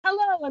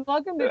and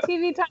welcome to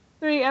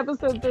TVx3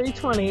 episode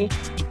 320.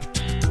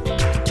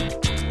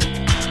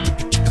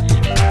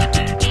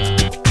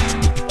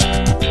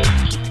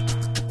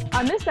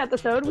 On this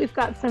episode, we've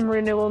got some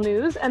renewal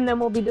news, and then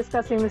we'll be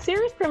discussing the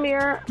series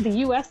premiere, the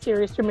U.S.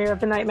 series premiere of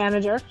The Night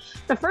Manager,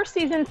 the first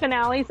season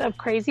finales of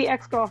Crazy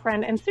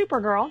Ex-Girlfriend and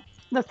Supergirl,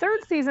 the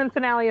third season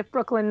finale of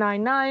Brooklyn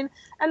Nine-Nine,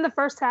 and the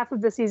first half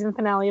of the season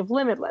finale of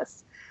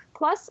Limitless,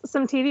 plus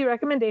some TV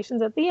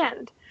recommendations at the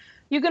end.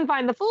 You can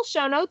find the full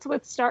show notes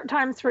with start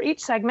times for each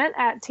segment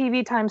at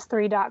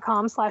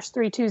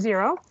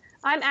tvx3.com/320.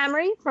 I'm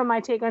Amrie from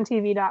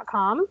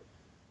mytakeontv.com.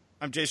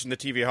 I'm Jason the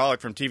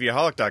TVaholic from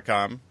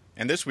tvaholic.com.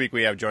 And this week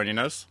we have joining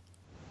us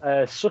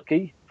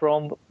Suky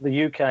from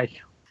the UK.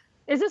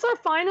 Is this our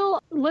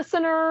final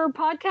listener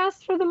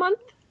podcast for the month?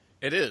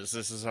 It is.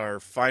 This is our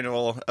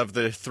final of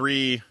the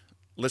 3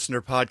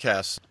 listener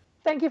podcasts.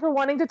 Thank you for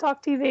wanting to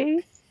talk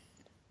TV.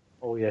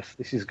 Oh, yes.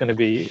 This is going to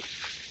be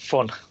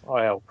fun,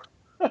 I hope.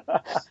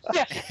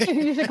 Yeah,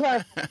 you should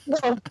clarify.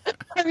 No,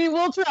 I mean,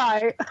 we'll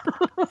try.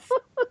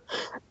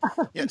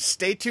 Yeah,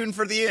 stay tuned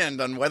for the end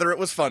on whether it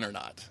was fun or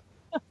not.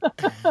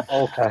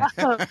 Okay.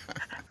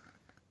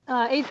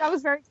 I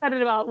was very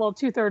excited about,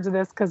 2/3 of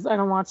this because I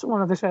don't watch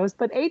one of the shows,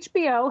 but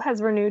HBO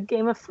has renewed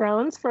Game of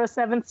Thrones for a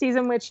 7th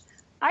season, which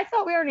I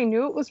thought we already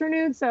knew it was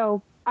renewed,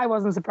 so I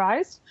wasn't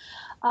surprised.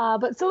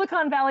 But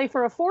Silicon Valley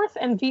for a 4th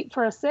and Veep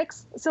for a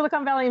 6th.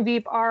 Silicon Valley and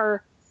Veep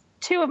are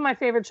 2 of my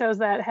favorite shows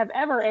that have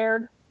ever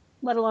aired,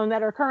 let alone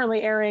that are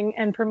currently airing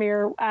and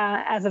premiere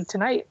as of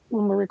tonight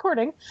when we're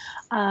recording.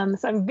 So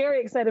I'm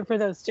very excited for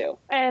those 2.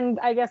 And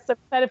I guess I'm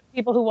excited for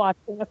people who watch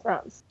Game of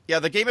Thrones. Yeah,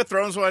 the Game of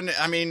Thrones one,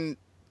 I mean,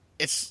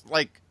 it's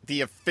like the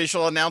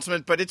official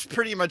announcement, but it's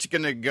pretty much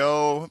going to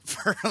go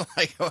for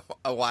like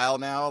a while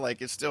now.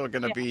 Like it's still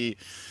going to be,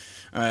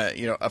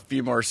 a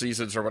few more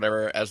seasons or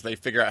whatever as they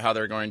figure out how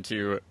they're going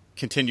to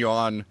continue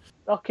on.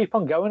 I'll keep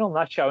on going on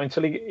that show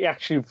until he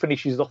actually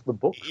finishes off the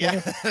book.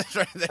 Yeah, that's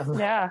right.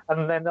 Yeah.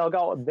 And then they'll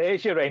go,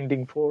 there's your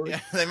ending for it. Yeah,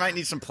 they might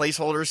need some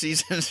placeholder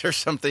seasons or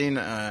something.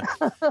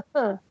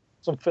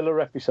 Some filler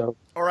episode.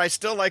 Or I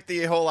still like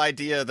the whole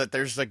idea that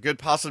there's a good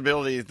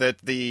possibility that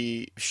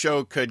the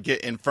show could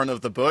get in front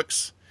of the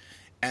books,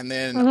 and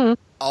then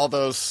all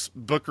those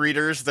book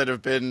readers that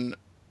have been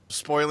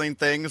spoiling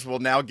things will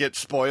now get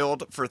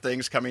spoiled for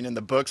things coming in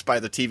the books by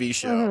the TV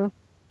show.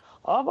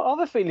 I have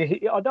a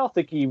feeling, I don't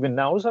think he even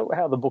knows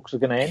how the books are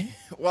going to end.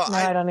 Well, No,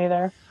 I don't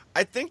either.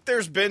 I think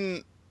there's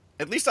been,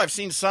 at least I've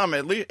seen some,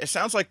 at least it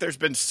sounds like there's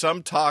been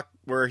some talk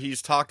where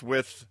he's talked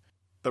with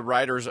the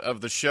writers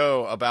of the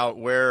show about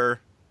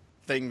where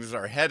things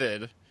are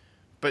headed,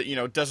 but,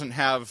 doesn't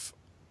have,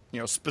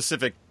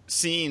 specific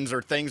scenes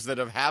or things that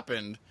have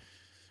happened,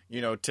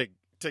 to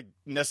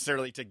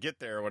necessarily to get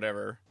there or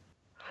whatever.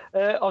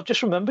 I've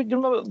just remembered, you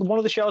remember one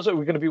of the shows that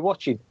we're going to be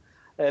watching,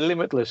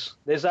 Limitless.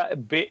 There's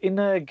that bit in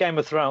Game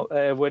of Thrones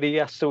where he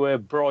has to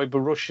bribe a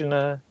Russian,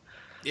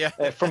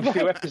 from a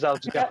few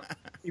episodes ago.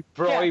 He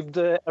bribed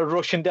a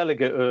Russian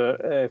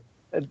delegate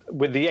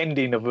with the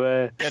ending of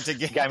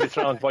Game of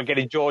Thrones by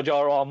getting George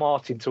R.R.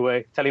 Martin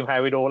to tell him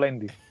how it all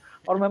ended.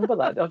 I remember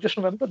that. I just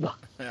remembered that.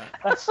 Yeah.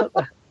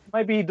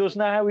 Maybe he does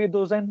know how it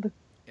does end.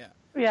 Yeah.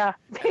 Yeah.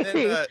 And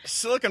then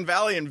Silicon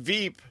Valley and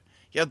Veep,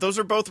 those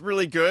are both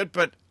really good,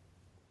 but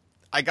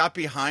I got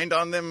behind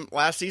on them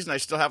last season. I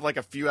still have like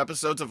a few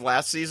episodes of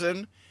last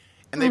season,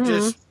 and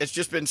it's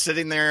just been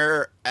sitting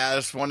there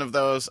as one of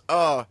those,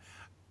 I've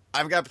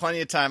got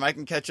plenty of time. I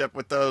can catch up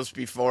with those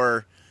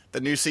before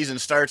the new season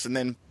starts, and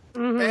then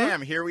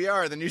bam, here we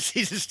are. The new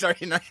season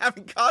starting. I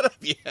haven't caught up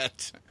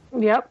yet.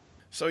 Yep.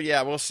 So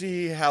yeah, we'll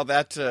see how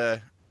that.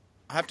 I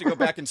have to go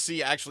back and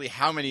see actually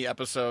how many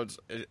episodes.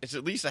 It's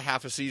at least a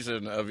half a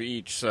season of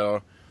each.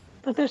 So,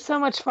 But they're so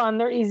much fun.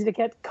 They're easy to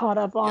get caught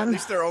up on. at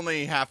least they're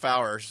only half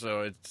hours,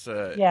 so it's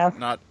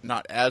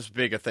not as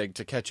big a thing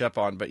to catch up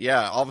on. But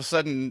yeah, all of a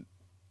sudden,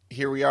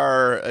 here we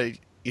are.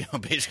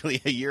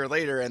 Basically a year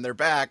later, and they're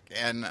back,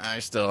 and I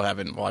still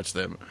haven't watched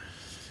them.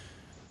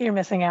 You're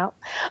missing out.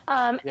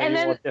 And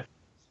then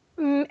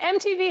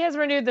MTV has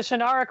renewed the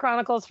Shannara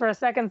Chronicles for a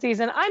 2nd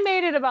season. I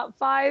made it about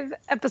 5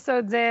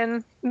 episodes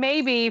in,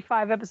 maybe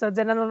 5 episodes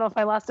in. I don't know if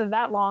I lasted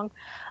that long,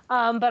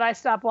 but I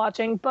stopped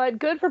watching. But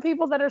good for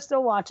people that are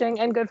still watching,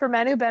 and good for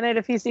Manu Bennett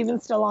if he's even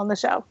still on the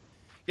show.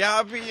 Yeah,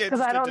 I'll be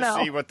interested to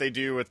see what they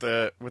do with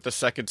the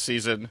 2nd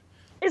season.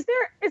 Is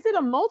it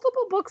a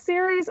multiple book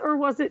series, or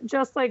was it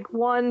just like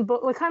one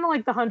book? Like, kind of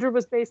like The 100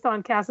 was based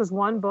on Cass's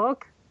one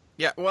book?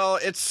 Yeah, well,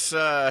 it's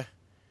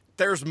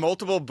there's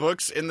multiple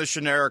books in the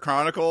Shannara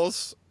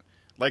Chronicles.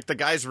 Like, the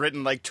guy's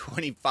written like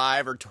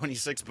 25 or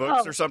 26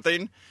 books or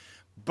something.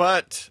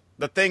 But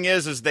the thing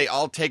is they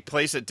all take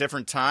place at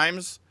different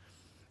times.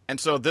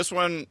 And so this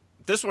one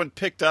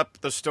picked up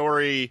the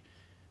story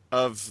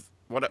of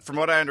from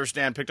what I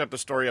understand, picked up the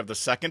story of the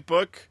 2nd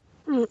book.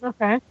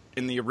 Okay.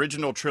 In the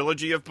original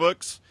trilogy of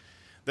books,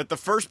 that the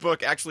first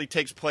book actually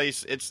takes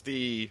place. It's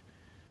the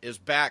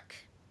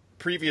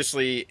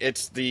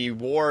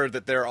war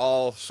that they're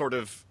all sort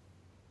of,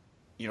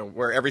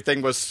 where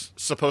everything was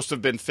supposed to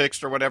have been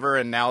fixed or whatever,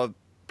 and now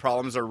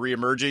problems are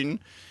reemerging.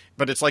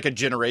 but it's like a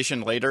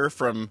generation later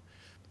from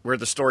where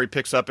the story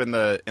picks up in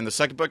the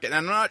second book, and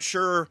I'm not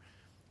sure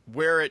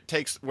where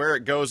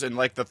it goes in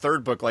like the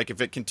third book, like if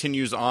it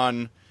continues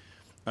on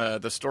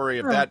the story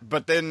of that.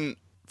 But then,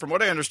 from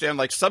what I understand,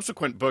 like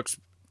subsequent books,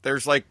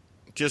 there's like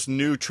just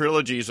new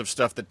trilogies of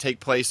stuff that take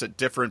place at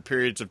different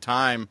periods of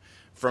time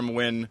from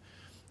when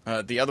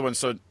the other ones.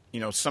 So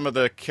some of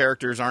the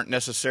characters aren't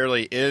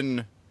necessarily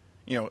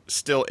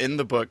still in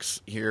the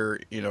books here.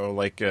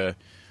 Like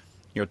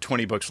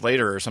 20 books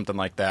later or something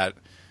like that.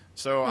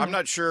 So I'm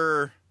not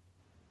sure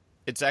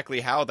exactly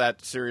how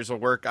that series will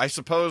work. I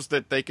suppose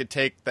that they could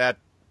take that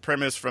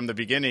premise from the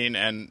beginning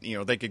and,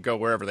 they could go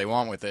wherever they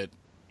want with it,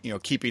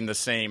 keeping the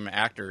same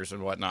actors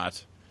and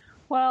whatnot.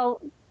 Well,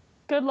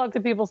 good luck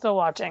to people still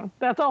watching.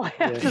 That's all I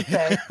have to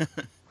say,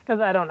 because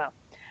I don't know.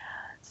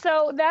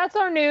 So that's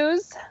our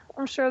news.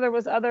 I'm sure there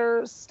was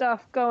other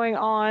stuff going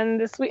on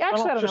this week.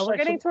 Actually, I don't know. We're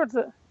getting towards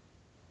the...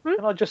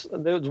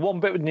 There was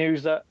one bit of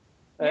news that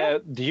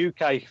the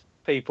UK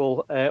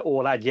people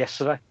all had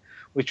yesterday,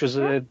 which was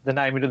the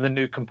naming of the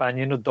new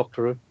companion of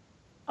Doctor Who.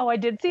 Oh, I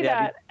did see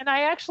that. And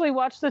I actually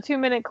watched the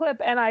 2-minute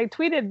clip, and I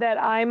tweeted that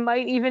I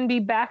might even be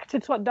back to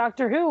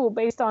Doctor Who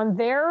based on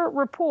their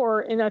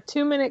report in a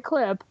 2-minute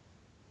clip.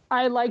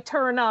 I liked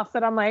her enough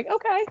that I'm like,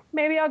 okay,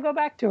 maybe I'll go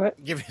back to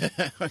it. Give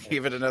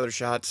it another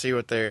shot, see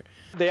what they're...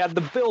 They had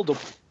the build-up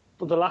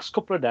for the last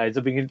couple of days.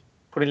 They've been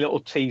putting little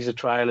teaser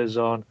trailers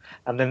on,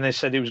 and then they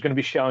said it was going to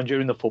be shown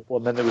during the football,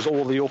 and then there was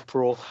all the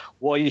uproar.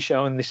 Why are you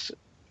showing this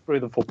through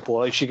the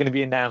football? Is she going to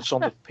be announced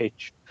on the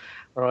pitch?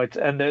 Right,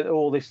 and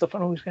all this stuff,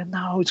 and I was going,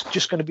 no, it's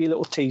just going to be a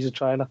little teaser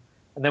trailer.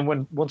 And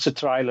then once the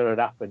trailer had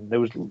happened,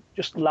 there was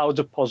just loads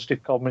of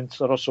positive comments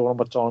that I saw on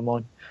my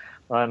timeline,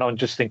 and I'm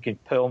just thinking,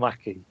 Pearl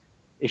Mackie,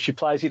 if she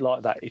plays it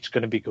like that, it's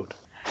going to be good.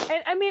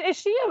 And I mean, is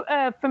she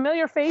a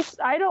familiar face?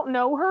 I don't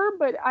know her,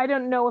 but I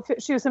don't know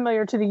if she was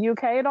familiar to the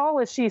UK at all.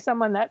 Is she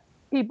someone that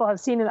people have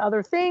seen in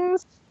other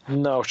things?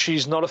 No,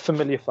 she's not a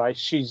familiar face.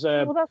 She's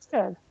well, that's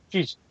good.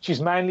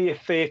 She's mainly a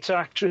theatre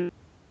actress.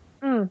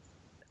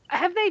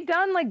 Have they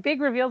done like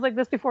big reveals like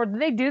this before? Did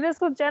they do this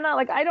with Jenna?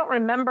 Like, I don't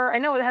remember. I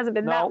know it hasn't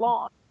been that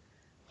long,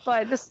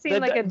 but this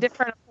seemed like a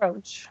different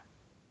approach.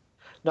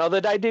 No,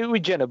 they did it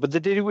with Jenna, but they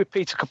did it with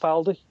Peter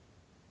Capaldi.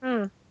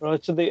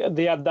 Right, so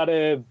they had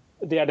that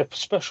they had a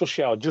special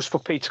show just for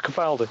Peter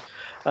Capaldi,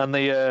 and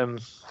they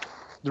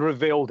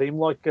revealed him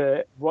like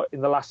right in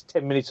the last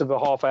 10 minutes of a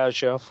half-hour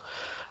show.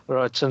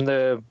 Right,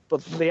 and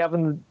but they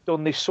haven't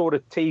done this sort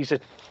of teaser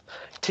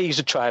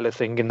trailer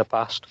thing in the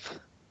past.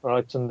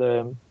 Right,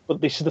 and but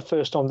this is the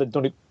first time they've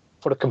done it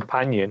for a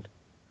companion.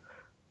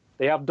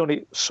 They have done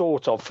it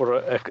sort of for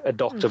a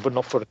doctor, but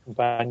not for a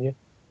companion.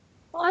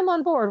 Well, I'm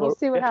on board. We'll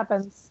see what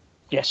happens.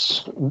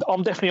 Yes,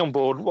 I'm definitely on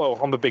board. Well,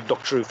 I'm a big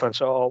Doctor Who fan,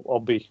 so I'll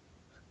be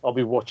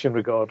watching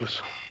regardless.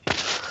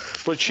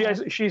 But she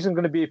isn't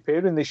going to be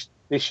appearing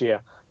this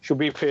year. She'll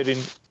be appearing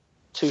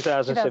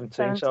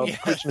 2017. So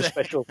Christmas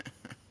special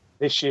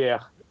this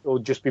year will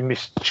just be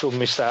missed. She'll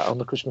miss out on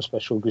the Christmas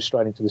special. Go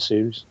straight into the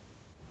series.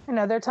 I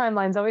know their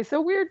timeline's always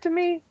so weird to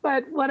me,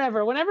 but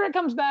whatever. Whenever it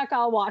comes back,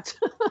 I'll watch.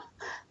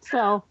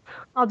 So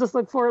I'll just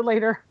look for it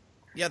later.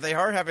 Yeah, they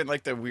are having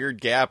like the weird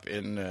gap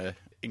in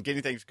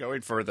getting things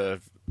going for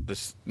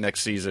this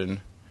next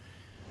season.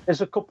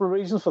 There's a couple of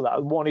reasons for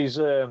that. One is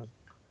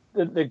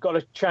they've got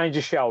to change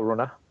the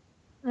showrunner,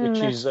 which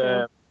is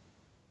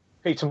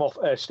Peter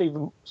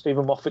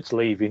Stephen Moffat's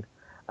leaving,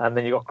 and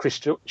then you got Chris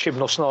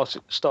Chibnall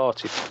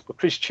started. But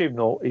Chris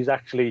Chibnall is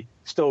actually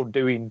still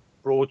doing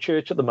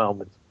Broadchurch at the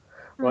moment,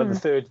 right? The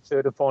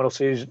third and final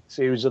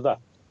series of that.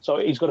 So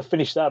he's got to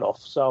finish that off.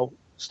 So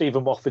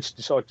Stephen Moffat's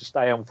decided to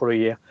stay on for a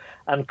year,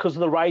 and because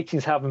the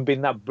ratings haven't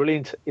been that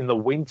brilliant in the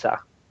winter,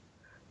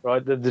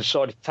 right? They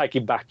decided to take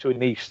it back to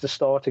an Easter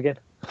start again.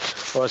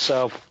 Right,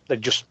 so they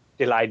just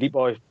delayed it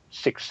by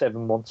 6-7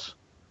 months.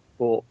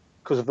 But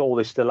because of all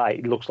this delay,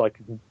 it looks like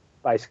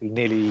basically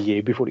nearly a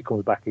year before it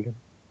comes back again.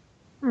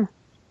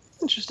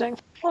 Interesting.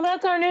 Well,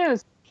 that's our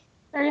news.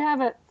 There you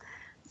have it.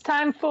 It's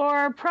time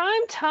for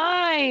prime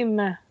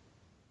time.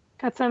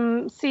 Got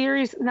some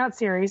season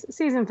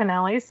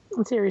finales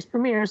and series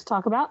premieres to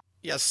talk about.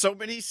 Yeah, so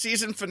many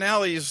season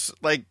finales.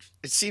 Like,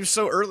 it seems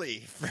so early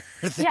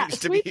for things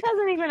to be. Suite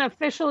hasn't even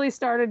officially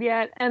started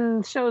yet,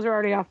 and shows are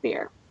already off the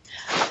air.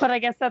 But I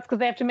guess that's because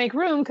they have to make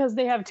room because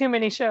they have too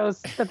many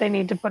shows that they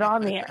need to put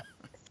on the air.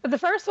 But the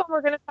first one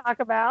we're going to talk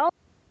about,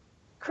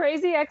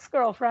 Crazy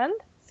Ex-Girlfriend,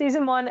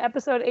 Season 1,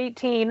 Episode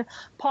 18,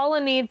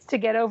 Paula Needs to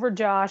Get Over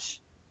Josh,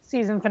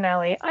 season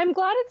finale. I'm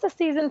glad it's a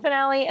season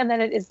finale and that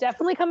it is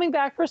definitely coming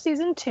back for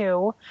Season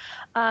 2.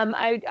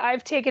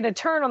 I've taken a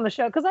turn on the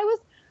show because I was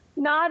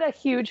not a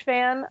huge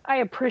fan. I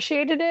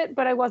appreciated it,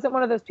 but I wasn't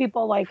one of those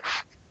people like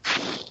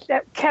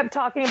that kept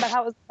talking about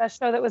how it was the best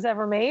show that was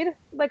ever made,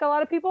 like a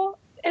lot of people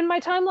in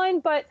my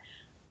timeline, but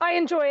I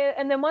enjoy it.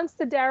 And then once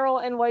the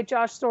Daryl and White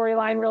Josh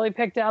storyline really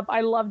picked up, I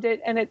loved it.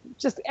 And it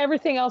just,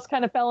 everything else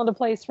kind of fell into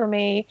place for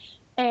me.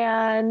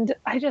 And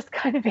I just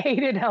kind of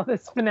hated how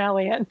this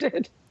finale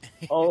ended.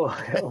 Oh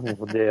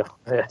dear.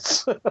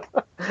 Yes.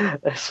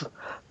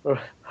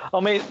 I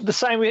mean, the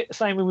same way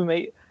with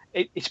me.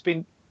 it's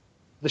been,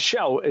 the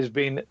show has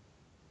been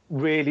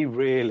really,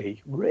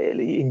 really,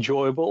 really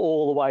enjoyable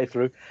all the way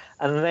through.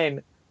 And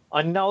then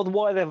I know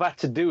why they've had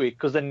to do it,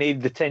 because they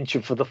need the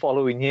tension for the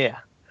following year.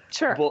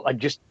 Sure. But I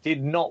just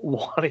did not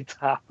want it to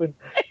happen.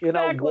 Exactly. You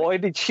know, why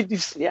did she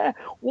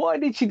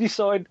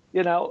decide,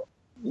 you know,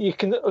 you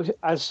can,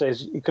 as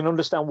says, you can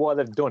understand why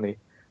they've done it,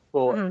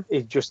 but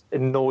it just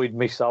annoyed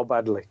me so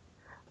badly.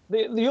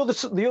 The other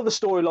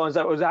storylines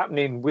that was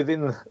happening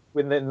within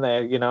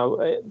there, you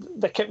know,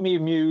 they kept me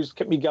amused,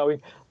 kept me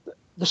going.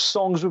 The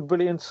songs were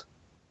brilliant.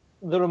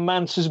 The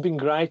romance has been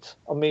great.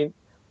 I mean,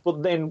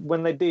 but then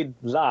when they did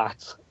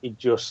that, it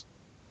just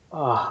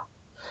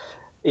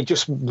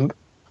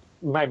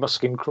made my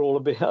skin crawl a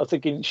bit. I was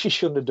thinking she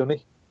shouldn't have done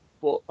it,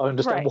 but I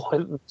understand why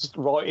the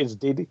writers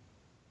did it.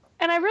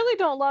 And I really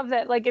don't love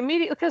that, like,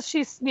 immediately, because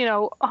she's, you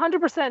know,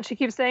 100%, she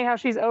keeps saying how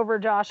she's over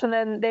Josh, and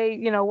then they,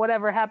 you know,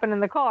 whatever happened in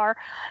the car,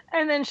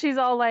 and then she's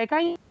all like,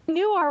 I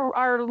knew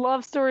our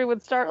love story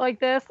would start like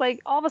this.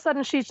 Like, all of a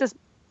sudden, she's just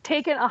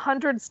taken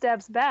 100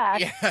 steps back.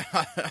 Yeah,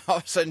 all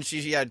of a sudden,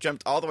 she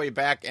jumped all the way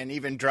back and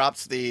even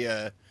drops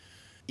the,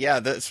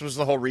 this was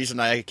the whole reason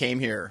I came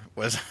here,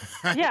 was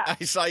I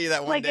saw you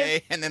that one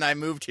day, and then I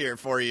moved here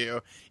for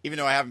you, even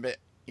though I haven't been,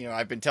 you know,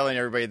 I've been telling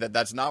everybody that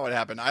that's not what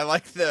happened. I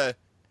like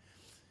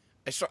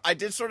I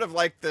did sort of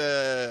like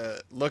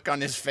the look on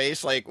his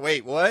face, like,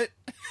 wait, what?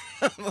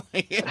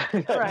 You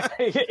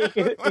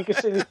can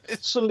see him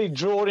suddenly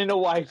drawing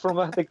away from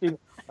her, thinking,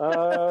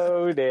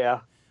 oh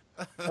dear.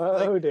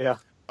 Oh dear.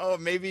 Oh,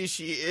 maybe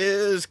she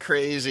is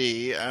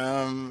crazy.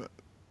 I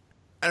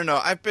don't know.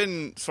 I've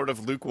been sort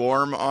of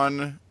lukewarm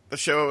on the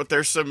show.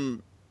 There's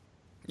some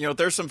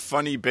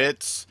funny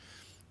bits.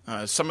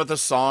 Some of the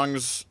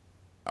songs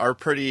are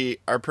pretty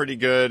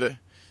good,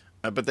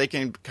 but they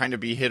can kind of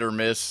be hit or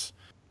miss.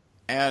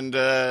 And,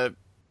 I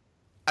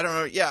don't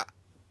know, yeah,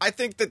 I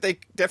think that they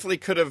definitely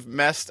could have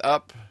messed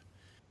up,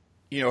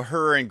 you know,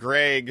 her and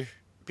Greg,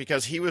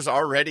 because he was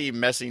already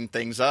messing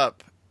things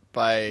up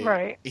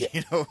by,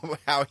 you know,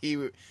 how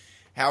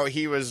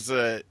he was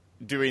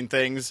doing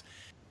things.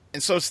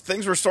 And so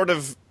things were sort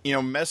of, you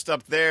know, messed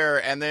up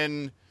there, and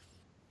then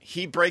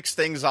he breaks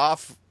things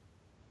off,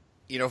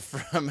 you know,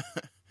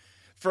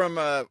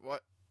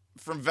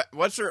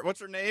 what's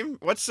her name?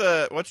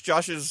 What's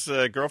Josh's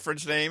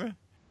girlfriend's name?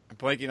 I'm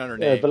blanking on her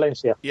name.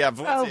 Valencia. Yeah,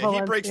 Valencia. Valencia.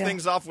 He breaks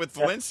things off with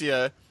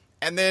Valencia,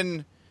 and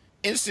then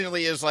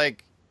instantly is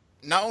like,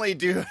 not only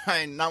do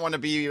I not want to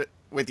be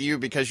with you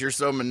because you're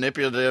so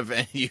manipulative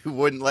and you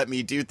wouldn't let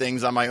me do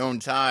things on my own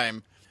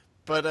time,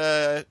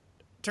 but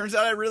turns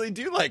out I really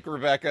do like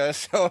Rebecca,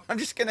 so I'm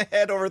just going to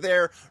head over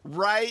there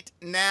right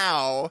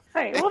now.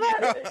 Right. Well,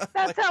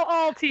 that's how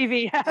all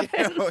TV happens.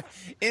 You know,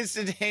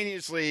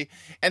 instantaneously.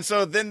 And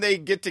so then they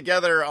get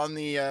together on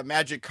the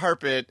magic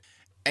carpet,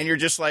 and you're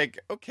just like,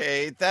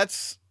 okay,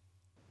 that's,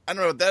 I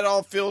don't know, that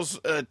all feels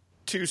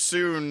too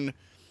soon,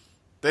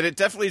 that it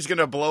definitely is going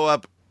to blow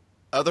up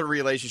other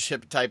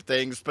relationship type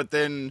things, but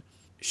then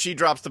she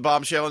drops the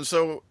bombshell, and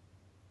so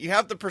you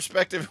have the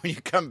perspective when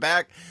you come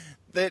back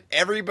that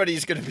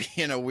everybody's going to be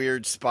in a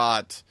weird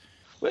spot.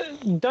 Well,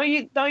 don't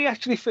you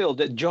actually feel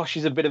that Josh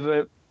is a bit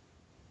of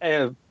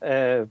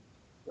a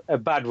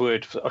bad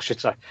word, I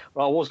should say.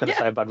 Well, I was going to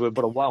say a bad word,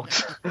 but I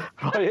won't.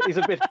 Right? He's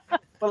a bit,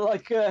 but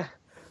like...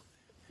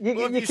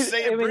 if you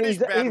say a British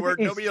bad word,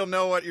 nobody will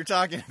know what you're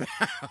talking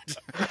about.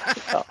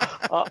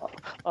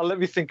 I'll let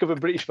me think of a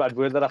British bad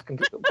word that I can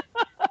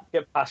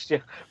get past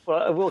you.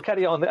 But we'll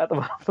carry on at the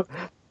moment.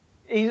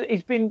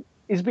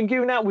 He's been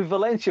going out with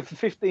Valencia for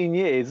 15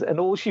 years,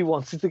 and all she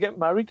wants is to get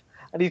married.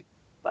 And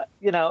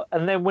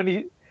and then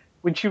when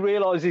she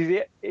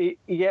realises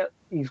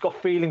he's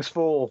got feelings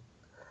for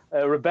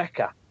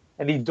Rebecca,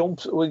 and he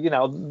dumps,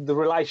 the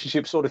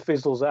relationship sort of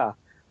fizzles out,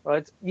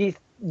 right? You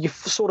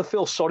sort of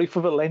feel sorry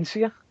for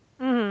Valencia.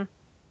 Mm-hmm.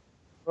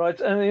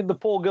 Right? And the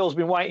poor girl's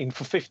been waiting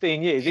for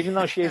 15 years, even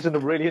though she isn't a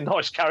really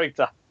nice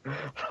character.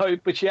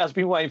 Right? But she has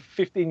been waiting for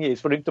 15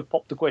 years for him to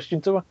pop the question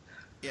to her.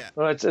 Yeah.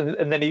 Right?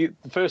 And then the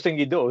first thing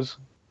he does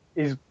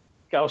is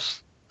go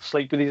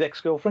sleep with his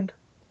ex-girlfriend.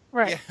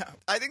 Right. Yeah.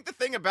 I think the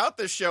thing about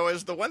this show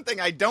is the one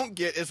thing I don't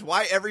get is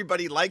why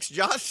everybody likes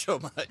Josh so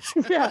much.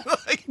 Yeah.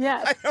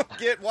 I don't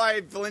get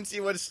why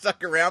Valencia would have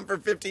stuck around for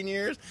 15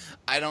 years.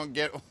 I don't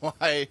get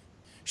why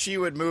she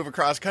would move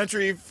across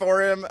country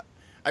for him.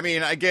 I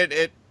mean, I get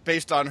it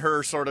based on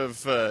her sort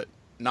of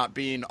not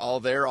being all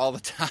there all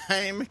the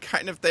time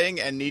kind of thing,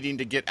 and needing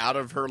to get out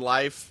of her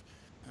life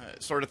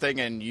sort of thing,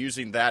 and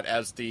using that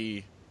as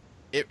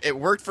it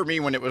worked for me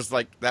when it was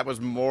like that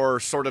was more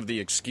sort of the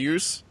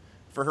excuse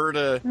for her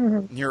to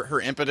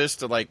her impetus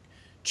to like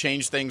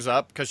change things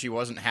up because she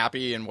wasn't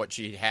happy in what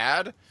she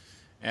had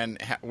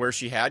and where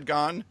she had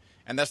gone,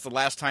 and that's the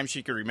last time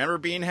she could remember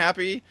being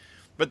happy.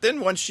 But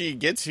then once she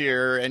gets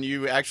here and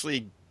you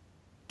actually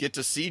get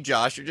to see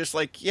Josh, you're just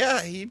like,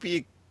 yeah, he'd be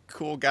a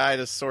cool guy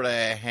to sort of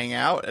hang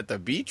out at the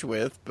beach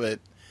with, but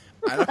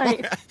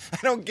I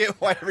don't get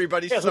why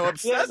everybody's so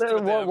obsessed with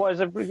him. Why is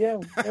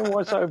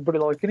everybody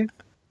liking him?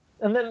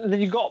 And then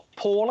you got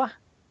Paula,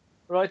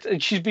 right?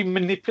 And she's been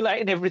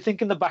manipulating everything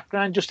in the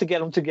background just to get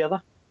them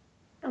together.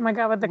 Oh my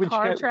God, with the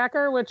car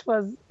tracker, which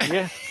was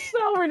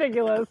so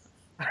ridiculous.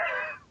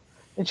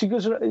 And she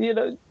goes,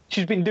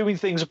 she's been doing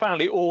things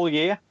apparently all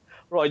year,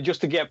 right,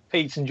 just to get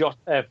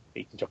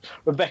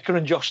Rebecca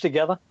and Josh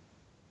together.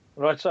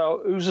 Right,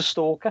 so who's a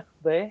stalker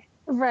there?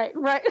 Right.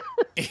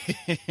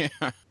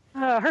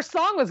 Her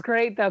song was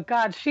great, though.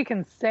 God, she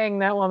can sing,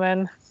 that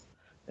woman.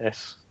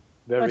 Yes,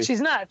 very. But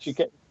she's nuts. She's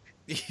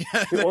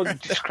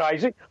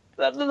crazy.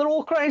 They're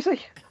all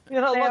crazy.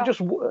 Not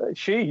just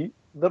she.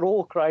 They're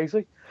all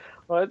crazy.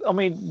 Right? I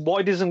mean,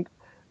 why doesn't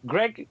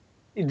Greg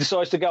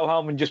decides to go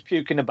home and just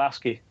puke in a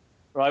basket,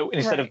 right,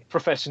 instead of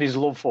professing his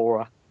love for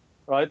her,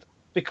 right?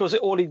 Because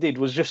all he did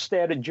was just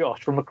stare at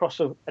Josh from across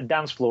a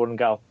dance floor and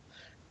go,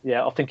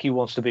 yeah, I think he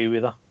wants to be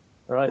with her,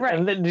 right?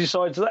 And then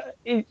decides that,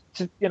 he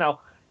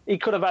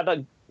could have had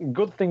a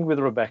good thing with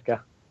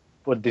Rebecca,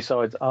 but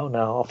decides, oh,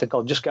 no, I think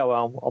I'll just go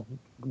home, I'll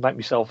make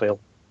myself ill.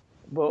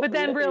 But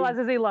then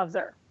realizes he loves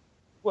her.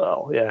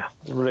 Well, yeah,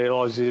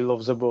 realises he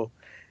loves her, but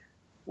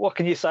what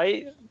can you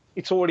say?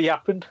 It's already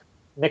happened.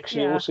 Next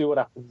year we'll see what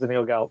happens, and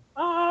he'll go,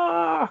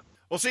 ah!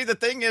 Well, see, the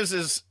thing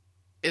is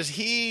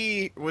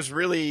he was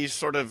really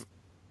sort of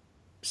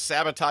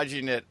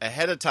sabotaging it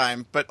ahead of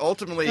time, but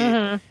ultimately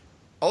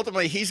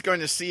he's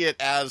going to see it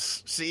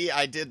as, see,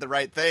 I did the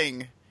right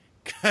thing,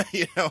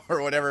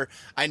 or whatever.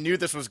 I knew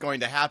this was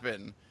going to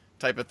happen,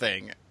 type of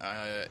thing.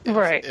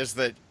 Is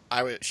that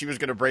she was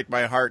going to break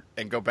my heart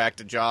and go back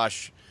to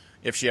Josh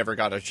if she ever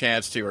got a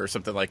chance to, or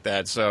something like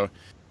that. So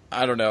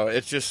I don't know.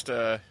 It's just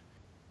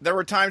there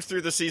were times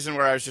through the season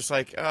where I was just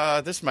like,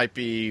 this might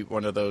be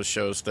one of those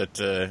shows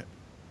that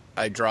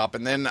I drop,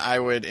 and then I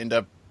would end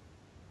up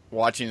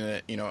watching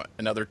it,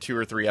 another 2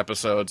 or 3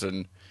 episodes,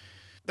 and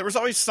there was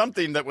always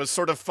something that was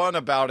sort of fun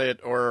about it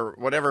or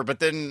whatever, but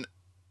then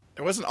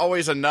it wasn't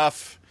always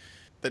enough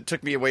that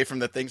took me away from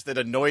the things that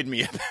annoyed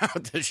me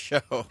about the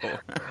show.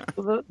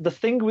 The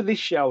thing with this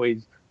show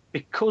is,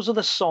 because of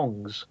the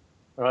songs,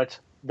 right,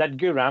 that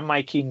Guran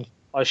making,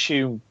 I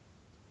assume,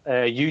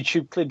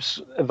 YouTube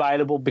clips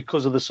available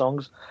because of the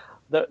songs,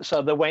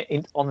 so they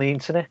went on the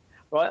internet,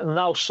 right, and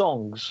those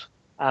songs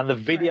and the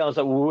videos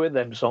that were with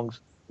them songs,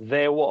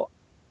 they're what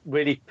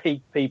really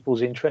piqued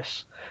people's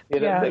interest.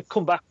 They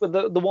come back with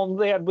the one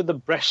they had with the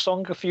breast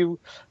song a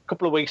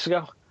couple of weeks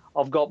ago.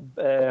 I've got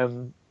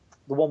the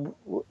one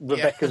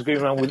Rebecca's going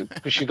around with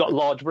because she's got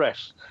large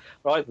breasts,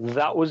 right?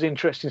 That was an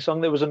interesting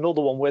song. There was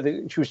another one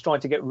where she was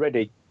trying to get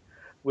ready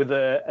with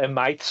her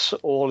mates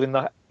all in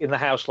the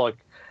house, like,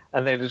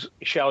 and then it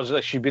shows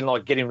that she'd been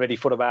like getting ready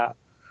for about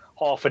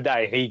half a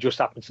day. He just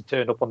happened to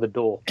turn up on the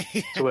door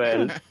to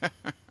her.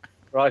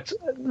 Right,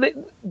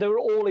 they were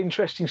all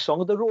interesting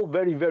songs. They're all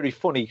very, very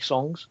funny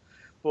songs,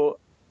 but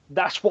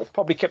that's what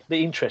probably kept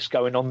the interest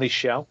going on this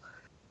show.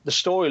 The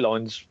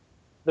storylines,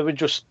 they were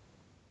just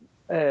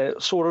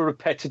sort of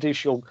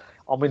repetitive.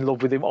 I'm in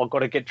love with him. I've got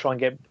to try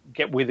and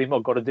get with him.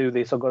 I've got to do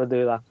this. I've got to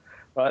do that.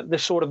 Right, they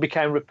sort of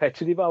became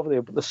repetitive over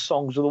there, but the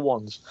songs are the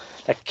ones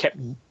that kept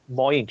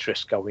my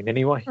interest going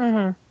anyway.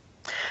 And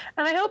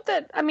I hope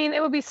that,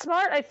 it would be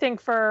smart, I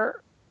think,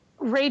 for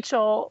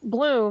Rachel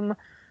Bloom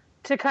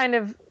to kind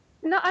of,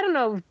 not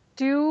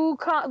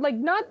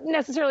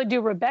necessarily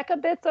do Rebecca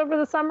bits over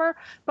the summer,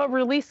 but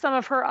release some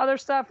of her other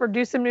stuff or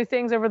do some new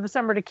things over the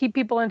summer to keep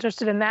people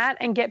interested in that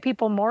and get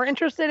people more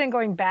interested in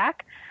going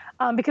back.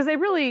 Because they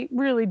really,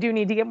 really do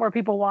need to get more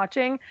people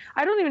watching.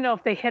 I don't even know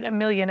if they hit 1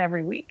 million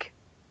every week.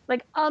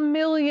 Like 1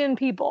 million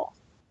people.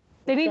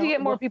 They need to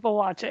get more people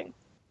watching.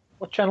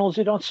 What channel is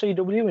it on?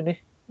 CW, isn't it?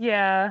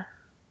 Yeah.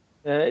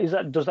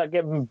 Does that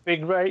get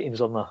big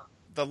ratings on that?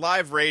 The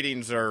live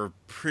ratings are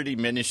pretty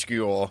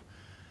minuscule.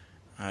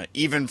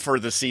 Even for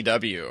the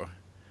CW.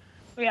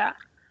 Yeah.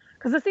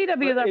 Because the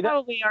CW are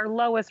probably our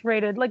lowest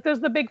rated. Like, there's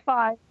the big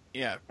 5.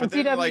 Yeah. But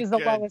then, CW is the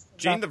lowest.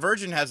 Jane the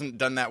Virgin hasn't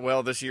done that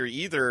well this year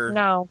either.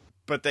 No.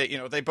 But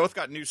they both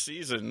got new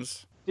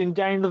seasons. Didn't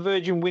Jane the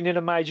Virgin win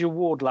a major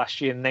award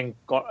last year and then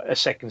got a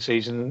second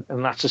season?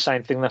 And that's the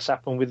same thing that's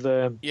happened with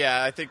the.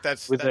 Yeah, I think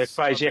that's the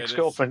Crazy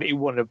Ex-Girlfriend. It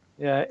won a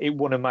major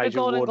award. The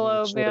Golden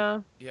Globe,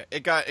 yeah. Yeah, it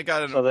got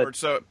an award.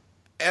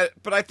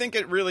 But I think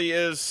it really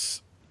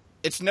is.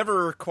 It's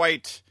never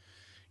quite,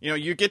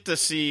 you get to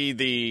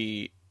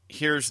see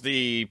here's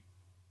the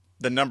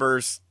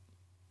numbers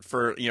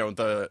for,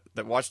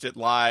 that watched it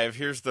live.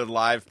 Here's the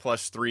live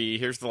 +3.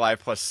 Here's the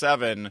live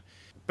 +7.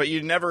 But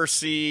you never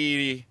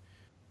see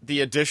the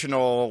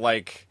additional,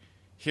 like,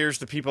 here's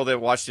the people that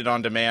watched it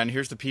on demand.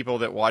 Here's the people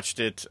that watched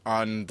it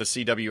on the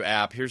CW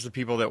app. Here's the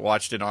people that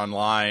watched it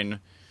online.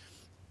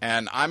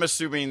 And I'm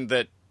assuming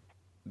that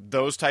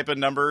those type of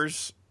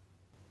numbers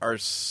are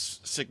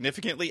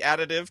significantly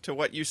additive to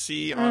what you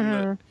see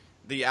on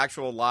the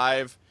actual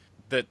live.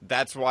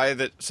 That's why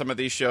that some of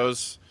these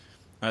shows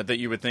that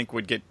you would think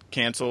would get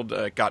canceled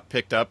got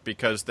picked up,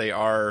 because they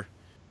are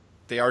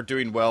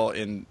doing well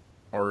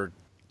or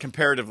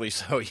comparatively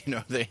so.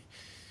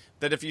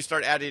 That if you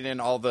start adding in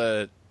all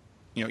the,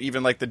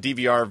 even like the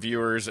DVR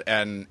viewers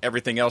and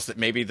everything else, that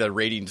maybe the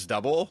ratings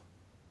double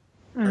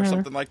or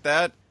something like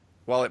that.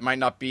 while it might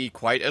not be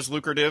quite as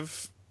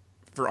lucrative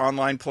for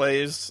online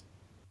plays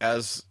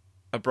as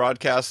a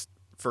broadcast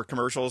for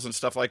commercials and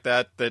stuff like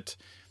that, that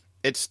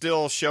it's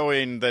still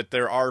showing that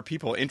there are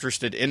people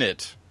interested in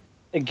it.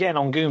 Again,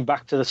 I'm going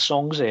back to the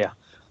songs here.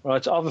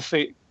 Right,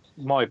 obviously,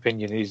 my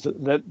opinion is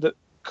that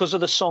because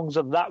of the songs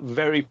are that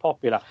very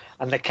popular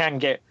and they can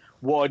get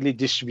widely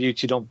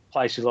distributed on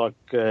places like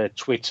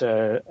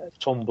Twitter,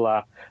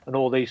 Tumblr, and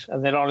all these,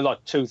 and they're only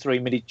like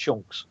 2-3 minute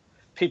chunks.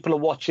 People are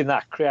watching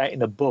that,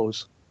 creating a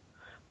buzz,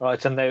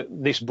 right? And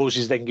this buzz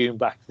is then going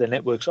back to the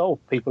networks. Oh,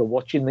 people are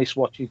watching this,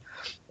 watching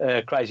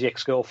Crazy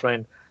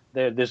Ex-Girlfriend.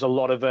 There's a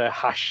lot of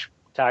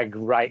hashtag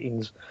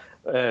ratings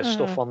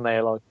stuff on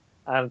there, like,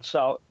 and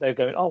so they're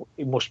going, oh,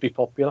 it must be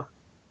popular,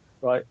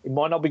 right? It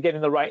might not be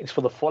getting the ratings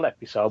for the full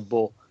episode,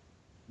 but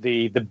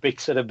the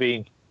bits that are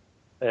being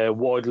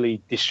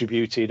widely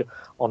distributed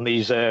on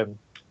these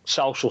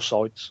social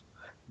sites,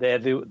 they're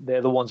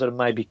the ones that are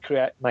maybe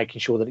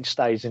making sure that it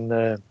stays in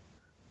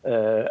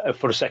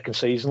for a second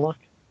season. Like,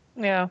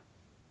 yeah,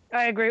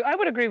 I agree. I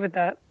would agree with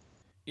that.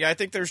 Yeah, I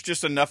think there's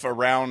just enough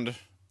around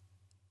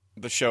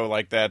the show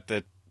like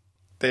that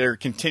they're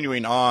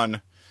continuing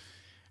on,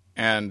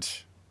 and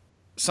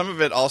some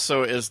of it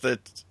also is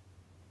that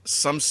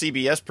some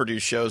CBS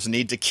produced shows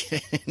need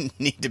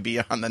to be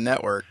on the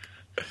network.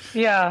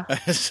 Yeah.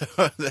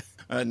 So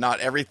not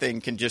everything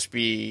can just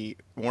be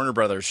Warner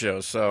Brothers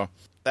shows. So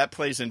that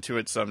plays into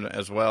it some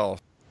as well.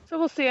 So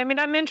we'll see. I mean,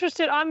 I'm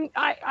interested.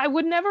 I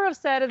would never have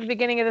said at the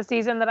beginning of the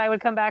season that I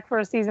would come back for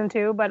a season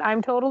 2, but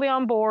I'm totally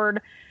on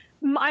board.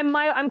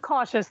 I'm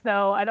cautious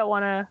though. I don't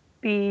want to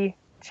be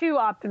too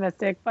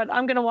optimistic, but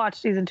I'm going to watch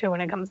season 2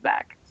 when it comes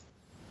back.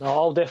 No,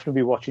 I'll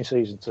definitely be watching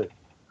season 2.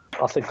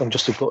 I think I'm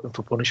just a glutton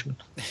for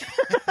punishment.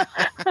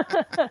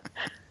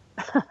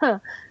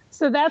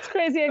 So that's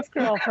Crazy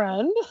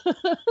Ex-Girlfriend.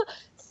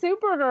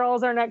 Supergirl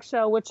is our next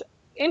show, which,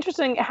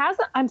 interesting,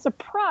 I'm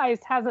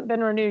surprised hasn't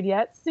been renewed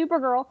yet.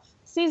 Supergirl,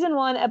 Season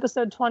 1,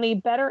 Episode 20,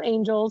 Better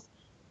Angels,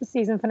 the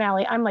season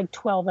finale. I'm like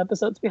 12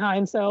 episodes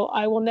behind, so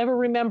I will never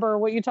remember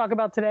what you talk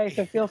about today,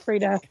 so feel free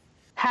to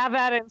have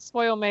at it and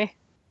spoil me.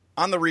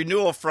 On the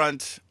renewal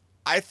front,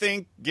 I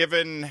think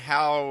given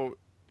how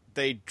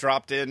they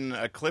dropped in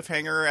a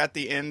cliffhanger at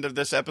the end of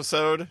this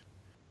episode,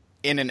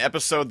 in an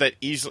episode that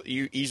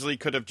you easily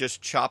could have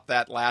just chopped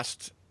that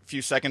last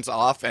few seconds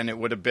off and it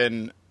would have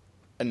been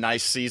a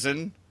nice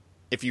season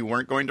if you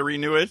weren't going to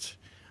renew it.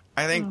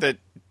 I think that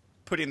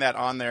putting that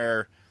on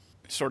there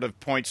sort of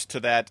points to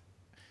that.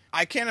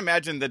 I can't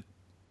imagine that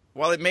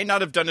while it may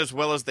not have done as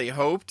well as they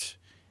hoped,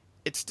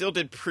 it still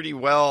did pretty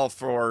well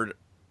for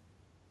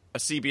a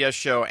CBS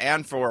show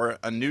and for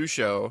a new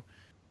show.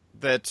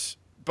 That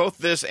both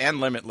this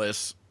and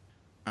Limitless,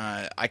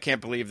 I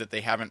can't believe that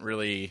they haven't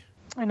really...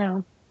 I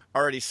know.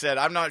 Already said.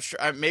 I'm not sure.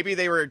 Maybe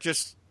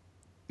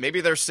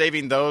they're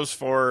saving those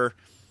for,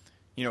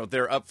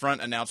 their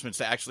upfront announcements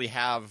to actually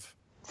have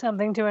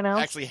something to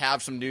announce. Actually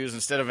have some news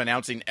instead of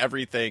announcing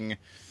everything.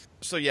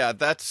 So yeah,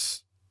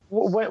 that's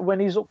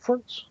when is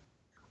upfronts?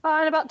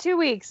 In about 2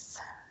 weeks.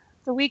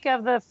 The week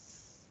of the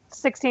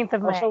 16th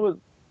of May.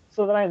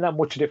 So there ain't that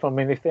much different.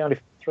 I mean, if they only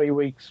 3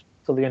 weeks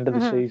till the end of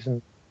the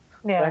season,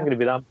 there ain't going to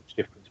be that much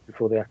difference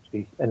before they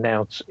actually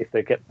announce if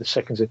they get the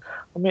second season.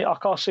 I mean, I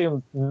can't see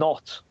them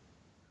not.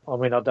 I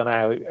mean, I don't know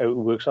how it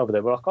works over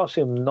there, but I can't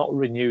see them not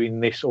renewing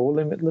this or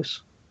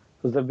Limitless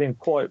because they've been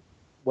quite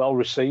well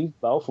received,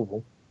 both of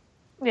them.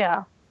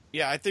 Yeah.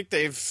 Yeah, I think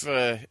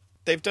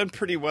they've done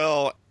pretty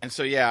well, and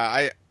so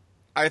yeah,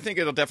 I think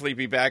it'll definitely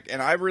be back.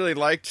 And I really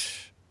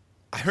liked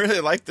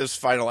this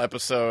final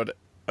episode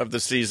of the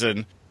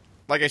season.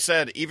 Like I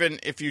said, even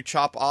if you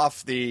chop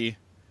off the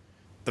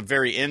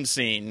very end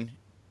scene,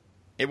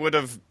 it would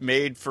have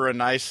made for a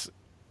nice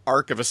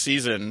arc of a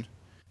season.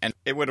 And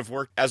it would have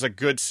worked as a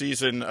good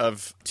season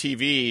of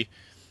TV.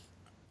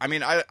 I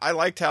mean, I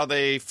liked how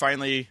they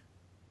finally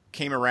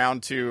came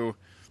around to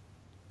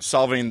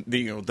solving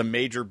the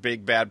major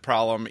big bad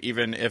problem,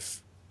 even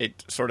if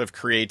it sort of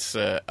creates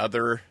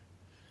other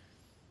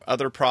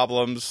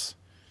problems.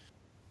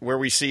 Where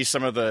we see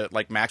some of the,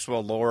 like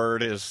Maxwell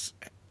Lord is,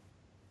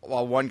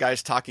 while one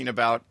guy's talking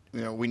about,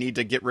 we need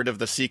to get rid of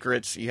the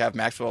secrets, you have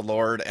Maxwell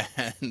Lord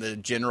and the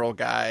general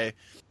guy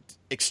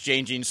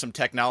exchanging some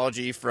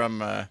technology for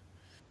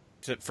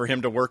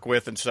him to work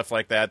with and stuff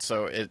like that.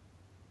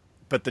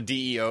 But the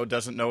DEO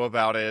doesn't know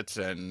about it,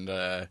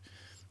 and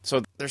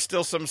so there's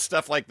still some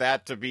stuff like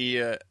that to be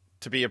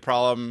a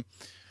problem.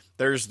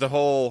 There's the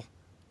whole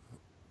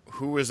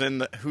who's in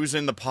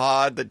the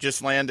pod that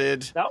just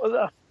landed. That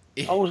was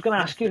I was going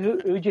to ask you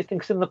who do you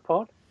think's in the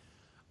pod?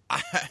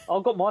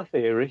 I've got my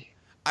theory.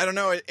 I don't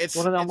know. It's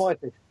want to know my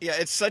theory? Yeah,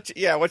 it's such.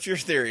 Yeah, what's your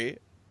theory?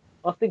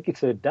 I think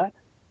it's her dad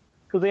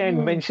because they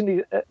ain't mentioned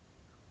it.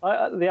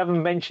 They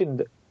haven't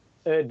mentioned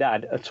her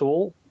dad at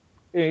all.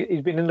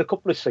 He's been in a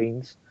couple of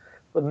scenes,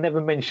 but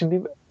never mentioned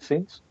him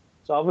since.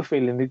 So I have a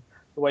feeling the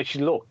way she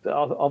looked,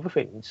 I have a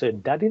feeling it's her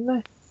dad in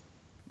there.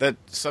 that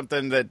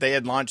something that they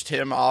had launched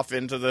him off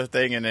into the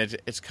thing, and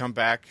it's come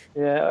back.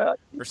 Yeah,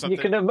 or something.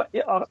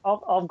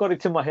 I've got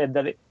it in my head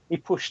that he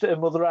pushed her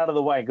mother out of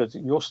the way and goes,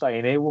 "You're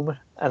staying here, woman,"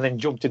 and then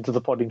jumped into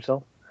the pod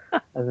himself,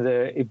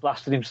 and he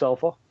blasted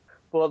himself off.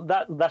 But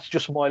that's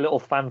just my little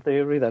fan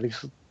theory.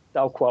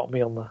 They'll quote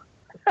me on that.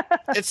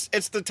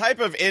 It's the type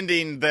of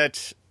ending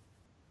that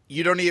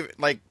you don't even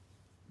like.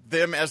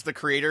 Them as the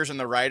creators and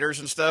the writers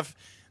and stuff,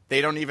 they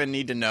don't even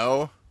need to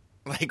know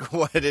like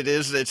what it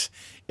is. It's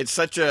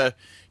such a,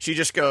 she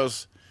just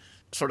goes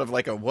sort of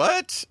like a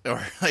what,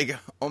 or like,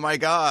 oh my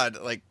God,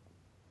 like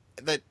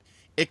that.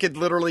 It could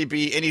literally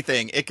be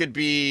anything. It could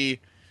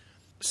be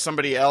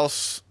somebody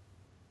else,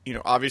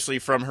 obviously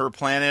from her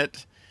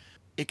planet.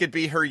 It could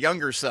be her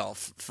younger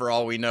self for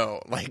all we know.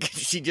 Like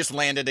she just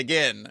landed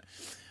again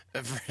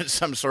for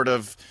some sort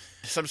of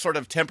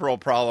temporal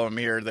problem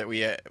here that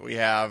we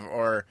have,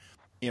 or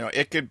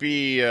it could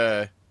be,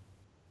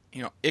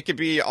 it could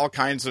be all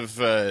kinds of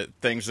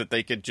things that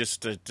they could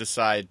just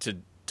decide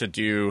to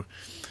do.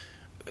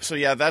 So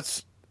yeah,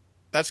 that's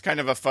kind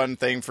of a fun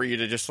thing for you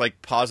to just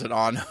like pause it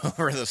on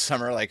over the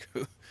summer. Like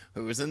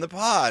who was in the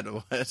pod?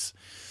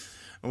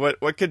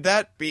 What could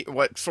that be?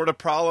 What sort of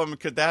problem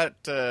could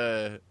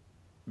that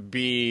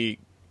be?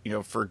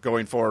 For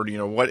going forward.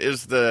 What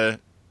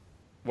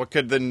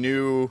could the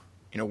new?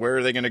 Where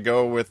are they going to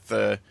go with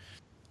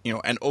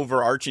an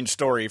overarching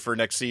story for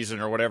next season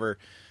or whatever.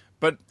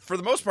 But for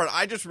the most part,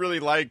 I just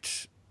really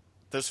liked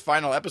this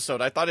final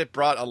episode. I thought it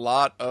brought a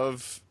lot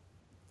of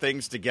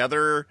things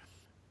together.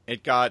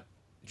 It got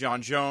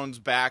John Jones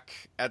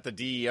back at the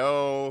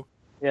DEO.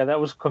 Yeah,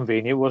 that was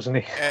convenient, wasn't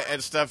it?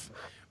 And stuff.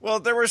 Well,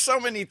 there were so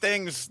many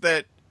times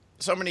that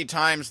some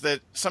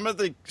of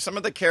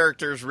the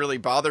characters really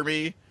bother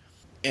me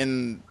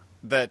in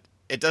that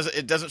it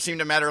doesn't seem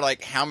to matter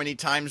like how many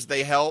times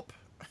they help.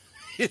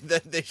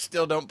 That they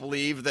still don't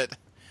believe that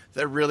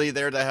they're really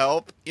there to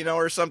help,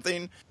 or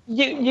something.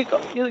 You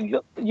got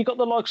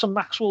the likes of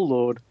Maxwell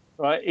Lord,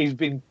 right? He's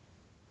been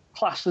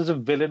classed as a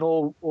villain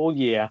all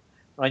year,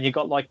 and you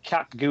got like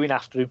Cat going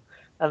after him,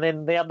 and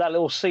then they have that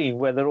little scene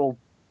where they're all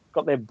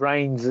got their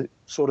brains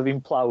sort of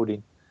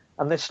imploding,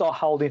 and they start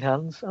holding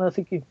hands, and I'm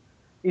thinking,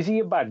 is he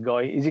a bad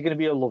guy? Is he going to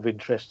be a love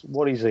interest?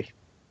 What is he?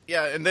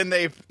 Yeah, and then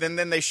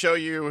they show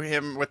you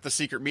him with the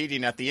secret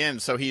meeting at the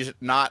end, so he's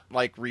not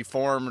like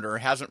reformed or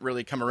hasn't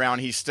really come around.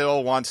 He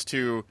still wants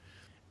to,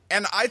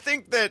 and I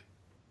think that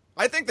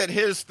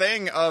his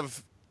thing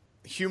of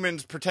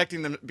humans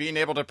protecting them, being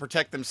able to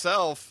protect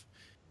themselves,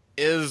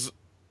 is,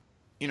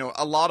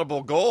 a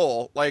laudable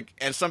goal, like,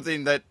 and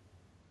something that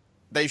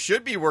they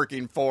should be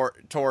working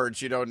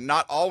towards.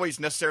 Not always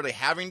necessarily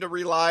having to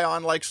rely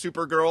on like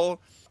Supergirl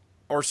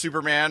or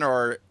Superman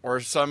or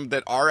some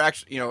that are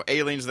actually,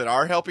 aliens that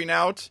are helping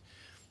out.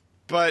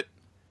 But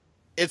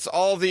it's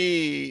all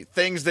the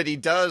things that he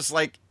does.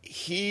 Like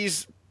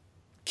he's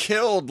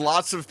killed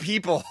lots of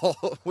people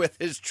with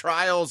his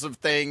trials of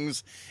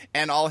things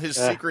and all his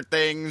secret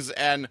things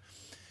and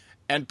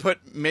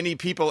put many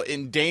people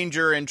in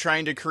danger in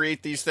trying to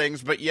create these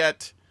things, but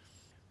yet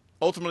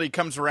ultimately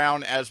comes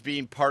around as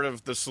being part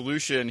of the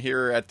solution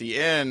here at the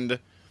end.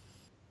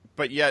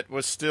 But yet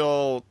was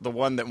still the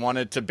one that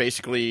wanted to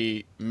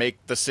basically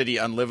make the city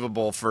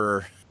unlivable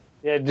for...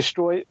 Yeah,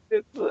 destroy...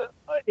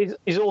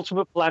 His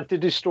ultimate plan to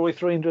destroy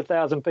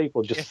 300,000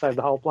 people just to save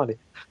the whole planet.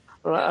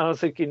 And I was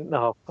thinking,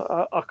 no,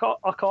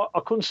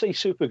 I couldn't see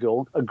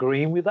Supergirl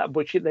agreeing with that,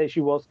 but there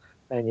she was.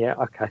 And yeah,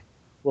 okay,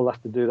 we'll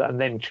have to do that. And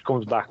then she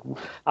comes back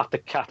after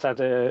Cat had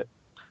the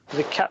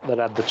cat that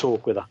had the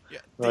talk with her. Yeah,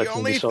 the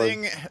only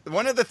thing...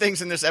 One of the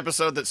things in this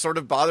episode that sort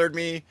of bothered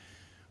me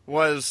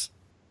was...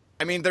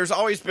 I mean, there's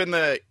always been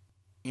the,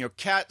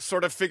 Kat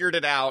sort of figured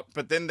it out,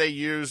 but then they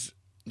use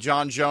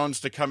John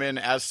Jones to come in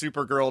as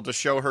Supergirl to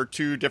show her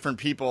two different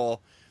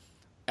people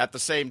at the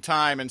same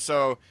time. And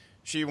so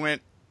she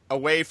went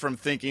away from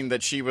thinking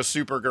that she was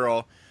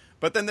Supergirl.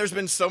 But then there's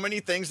been so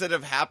many things that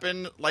have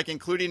happened, like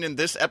including in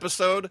this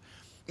episode,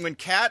 when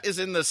Kat is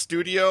in the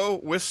studio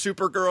with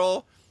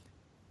Supergirl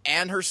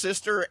and her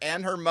sister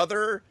and her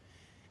mother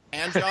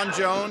and John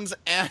Jones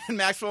and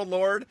Maxwell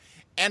Lord,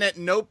 and at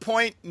no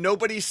point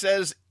nobody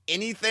says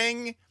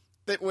anything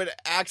that would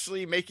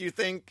actually make you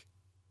think,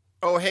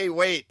 oh, hey,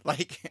 wait,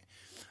 like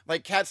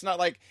Kat's not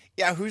like,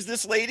 yeah, who's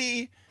this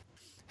lady?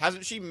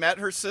 Hasn't she met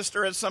her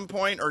sister at some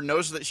point or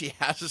knows that she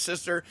has a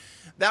sister?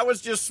 That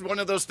was just one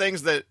of those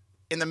things that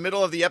in the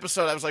middle of the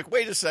episode, I was like,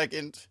 wait a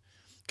second.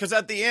 Because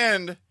at the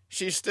end,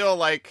 she's still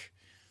like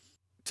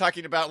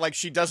talking about like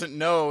she doesn't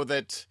know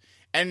that,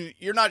 and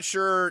you're not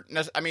sure.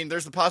 I mean,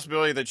 there's the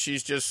possibility that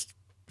she's just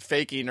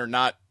faking or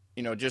not,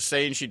 just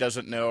saying she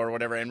doesn't know or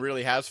whatever, and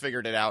really has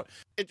figured it out.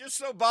 It just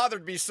so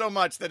bothered me so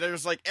much that it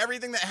was like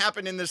everything that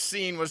happened in this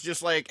scene was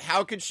just like,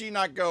 how could she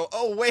not go,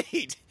 oh,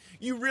 wait,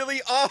 you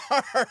really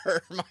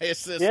are my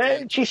assistant?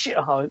 Yeah, she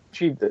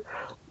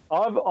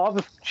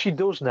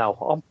does now.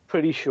 I'm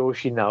pretty sure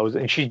she knows,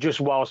 and she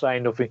just while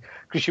saying nothing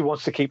because she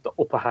wants to keep the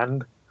upper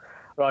hand,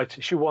 right?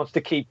 She wants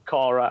to keep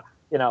Kara,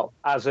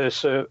 as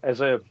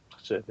a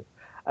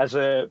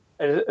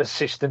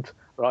assistant,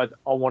 right,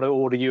 I want to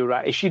order you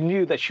around. If she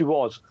knew that she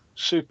was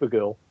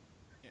Supergirl,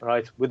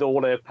 right, with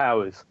all her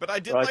powers. But I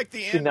did right, like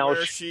the end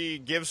where she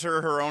gives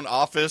her own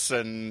office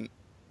and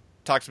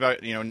talks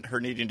about, her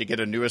needing to get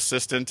a new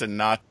assistant and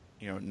not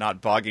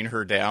bogging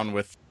her down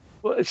with.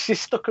 Well, she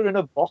stuck her in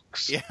a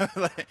box.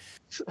 Yeah,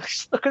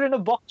 stuck her in a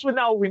box with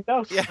no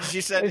windows. Yeah,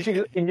 she said,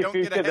 in your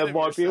future there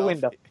might be a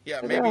window.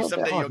 Yeah, maybe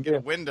someday you'll get a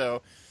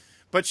window.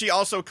 But she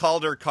also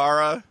called her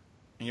Kara.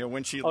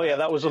 When she. Oh yeah,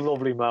 that was a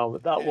lovely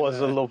moment. That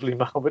was a lovely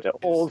moment.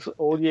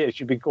 All year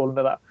she'd been calling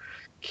her that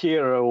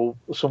Kira or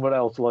someone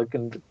else,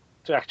 and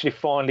to actually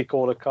finally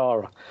call her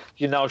Kara.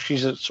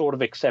 She's sort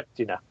of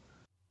accepting her.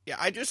 Yeah,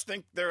 I just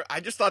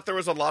thought there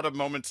was a lot of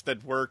moments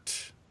that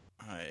worked,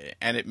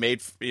 and it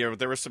made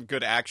there was some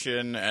good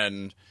action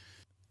and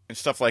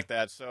stuff like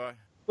that. So.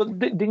 But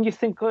didn't you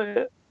think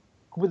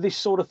with this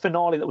sort of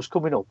finale that was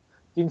coming up,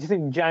 didn't you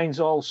think James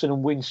Olsen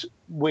and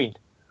Win,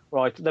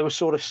 right? They were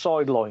sort of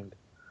sidelined.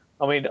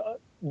 I mean,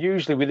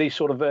 usually with these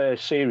sort of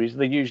series,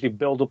 they usually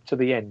build up to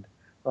the end,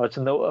 right?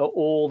 And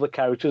all the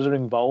characters are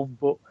involved,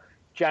 but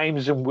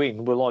James and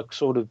Win were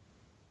sort of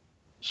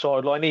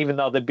sidelined, even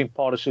though they'd been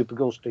part of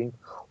Supergirl's team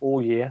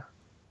all year.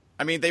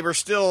 I mean, they were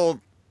still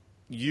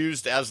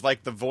used as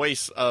the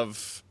voice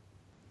of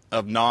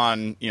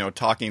Non,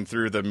 talking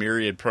through the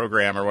Myriad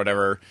program or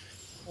whatever.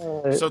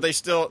 So they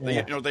still,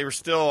 they were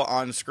still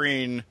on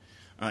screen.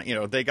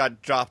 They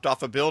got dropped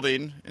off a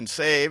building and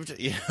saved.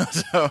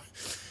 So.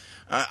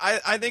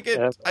 I think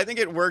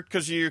it worked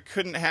because you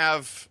couldn't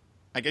have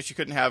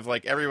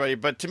everybody,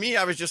 but to me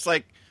I was just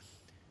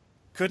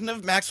couldn't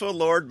have Maxwell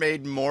Lord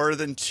made more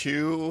than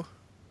 2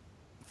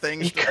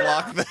 things to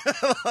block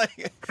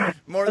them?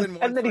 More than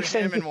one for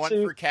him and one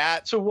for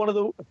Kat. So one of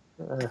the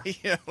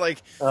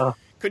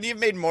couldn't he have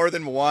made more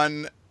than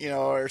one,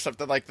 or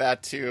something like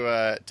that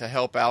to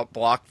help out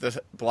block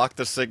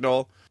the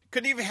signal?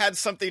 Couldn't he have had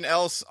something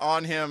else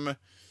on him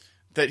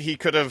that he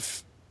could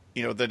have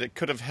that it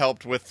could have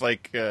helped with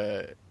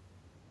with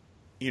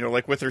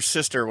her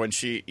sister when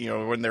she,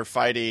 when they're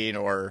fighting,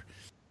 or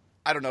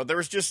I don't know. There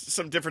was just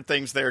some different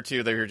things there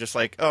too. They were just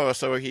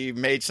so he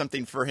made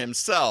something for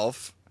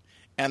himself,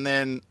 and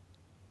then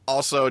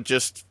also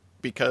just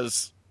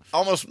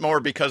almost more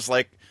because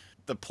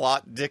the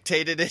plot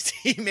dictated it.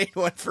 He made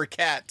one for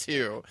Kat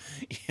too,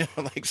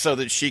 so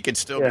that she could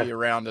still be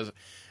around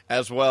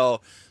as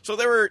well. So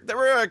there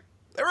were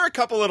a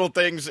couple little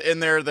things in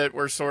there that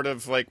were sort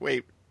of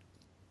wait.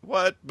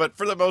 What? But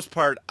for the most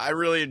part, I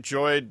really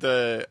enjoyed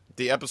the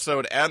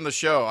episode and the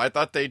show. I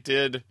thought they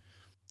did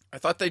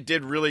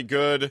really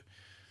good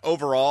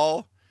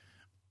overall.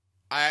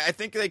 I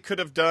think they could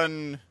have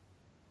done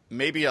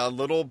maybe a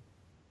little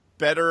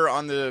better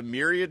on the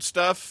Myriad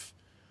stuff.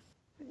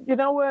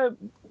 Laura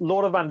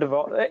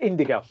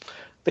Indigo,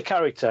 the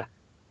character,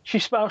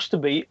 she's supposed to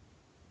be.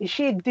 Is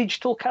she a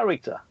digital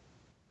character,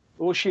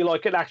 or is she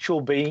an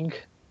actual being?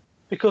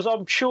 Because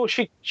I'm sure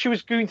she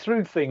was going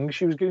through things.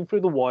 She was going through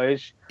the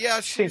wires.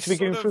 Yeah, she seems to be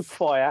going through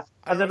fire.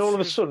 And then all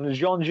of a sudden,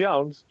 John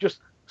Jones just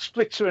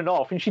splits her in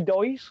half and she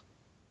dies.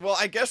 Well,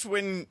 I guess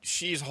when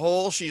she's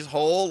whole, she's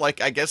whole. I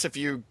guess if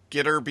you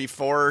get her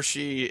before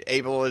she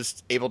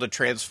is able to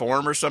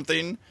transform or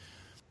something,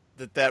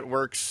 that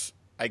works,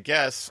 I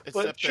guess.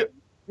 But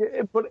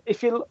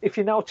if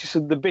you notice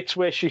the bits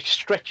where she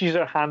stretches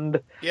her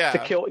hand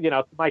to kill,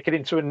 to make it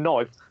into a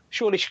knife,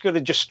 surely she could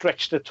have just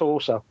stretched her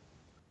torso.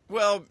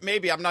 Well,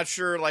 maybe. I'm not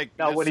sure,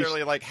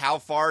 necessarily, how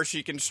far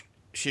she can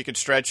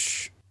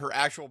stretch her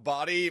actual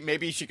body.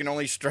 Maybe she can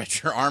only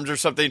stretch her arms or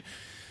something.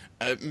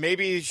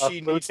 Maybe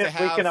she needs to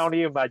have... We can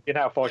only imagine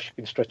how far she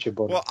can stretch her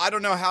body. Well, I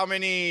don't know how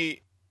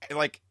many...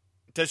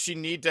 does she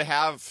need to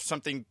have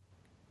something,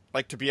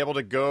 to be able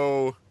to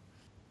go...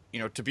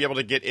 to be able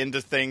to get into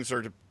things,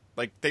 or to...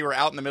 they were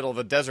out in the middle of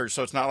the desert,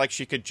 so it's not like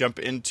she could jump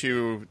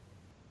into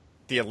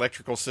the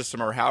electrical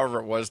system or however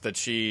it was that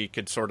she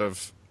could sort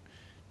of...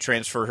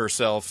 transfer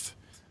herself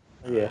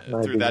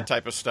through that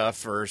type of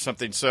stuff or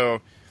something. So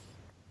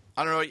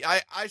I don't know.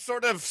 I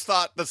sort of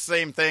thought the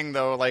same thing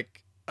though.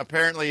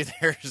 Apparently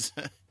there's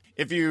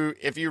if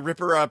you rip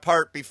her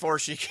apart before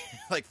she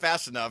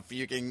fast enough,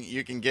 you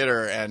can get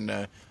her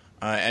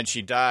and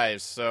she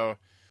dies. So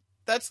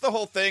that's the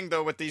whole thing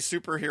though with these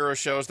superhero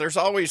shows. There's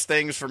always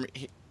things from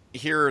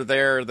here or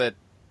there that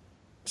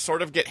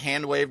sort of get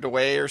hand waved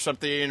away or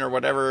something or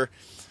whatever,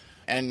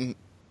 and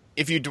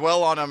if you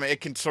dwell on them,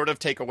 it can sort of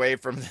take away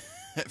from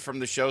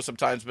the show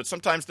sometimes. But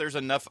sometimes there's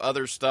enough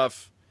other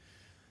stuff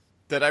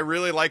that I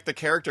really like the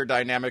character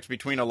dynamics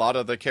between a lot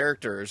of the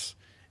characters.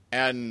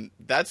 And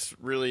that's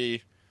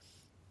really...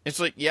 It's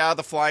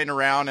the flying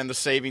around and the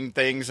saving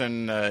things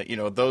and,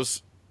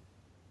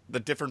 the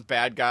different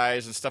bad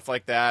guys and stuff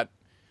like that.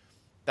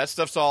 That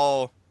stuff's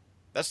all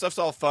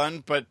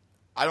fun, but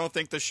I don't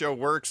think the show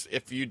works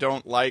if you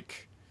don't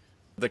like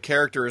the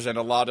characters and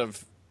a lot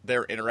of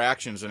their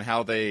interactions and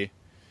how they...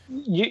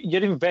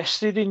 You're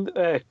invested in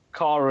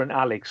Kara and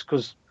Alex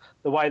because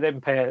the way them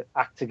pair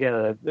act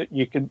together,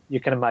 you can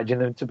imagine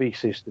them to be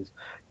sisters.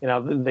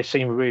 They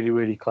seem really,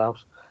 really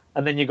close.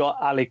 And then you got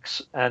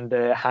Alex and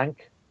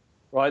Hank,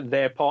 right?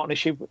 Their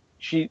partnership.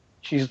 She's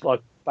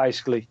like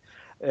basically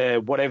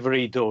whatever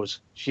he does,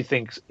 she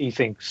thinks he's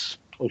going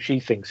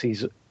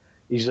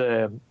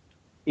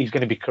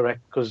to be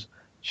correct because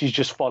she's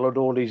just followed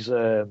all his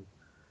orders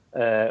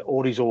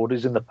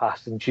in the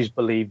past and she's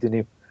believed in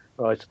him,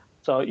 right?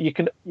 So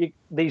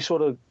these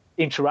sort of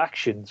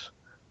interactions,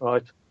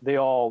 right? They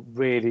are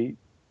really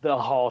the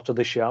heart of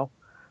the show,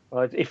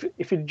 right? If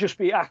it'd just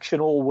be action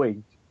all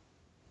week,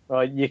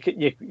 right,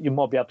 you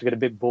might be able to get a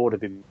bit bored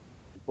of him,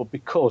 but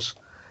because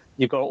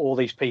you've got all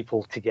these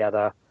people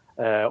together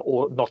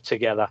or not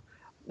together,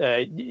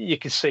 you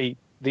can see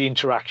the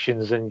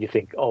interactions and you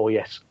think, oh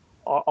yes,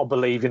 I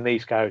believe in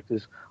these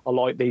characters. I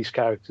like these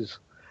characters,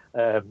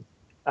 and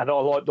I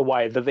like the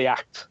way that they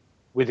act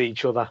with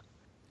each other.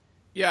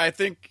 Yeah, I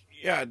think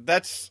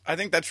that's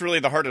really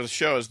the heart of the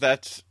show. Is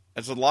that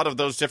as a lot of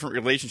those different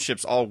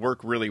relationships all work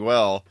really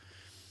well.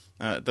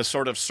 The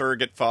sort of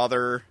surrogate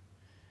father,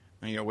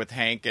 with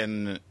Hank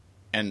and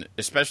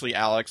especially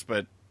Alex,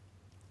 but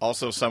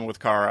also some with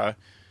Kara,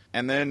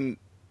 and then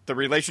the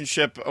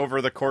relationship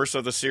over the course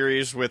of the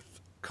series with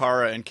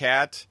Kara and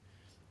Kat.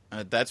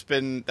 That's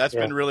been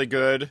really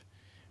good.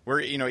 Where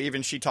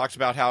even she talks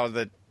about how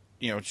that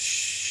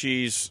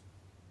she's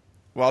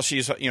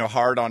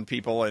hard on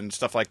people and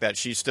stuff like that,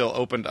 she's still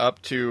opened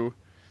up to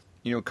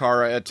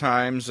Kara at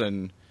times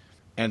and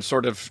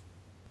sort of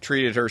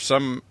treated her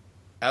some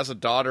as a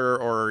daughter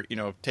or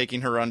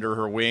taking her under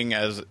her wing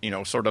as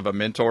sort of a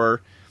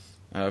mentor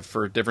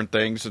for different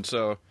things. And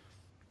so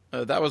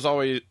that was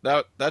always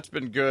that's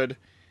been good.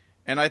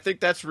 And I think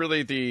that's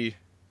really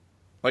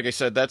like I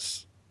said,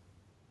 that's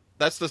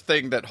the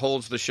thing that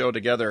holds the show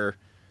together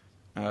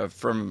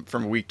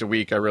from week to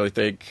week, I really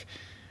think.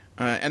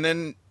 And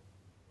then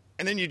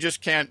you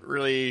just can't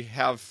really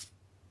have,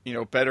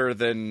 better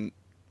than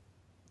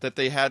that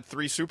they had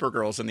 3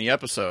 Supergirls in the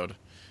episode.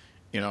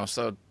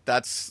 So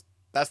that's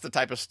the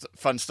type of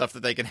fun stuff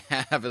that they can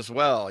have as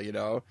well,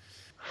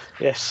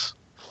 Yes.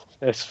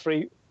 It's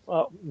free.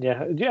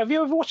 Yeah. Have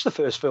you ever watched the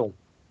first film?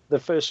 The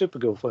first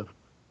Supergirl film?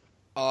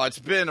 Oh, it's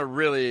been a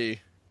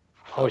really...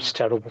 Oh, it's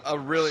terrible. A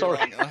really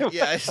Sorry.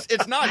 Yeah,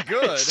 it's not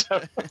good.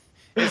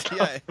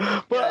 I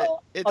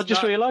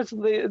just realised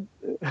the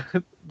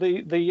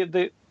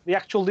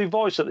actual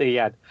device that they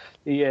had,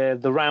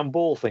 the round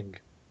ball thing.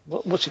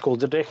 What's it called?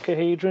 The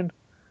decahedron.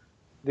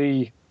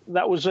 They've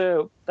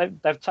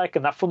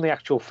taken that from the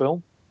actual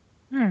film.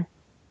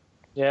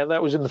 Yeah,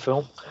 that was in the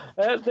film.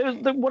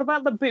 What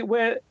about the bit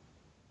where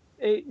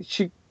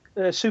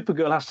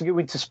Supergirl has to go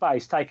into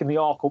space, taking the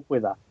Ark up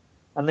with her?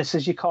 And this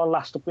says you can't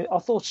last up. I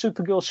thought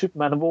Supergirl,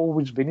 Superman have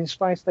always been in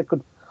space. They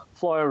could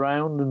fly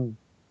around and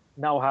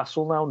no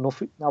hassle, no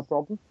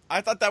problem.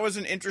 I thought that was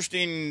an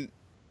interesting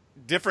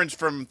difference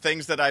from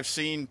things that I've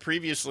seen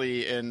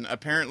previously. And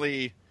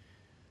apparently,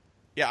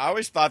 I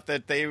always thought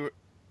that they were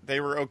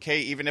okay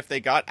even if they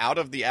got out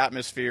of the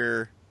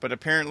atmosphere. But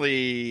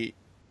apparently,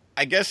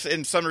 I guess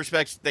in some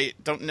respects they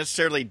don't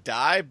necessarily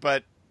die,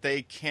 but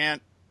they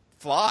can't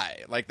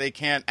fly. Like they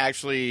can't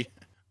actually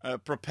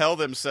propel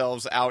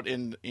themselves out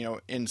in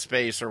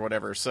space or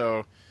whatever.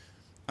 So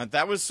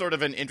that was sort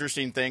of an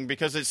interesting thing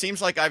because it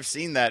seems like I've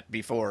seen that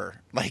before,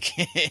 like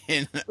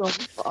in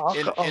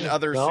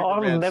other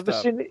Superman I've never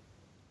stuff. seen it.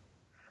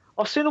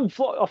 I've seen them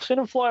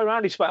fly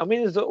around in space. I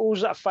mean, there's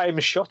always that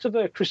famous shot of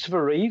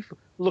Christopher Reeve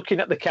looking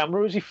at the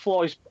camera as he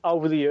flies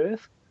over the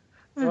Earth,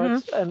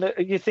 right? And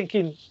you're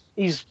thinking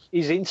he's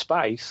in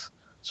space.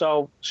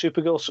 So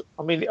Supergirl.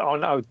 I mean, I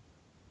know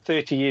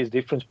 30 years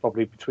difference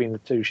probably between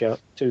the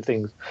two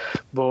things,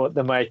 but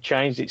they may have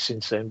changed it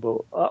since then. But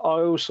I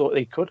always thought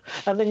they could.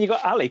 And then you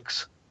got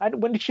Alex. And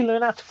when did she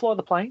learn how to fly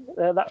the plane?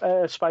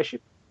 That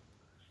spaceship?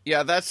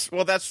 Yeah, that's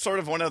sort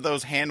of one of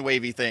those hand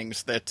wavy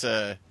things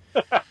that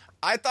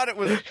I thought it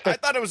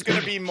was going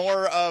to be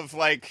more of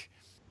like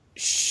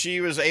she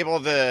was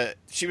going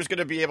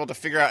to be able to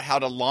figure out how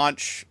to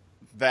launch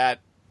that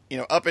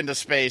up into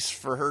space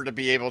for her to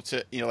be able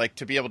to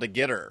to be able to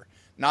get her.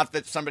 Not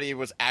that somebody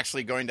was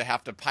actually going to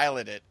have to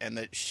pilot it, and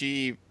that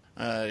she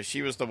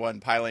was the one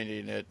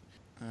piloting it.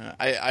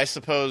 I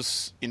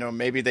suppose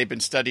maybe they've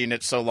been studying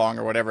it so long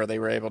or whatever they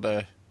were able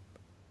to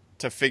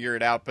figure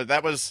it out. But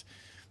that was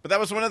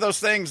one of those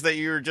things that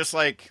you're just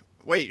like,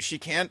 wait, she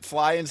can't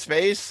fly in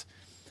space?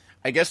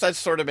 I guess that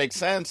sort of makes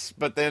sense.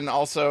 But then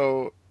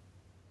also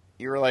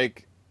you were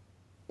like,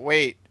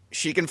 wait,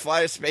 she can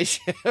fly a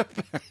spaceship,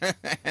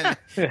 and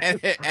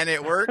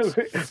it works.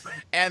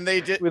 And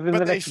they did,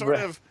 but they sort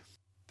of.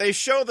 They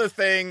show the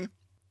thing,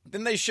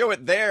 then they show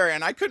it there,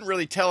 and I couldn't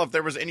really tell if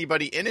there was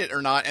anybody in it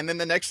or not. And then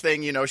the next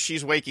thing,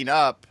 she's waking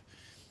up,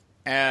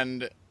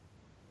 and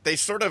they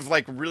sort of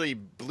like really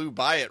blew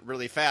by it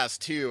really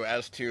fast too,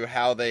 as to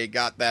how they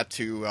got that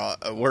to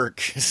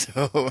work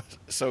so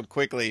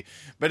quickly.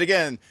 But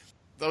again,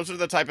 those are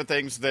the type of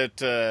things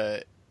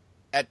that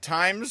at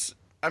times,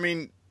 I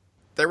mean,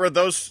 there were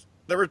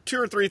 2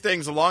 or 3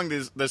 things along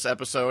this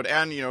episode,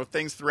 and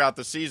things throughout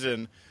the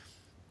season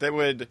that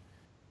would.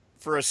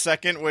 For a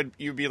second,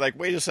 you'd be like,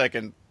 wait a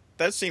second,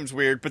 that seems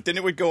weird. But then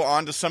it would go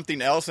on to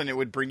something else, and it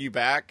would bring you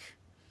back.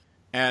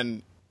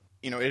 and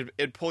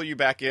it'd pull you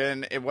back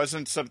in. It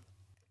wasn't some,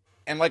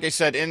 and like I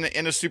said, in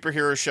a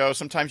superhero show,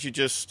 sometimes you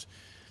just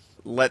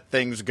let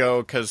things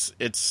go because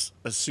it's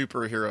a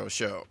superhero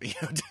show.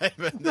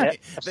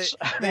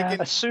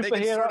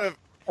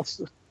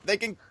 They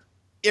can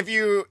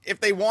if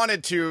they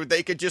wanted to,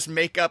 they could just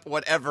make up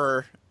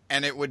whatever,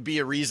 and it would be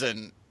a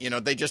reason.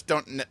 They just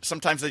don't.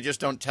 Sometimes they just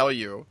don't tell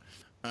you.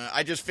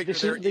 I just figure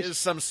there is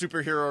some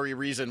superhero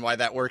reason why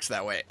that works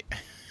that way.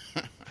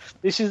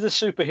 This is the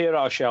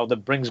superhero show that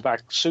brings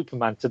back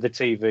Superman to the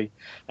TV,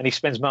 and he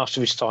spends most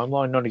of his time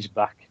lying on his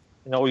back,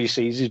 and all you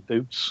see is his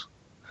boots.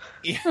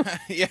 Yeah.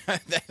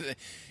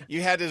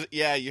 You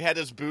had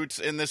his boots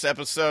in this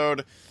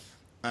episode.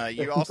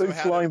 You also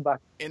had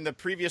in the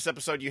previous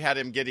episode. You had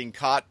him getting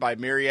caught by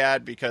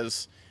Myriad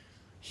because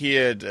he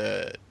had,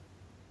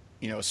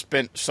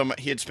 spent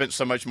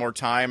so much more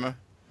time.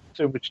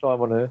 Too much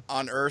time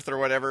on Earth or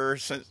whatever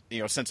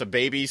since a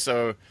baby.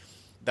 So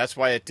that's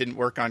why it didn't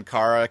work on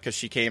Kara, because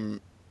she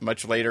came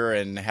much later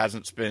and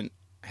hasn't been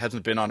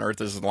on Earth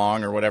as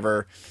long or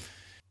whatever.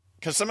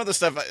 Because some of the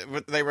stuff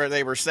they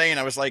were saying,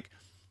 I was like,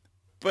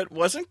 but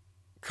wasn't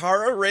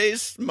Kara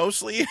raised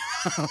mostly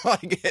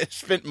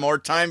spent more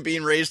time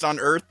being raised on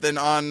Earth than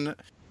on...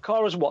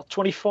 Kara's what,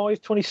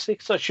 25,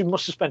 26? So she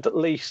must have spent at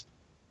least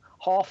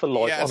half a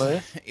life on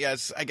Earth.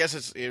 Yes, I guess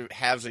it's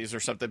halvesies or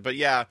something. But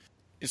yeah,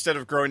 instead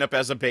of growing up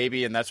as a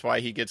baby, and that's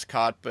why he gets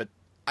caught. But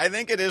I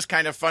think it is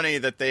kind of funny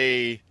that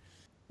they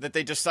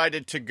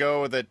decided to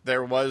go that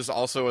there was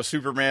also a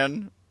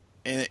Superman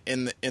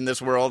in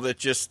this world.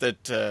 It's just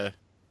that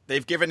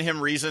they've given him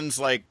reasons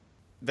like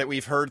that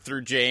we've heard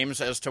through James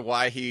as to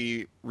why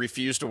he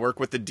refused to work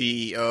with the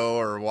DEO,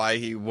 or why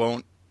he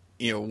wouldn't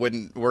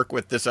work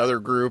with this other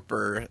group,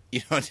 or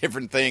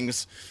different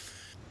things.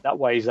 That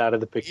way he's out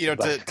of the picture.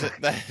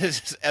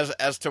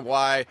 As to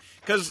why,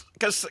 because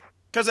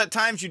at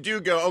times you do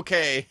go,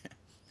 okay,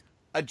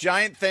 a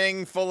giant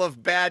thing full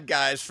of bad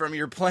guys from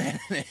your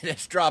planet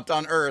is dropped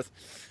on Earth,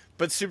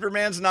 but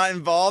Superman's not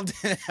involved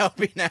in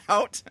helping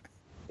out.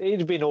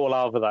 He'd been all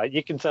over that.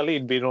 You can tell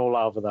he'd been all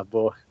over that,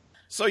 boy.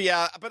 So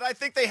yeah, but I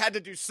think they had to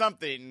do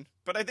something.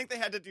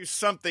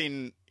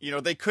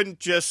 They couldn't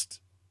just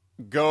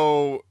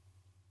go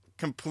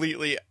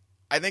completely.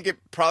 I think it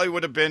probably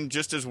would have been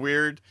just as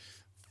weird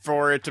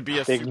for it to be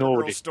a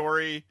Supergirl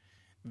story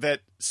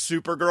that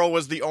Supergirl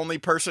was the only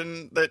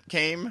person that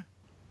came.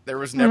 There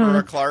was never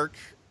a Clark,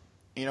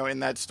 in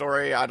that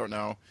story. I don't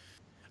know.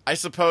 I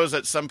suppose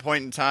at some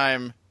point in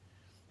time,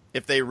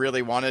 if they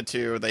really wanted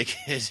to, they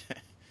could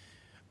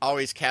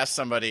always cast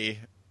somebody,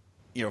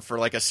 for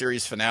like a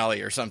series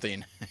finale or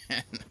something.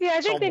 Yeah,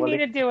 I think they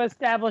needed to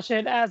establish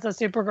it as a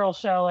Supergirl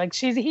show. Like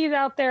he's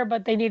out there,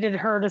 but they needed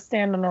her to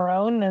stand on her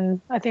own, and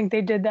I think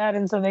they did that,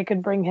 and so they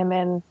could bring him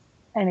in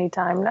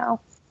anytime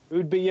now. Who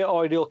would be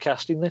your ideal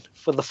casting then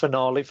for the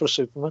finale for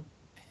Superman?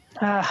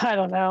 I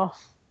don't know.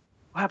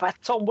 How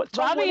about Tom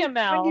Robbie and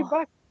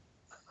Mel.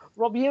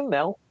 Robbie and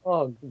Mel?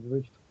 Oh, good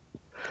grief.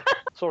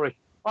 Sorry.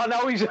 Oh,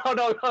 no,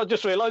 I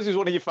just realised he's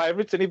one of your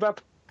favourites, isn't he,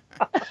 Bab?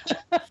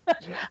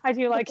 I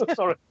do like it.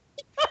 Sorry.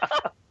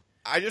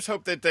 I just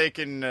hope that they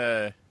can,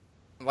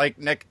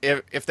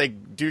 if they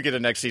do get a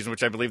next season,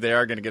 which I believe they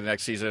are going to get a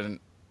next season,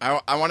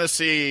 I want to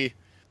see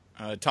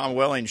Tom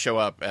Welling show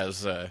up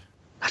as...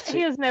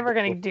 He is never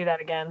going to do that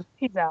again.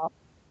 He's out.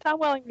 Tom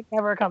Welling would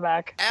never come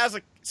back. As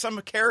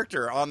some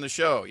character on the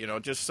show,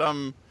 just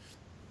some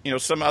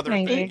other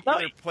thing,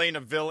 either playing a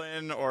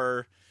villain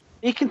or...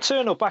 He can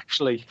turn up,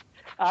 actually,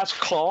 as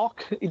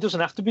Clark. He doesn't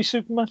have to be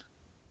Superman.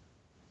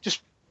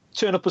 Just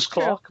turn up as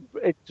Clark.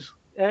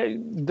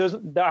 It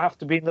doesn't have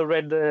to be in the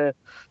red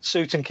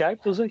suit and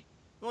cape, does he?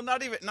 Well,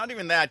 not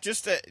even that.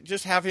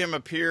 Just have him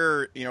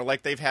appear,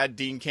 like they've had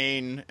Dean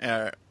Cain,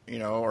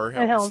 or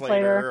Helen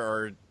Slater,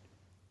 or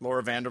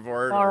Laura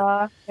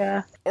Vandervoort,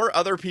 or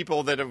other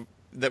people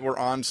that were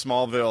on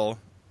Smallville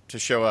to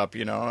show up.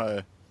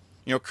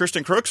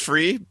 Kristen Crook's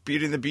free.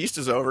 Beauty and the Beast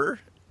is over.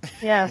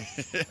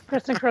 Yes,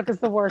 Kristen Crook is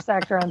the worst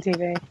actor on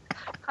TV.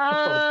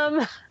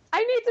 I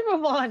need to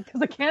move on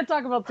because I can't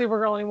talk about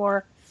Supergirl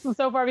anymore. I'm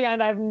so far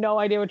behind, I have no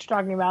idea what you're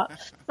talking about.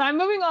 So I'm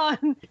moving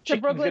on to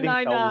Brooklyn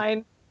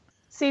Nine-Nine,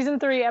 Season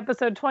 3,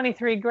 Episode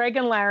 23, Greg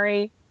and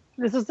Larry.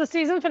 This was the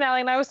season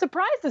finale, and I was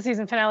surprised the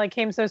season finale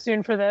came so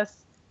soon for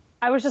this.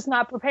 I was just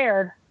not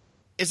prepared.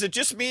 Is it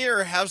just me,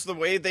 or has the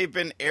way they've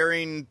been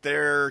airing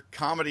their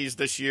comedies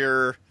this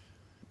year,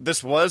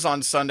 this was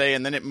on Sunday,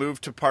 and then it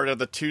moved to part of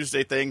the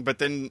Tuesday thing, but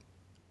then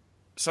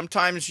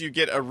sometimes you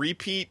get a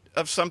repeat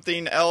of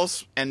something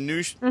else, and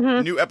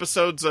new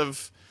episodes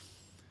of,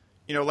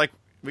 like,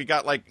 we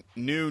got like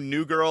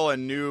new Girl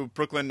and new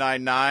Brooklyn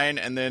Nine-Nine,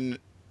 and then,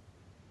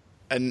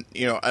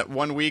 at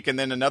 1 week, and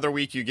then another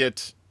week you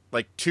get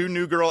like 2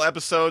 New Girl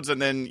episodes,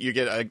 and then you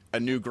get a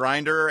new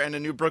Grinder and a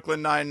new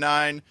Brooklyn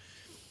Nine-Nine,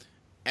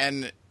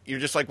 and you're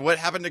just like, what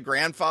happened to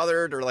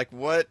Grandfathered, or like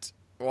what?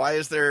 Why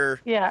is there?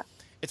 Yeah,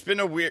 it's been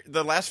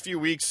the last few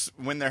weeks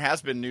when there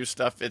has been new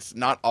stuff. It's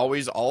not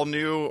always all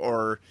new,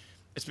 or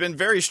it's been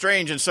very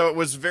strange, and so it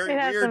was very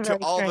weird to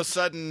all of a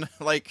sudden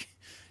like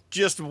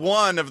just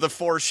one of the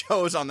 4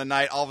 shows on the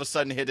night all of a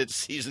sudden hit its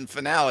season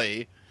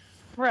finale.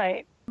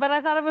 Right. But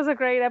I thought it was a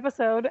great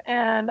episode,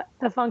 and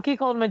the Funky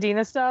Cold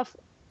Medina stuff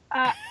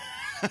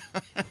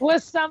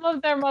was some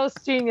of their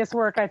most genius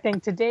work, I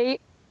think, to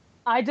date.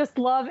 I just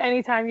love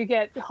anytime you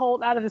get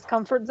Holt out of his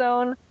comfort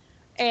zone,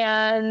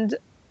 and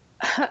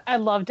I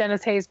love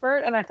Dennis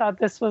Haysbert, and I thought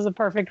this was a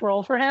perfect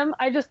role for him.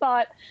 I just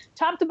thought,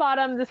 top to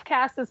bottom, this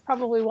cast is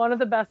probably one of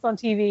the best on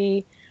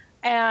TV,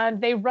 and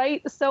they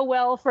write so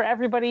well for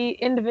everybody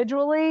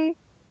individually.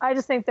 I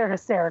just think they're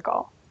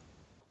hysterical.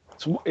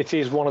 It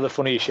is one of the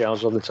funniest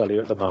shows, I'll tell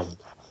you, at the moment.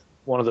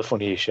 One of the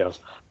funniest shows.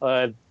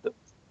 The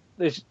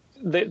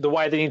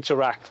way they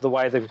interact, the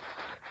way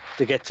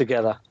they get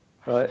together,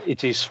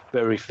 it is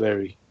very,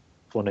 very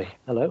funny.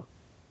 Hello?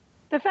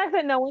 The fact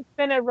that no one's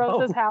been at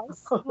Rosa's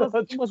house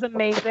was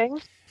amazing.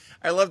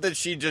 I love that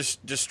she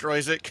just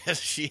destroys it because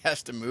she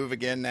has to move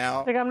again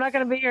now. Like, I'm not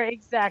going to be here.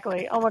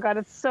 Exactly. Oh, my God.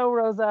 It's so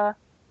Rosa.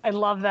 I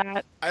love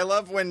that. I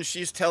love when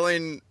she's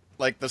telling,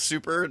 like, the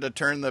super to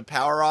turn the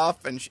power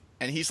off, and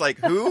he's like,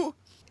 who?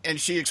 And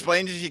she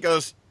explains it. She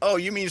goes, oh,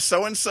 you mean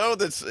so-and-so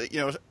that's,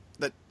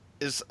 that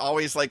is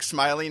always, like,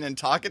 smiling and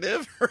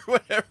talkative or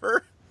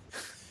whatever?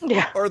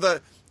 Yeah. Or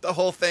the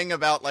whole thing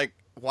about, like,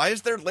 why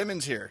is there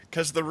lemons here?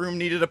 Because the room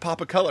needed a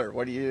pop of color.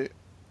 What are you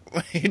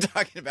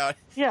talking about?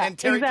 Yeah, and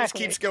Terry exactly. just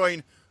keeps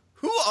going,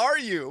 who are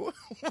you?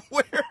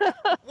 What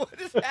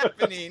is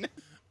happening?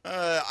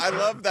 I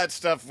love that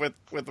stuff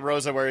with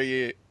Rosa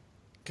where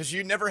because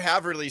you never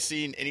have really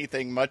seen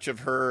anything much of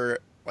her,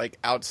 like,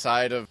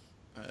 outside of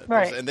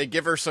right. And they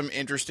give her some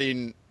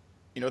interesting,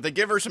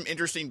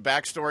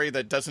 backstory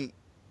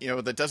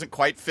that doesn't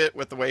quite fit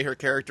with the way her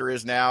character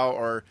is now,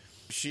 or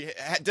she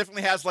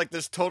definitely has, like,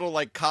 this total,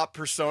 like, cop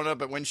persona,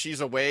 but when she's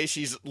away,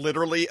 she's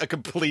literally a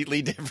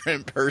completely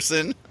different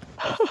person.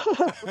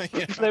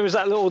 There was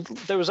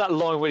that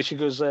line where she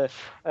goes,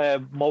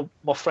 my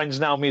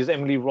friends know me as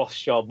Emily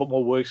Rothschild, but my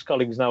work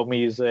colleagues know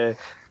me as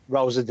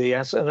Rosa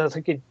Diaz. And I'm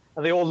thinking,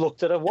 and they all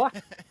looked at her, what?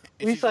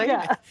 And she's like,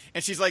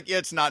 yeah,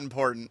 it's not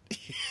important.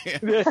 Yeah,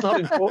 it's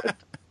not important.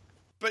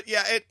 But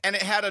yeah, it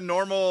had a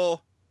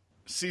normal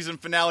season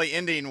finale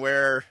ending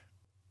where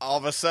all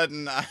of a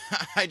sudden,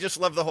 I just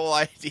love the whole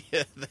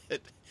idea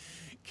that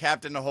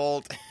Captain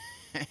Holt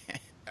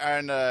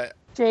and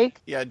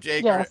Jake,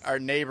 yes. are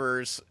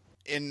neighbors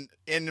in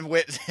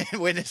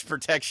witness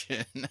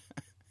protection.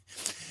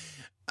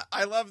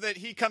 I love that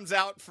he comes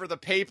out for the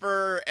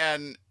paper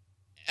and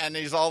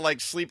he's all, like,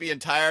 sleepy and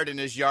tired, and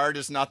his yard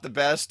is not the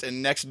best,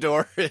 and next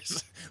door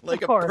is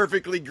like a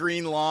perfectly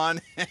green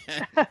lawn.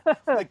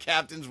 The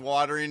captain's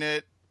watering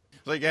it.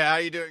 It's like, hey, how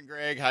you doing,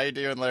 Greg? How you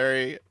doing,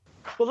 Larry?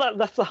 Well,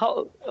 that's the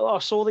whole. I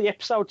saw the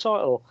episode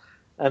title,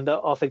 and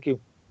I'm thinking,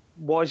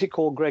 why is it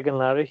called Greg and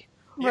Larry?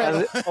 Yeah.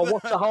 And I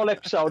watched the whole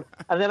episode,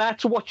 and then I had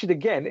to watch it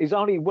again. It's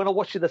only when I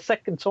watched it the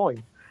second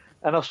time,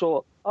 and I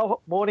saw, oh,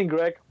 morning,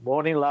 Greg,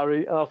 morning,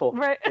 Larry. And I thought,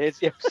 There's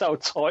the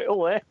episode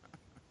title there.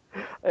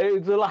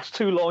 It's the last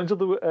 2 lines of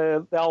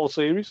the whole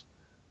series.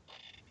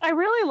 I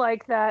really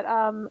like that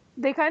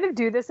they kind of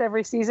do this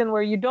every season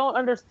where you don't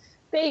understand.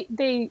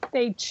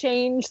 They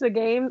change the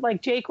game.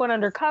 Like, Jake went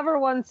undercover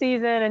one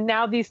season, and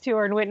now these two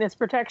are in witness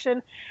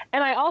protection.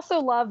 And I also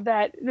love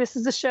that this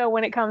is a show,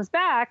 when it comes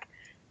back,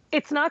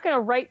 it's not going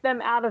to write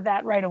them out of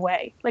that right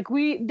away. Like,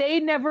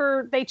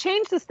 they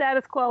change the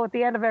status quo at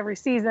the end of every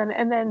season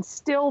and then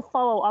still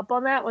follow up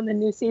on that when the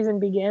new season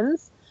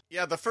begins.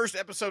 Yeah, the first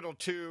episode or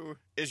 2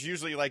 is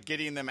usually, like,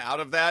 getting them out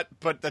of that,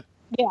 but the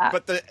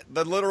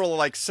literal,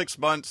 like, 6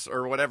 months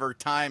or whatever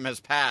time has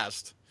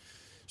passed.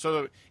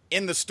 So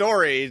in the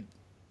story,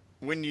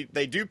 when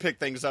they do pick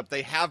things up,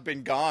 they have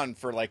been gone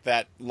for, like,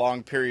 that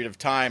long period of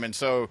time. And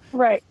so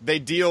they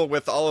deal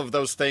with all of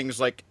those things,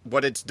 like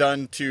what it's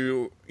done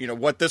to,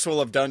 what this will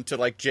have done to,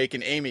 like, Jake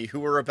and Amy,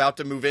 who are about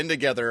to move in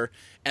together,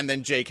 and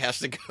then Jake has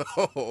to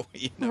go,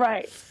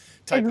 right.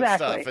 type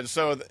exactly. of stuff. And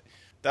so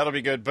that'll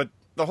be good. But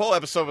the whole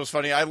episode was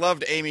funny. I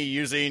loved Amy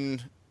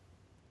using,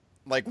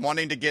 like,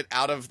 wanting to get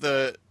out of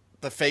the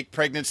fake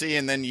pregnancy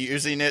and then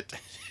using it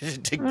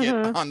to get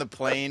on the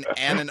plane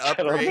and an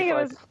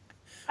upgrade.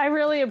 I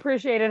really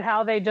appreciated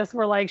how they just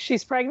were like,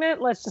 she's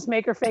pregnant, let's just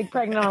make her fake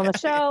pregnant on the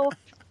show.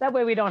 That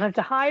way we don't have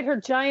to hide her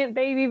giant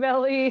baby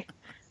belly.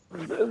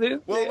 Well,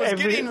 it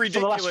was getting ridiculous. For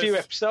the last few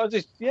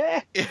episodes,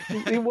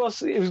 it was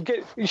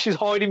she's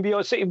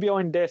sitting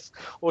behind desks,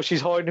 or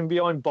she's hiding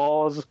behind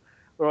bars,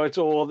 right?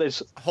 Or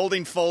there's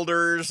holding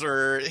folders,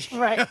 or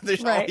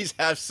there's always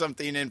have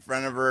something in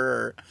front of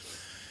her,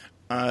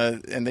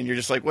 and then you're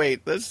just like,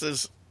 wait, this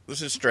is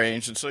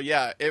strange. And so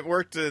it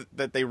worked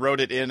that they wrote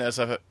it in as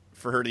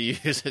for her to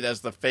use it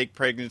as the fake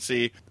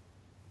pregnancy.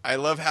 I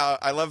love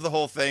the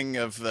whole thing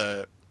of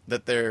that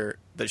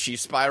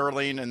she's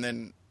spiraling, and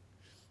then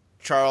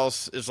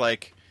Charles is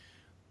like,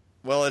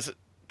 well, it's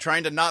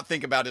trying to not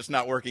think about it's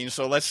not working,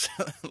 so let's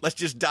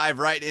just dive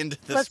right into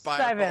the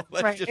spiral. Dive in.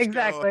 Let's just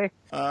exactly.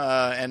 Go.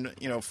 And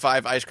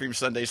 5 ice cream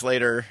sundaes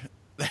later,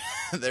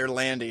 they're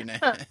landing,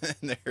 and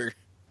they're.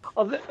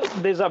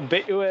 There's a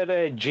bit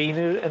where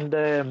Gina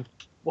and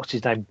what's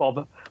his name?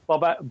 Bob.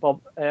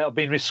 I've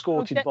been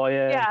escorted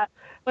by.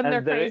 When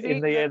they're crazy.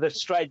 In the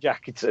straight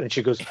jackets, and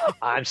she goes,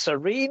 "I'm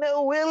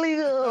Serena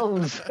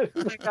Williams." Oh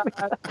my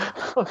God.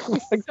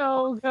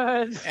 So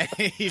good. And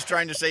he's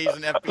trying to say he's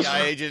an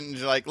FBI agent, and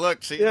he's like,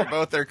 "Look, see,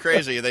 they're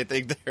crazy. They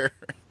think they're."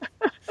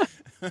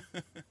 And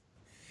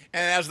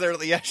as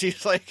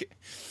she's like,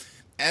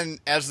 and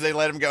as they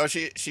let him go,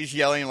 she's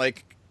yelling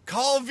like,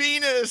 "Call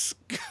Venus!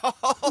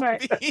 Call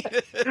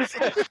Venus!"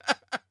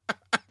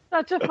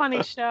 Such a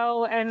funny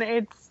show, and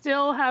it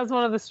still has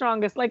one of the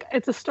strongest. Like,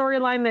 it's a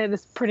storyline that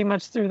is pretty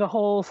much through the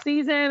whole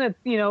season. It's,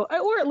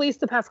 or at least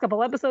the past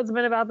couple episodes have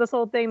been about this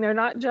whole thing. They're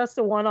not just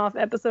a one-off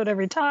episode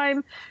every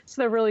time,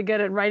 so they're really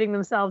good at writing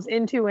themselves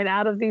into and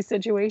out of these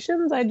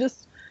situations.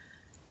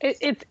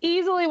 It's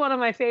easily one of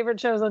my favorite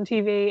shows on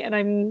TV, and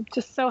I'm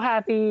just so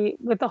happy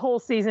with the whole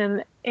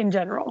season in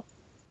general.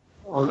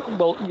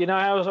 Well,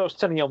 as I was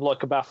telling you, I'm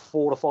like about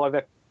 4 to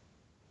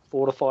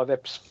 5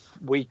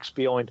 weeks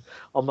behind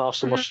on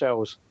most of my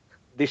shows.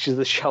 This is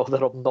the show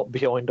that I'm not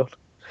behind on.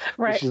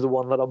 Right. This is the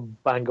one that I'm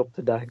bang up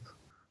to date.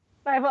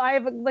 I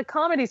have the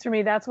comedies for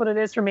me. That's what it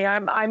is for me.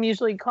 I'm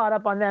usually caught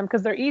up on them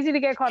because they're easy to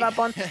get caught up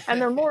on, and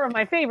they're more of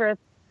my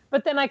favorites.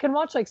 But then I can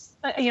watch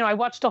I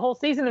watched a whole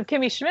season of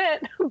Kimmy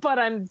Schmidt, but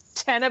I'm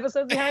 10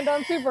 episodes behind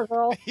on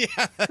Supergirl.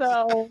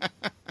 So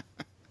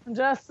I'm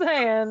just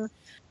saying.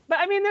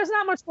 But, there's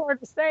not much more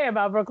to say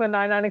about Brooklyn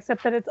Nine-Nine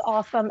except that it's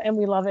awesome and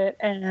we love it,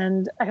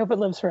 and I hope it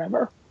lives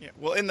forever. Yeah,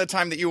 well, in the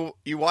time that you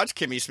watched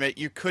Kimmy Schmidt,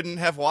 you couldn't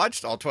have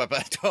watched all 12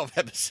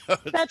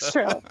 episodes. That's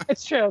true.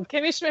 It's true.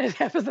 Kimmy Schmidt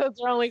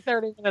episodes are only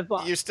 30 minutes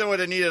long. You still would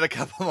have needed a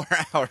couple more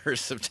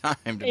hours of time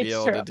to be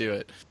able to do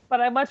it. But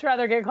I'd much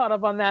rather get caught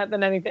up on that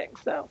than anything.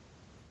 So,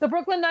 the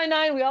Brooklyn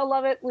Nine-Nine, we all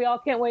love it. We all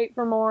can't wait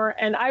for more.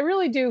 And I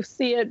really do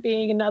see it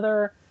being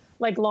another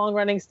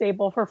long-running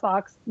staple for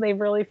Fox. They've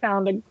really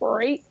found a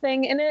great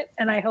thing in it,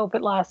 and I hope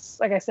it lasts,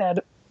 like I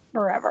said,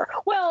 forever.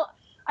 Well,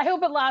 I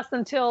hope it lasts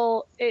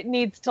until it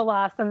needs to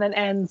last and then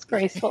ends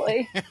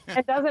gracefully.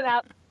 It doesn't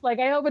I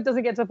hope it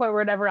doesn't get to the point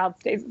where it ever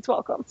outstays its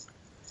welcome.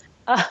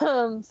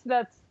 So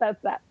that's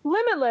that.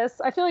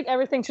 Limitless, I feel like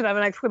everything should have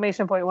an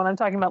exclamation point when I'm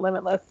talking about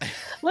Limitless.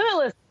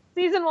 Limitless,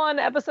 Season 1,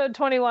 Episode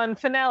 21,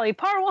 Finale,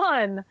 Part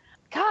 1.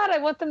 God, I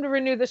want them to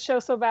renew this show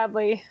so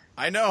badly.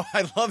 I know.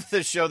 I love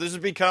this show. This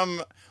has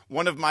become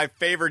one of my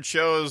favorite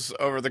shows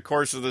over the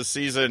course of the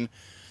season.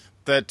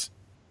 That,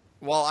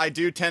 while I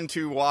do tend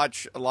to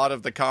watch a lot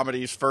of the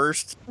comedies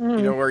first,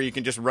 where you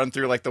can just run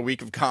through the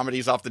week of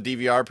comedies off the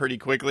DVR pretty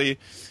quickly,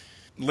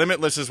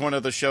 Limitless is one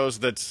of the shows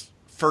that's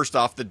first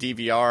off the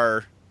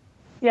DVR.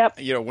 Yep.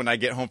 When I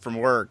get home from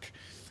work,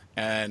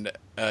 and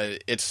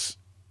it's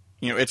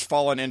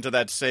fallen into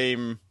that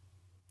same.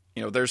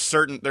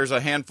 There's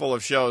a handful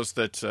of shows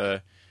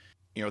that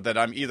that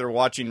I'm either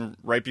watching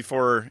right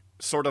before,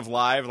 sort of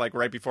live, like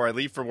right before I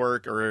leave for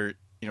work, or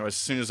as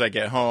soon as I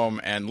get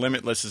home. And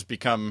Limitless has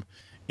become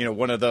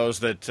one of those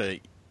that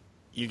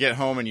you get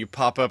home and you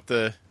pop up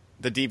the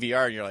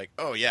DVR and you're like,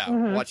 oh yeah,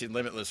 watching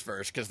Limitless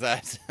first, because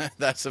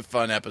that's a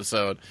fun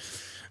episode,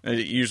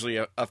 usually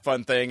a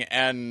fun thing.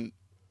 And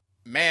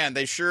man,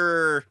 they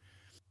sure.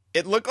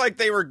 It looked like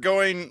they were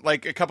going, a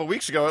couple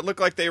weeks ago. It looked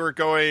like they were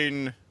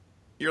going.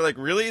 You're like,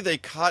 really? They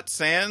caught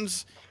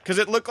Sands? Because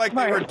it looked like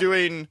they were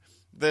doing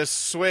this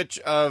switch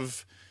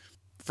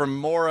from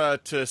Mora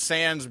to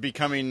Sands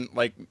becoming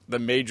the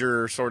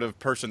major sort of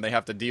person they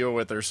have to deal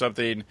with or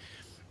something.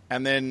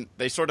 And then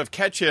they sort of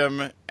catch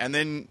him, and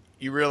then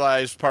you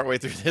realize partway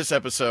through this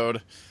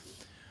episode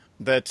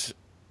that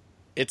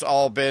it's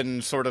all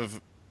been sort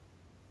of,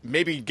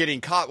 maybe getting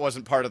caught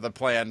wasn't part of the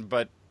plan,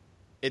 but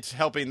it's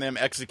helping them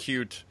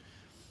execute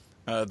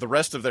the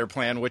rest of their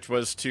plan, which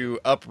was to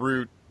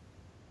uproot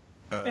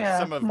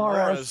some of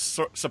Mora's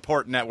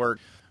support network.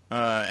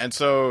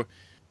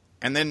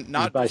 And then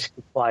not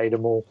basically played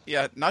them all.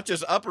 Yeah, not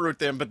just uproot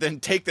them, but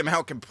then take them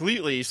out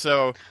completely.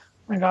 So, oh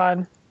my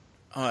God,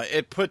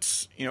 it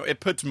puts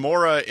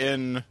Mora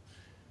in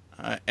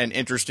an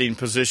interesting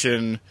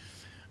position,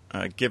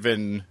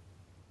 given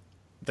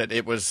that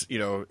it was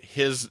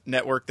his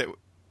network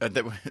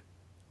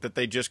that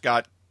they just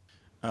got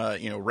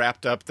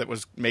wrapped up, that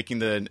was making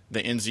the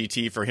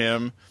NZT for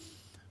him,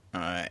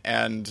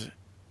 and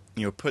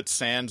put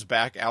Sands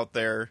back out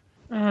there,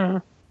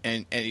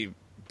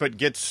 but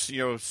gets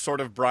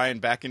sort of Brian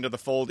back into the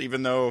fold,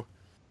 even though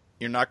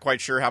you're not quite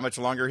sure how much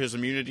longer his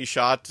immunity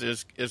shot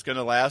is going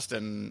to last,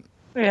 and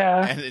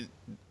it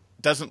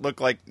doesn't look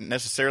like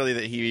necessarily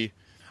that he,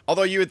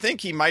 although you would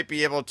think he might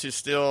be able to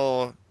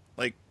still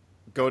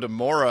go to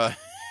Mora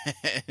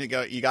and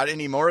go, you got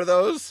any more of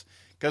those?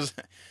 Because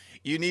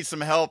you need some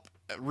help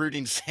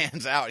rooting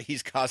Sands out.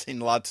 He's causing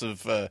lots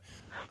of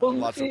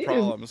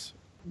problems.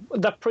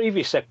 That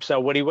previous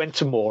episode when he went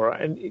to Mora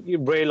and you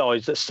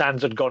realised that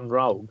Sands had gone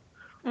rogue,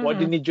 why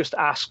didn't he just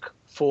ask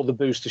for the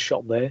booster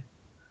shot there?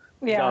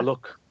 Yeah,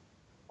 look,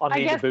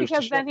 I guess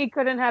because then he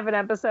couldn't have an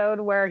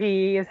episode where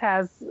he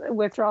has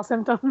withdrawal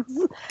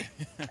symptoms,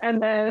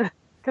 and then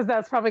because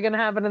that's probably going to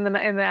happen in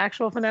the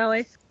actual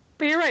finale.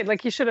 But you're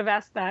right, he should have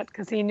asked that,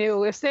 because he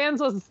knew if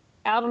Sands was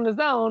out on his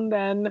own,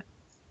 then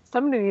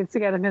somebody needs to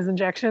get him his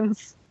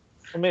injections.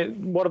 I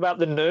mean, what about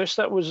the nurse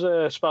that was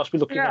supposed to be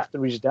looking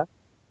after his dad?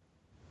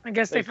 I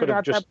guess they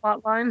forgot that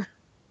plot line.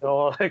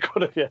 Oh, they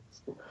could have, yes.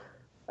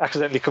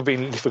 Accidentally,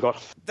 conveniently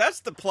forgot. That's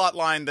the plot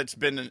line that's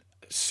been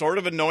sort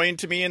of annoying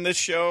to me in this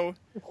show.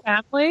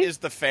 Family? Is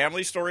the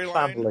family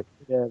storyline. Family,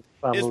 yeah.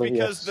 Family,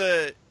 is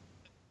because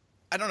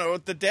I don't know,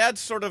 the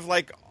dad's sort of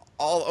like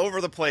all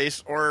over the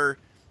place, or...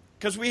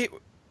 Because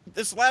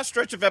this last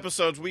stretch of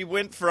episodes, we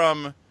went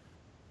from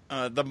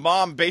the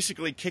mom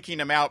basically kicking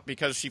him out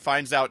because she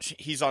finds out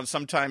he's on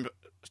some type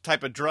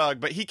of drug,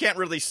 but he can't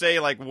really say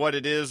like what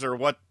it is or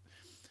what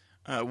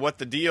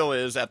the deal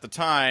is at the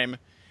time.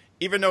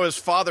 Even though his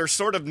father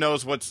sort of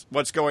knows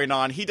what's going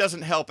on, he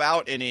doesn't help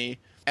out any.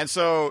 And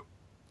so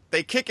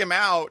they kick him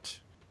out,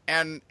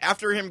 and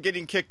after him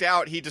getting kicked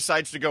out, he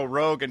decides to go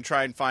rogue and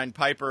try and find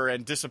Piper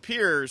and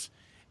disappears.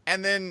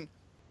 And then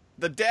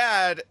the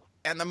dad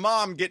and the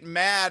mom get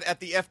mad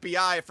at the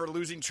FBI for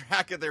losing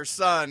track of their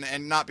son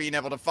and not being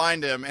able to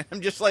find him. And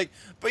I'm just like,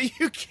 but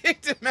you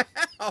kicked him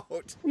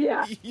out.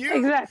 Yeah,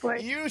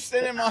 exactly. You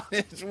sent him on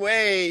his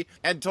way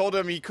and told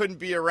him he couldn't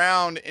be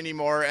around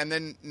anymore. And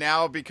then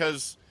now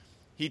because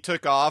he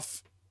took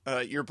off,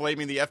 you're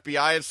blaming the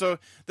FBI. And so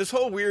this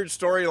whole weird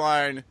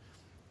storyline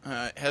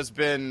has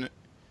been,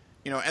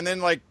 and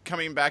then like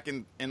coming back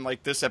in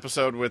like this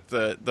episode with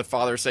the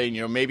father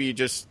saying, maybe you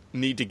just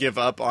need to give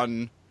up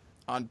on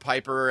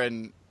Piper,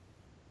 and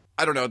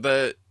I don't know,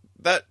 the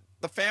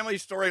family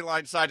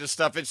storyline side of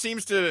stuff, it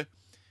seems to,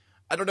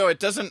 I don't know, it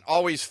doesn't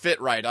always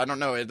fit right. I don't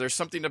know, there's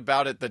something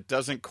about it that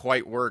doesn't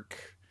quite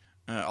work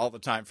all the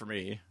time for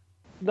me.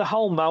 The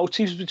whole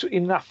motives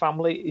in that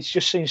family, it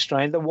just seems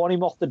strange. They want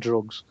him off the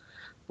drugs,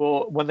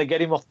 but when they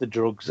get him off the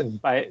drugs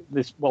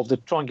they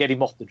try and get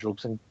him off the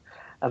drugs, and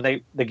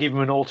they give him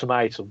an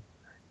ultimatum,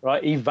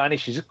 right? He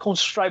vanishes, it comes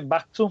straight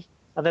back to him.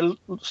 And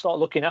they start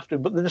looking after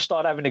him, but then they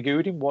start having a go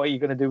at him. What are you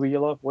going to do with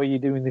your life? What are you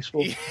doing this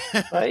for?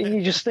 Right? And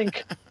you just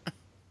think,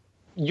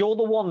 you're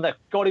the one that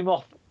got him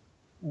off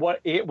when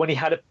he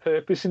had a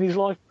purpose in his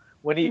life.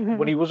 When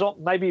he was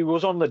on, maybe he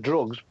was on the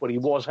drugs, but he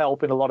was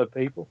helping a lot of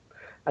people.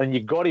 And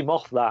you got him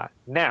off that.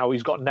 Now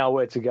he's got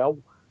nowhere to go.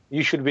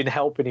 You should have been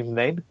helping him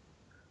then.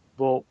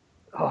 But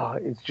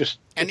it's just...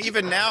 And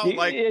even now,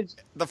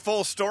 the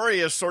full story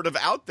is sort of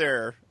out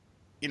there.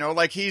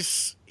 Like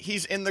he's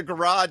in the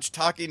garage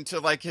talking to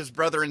like his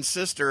brother and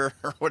sister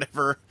or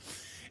whatever,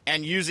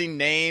 and using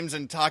names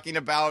and talking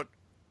about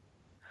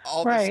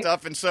all this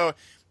stuff. And so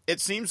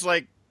it seems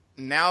like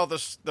now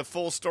the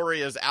full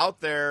story is out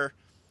there,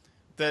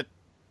 that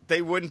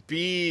they wouldn't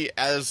be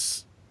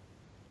as,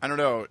 I don't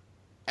know,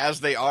 as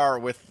they are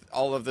with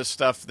all of this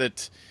stuff,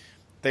 that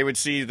they would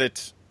see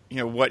that,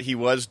 what he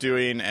was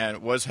doing and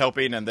was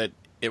helping, and that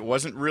it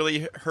wasn't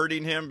really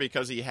hurting him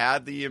because he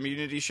had the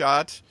immunity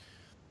shot.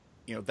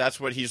 That's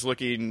what he's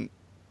looking.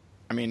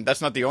 I mean,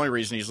 that's not the only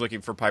reason he's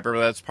looking for Piper,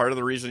 but that's part of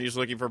the reason he's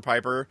looking for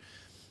Piper.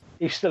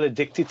 He's still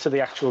addicted to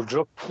the actual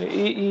drug.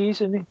 He is,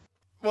 isn't he?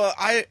 Well,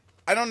 I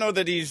don't know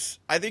that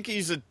I think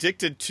he's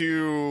addicted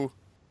to,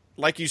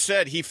 like you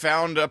said, he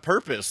found a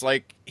purpose.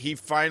 Like, he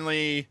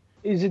finally...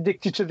 He's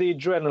addicted to the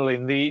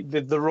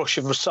adrenaline, the rush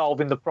of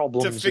solving the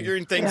problems. To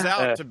figuring things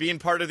out, to being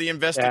part of the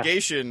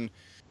investigation.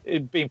 Yeah.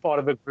 Being part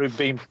of a group,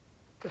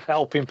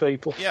 helping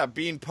people. Yeah,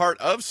 being part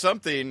of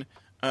something...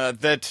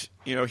 that,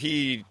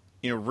 he,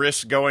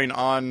 risks going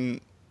on,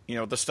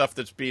 the stuff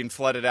that's being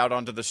flooded out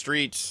onto the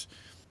streets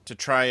to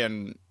try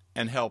and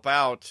help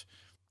out.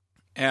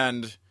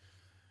 And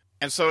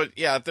so,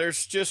 yeah,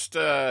 there's just,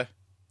 I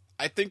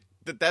think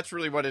that's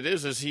really what it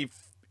is he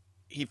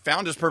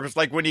found his purpose.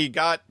 Like when he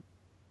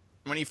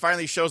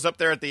finally shows up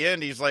there at the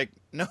end, he's like,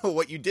 no,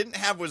 what you didn't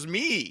have was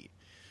me.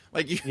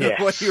 Like,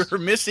 what you were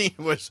missing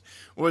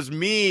was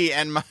me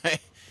and my...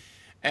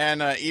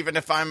 And even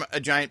if I'm a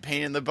giant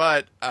pain in the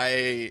butt,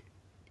 I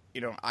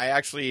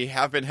actually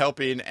have been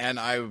helping, and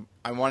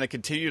I want to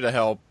continue to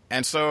help.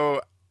 And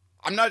so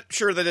I'm not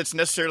sure that it's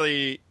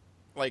necessarily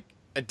like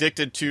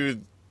addicted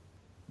to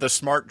the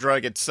smart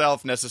drug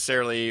itself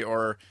necessarily,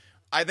 or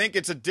I think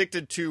it's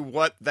addicted to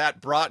what that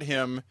brought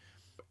him,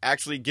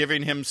 actually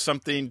giving him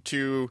something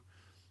to,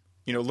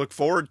 look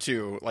forward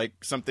to, like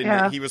something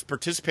that he was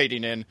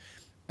participating in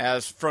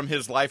as from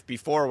his life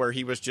before, where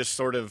he was just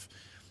sort of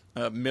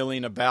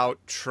milling about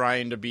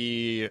trying to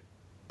be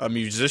a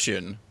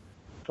musician.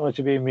 Trying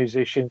to be a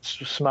musician,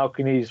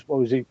 smoking his, what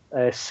was he,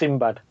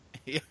 Sinbad.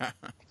 Yeah.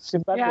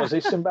 Sinbad, was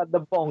he? Sinbad the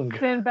bong.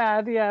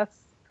 Sinbad, yes.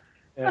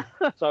 Yeah.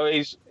 So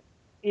he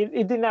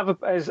didn't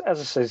have as I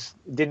says,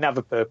 didn't have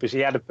a purpose.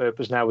 He had a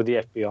purpose now with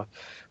the FBI.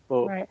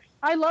 But right.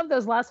 I love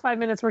those last 5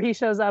 minutes where he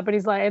shows up and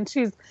he's like,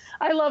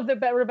 I love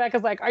that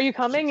Rebecca's like, are you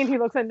coming? And he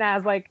looks at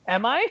Naz like,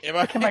 am I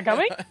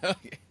coming?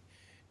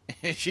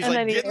 She's and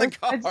like, get in the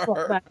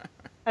car.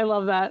 I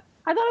love that.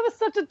 I thought it was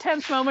such a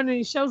tense moment, and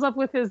he shows up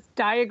with his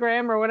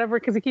diagram or whatever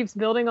because he keeps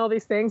building all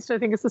these things, so I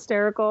think it's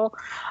hysterical.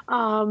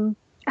 That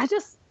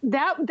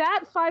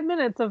 5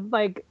 minutes of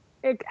like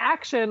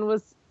action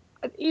was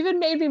even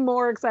made me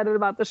more excited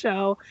about the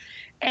show.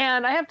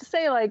 And I have to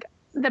say, like,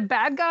 the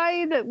bad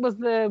guy that was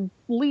the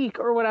leak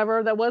or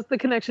whatever, that was the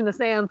connection to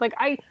Sans, like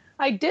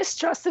I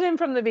distrusted him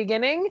from the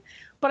beginning,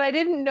 but I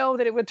didn't know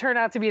that it would turn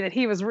out to be that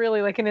he was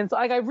really like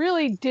like I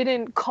really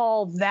didn't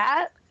call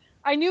that.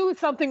 I knew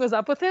something was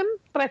up with him,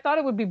 but I thought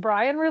it would be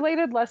Brian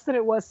related less than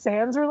it was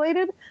Sans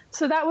related.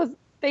 So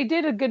they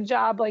did a good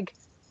job, like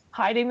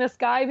hiding this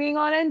guy being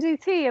on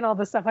NGT and all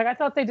this stuff. Like I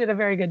thought they did a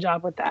very good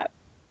job with that.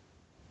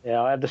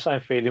 Yeah, I had the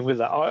same feeling with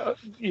that.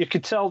 You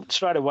could tell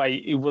straight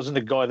away he wasn't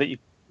a guy that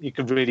you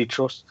could really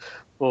trust.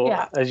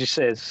 But as you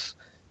said,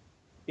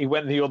 he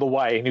went the other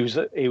way, and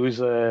he was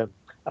a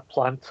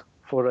plant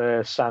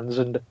for Sans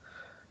and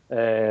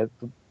to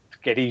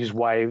get his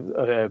way,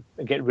 and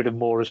get rid of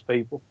Moira's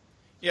people.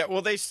 Yeah,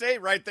 well, they say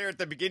right there at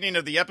the beginning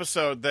of the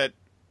episode that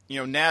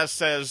Naz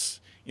says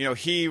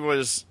he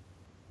was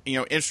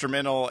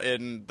instrumental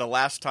in the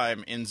last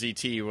time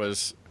NZT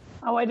was.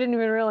 Oh, I didn't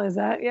even realize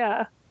that.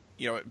 Yeah.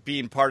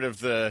 Being part of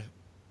the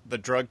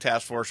drug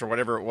task force or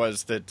whatever it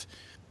was that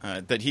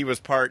he was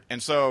part.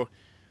 And so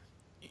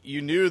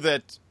you knew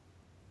that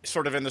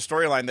sort of in the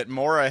storyline that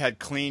Moira had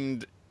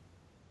cleaned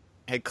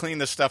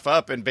this stuff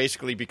up and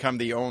basically become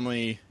the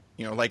only,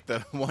 like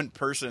the one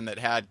person that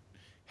had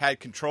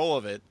control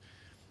of it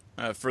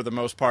for the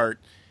most part.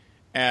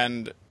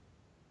 And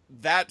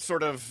that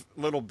sort of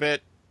little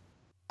bit,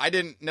 I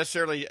didn't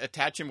necessarily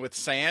attach him with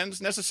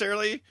Sans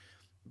necessarily,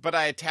 but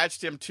I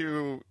attached him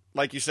to,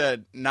 like you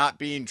said, not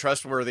being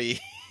trustworthy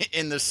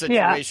in this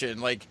situation.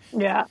 Yeah. Like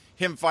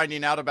him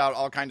finding out about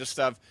all kinds of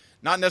stuff.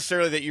 Not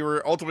necessarily that you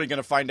were ultimately going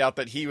to find out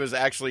that he was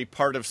actually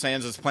part of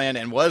Sans' plan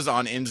and was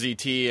on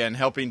NZT and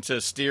helping to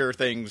steer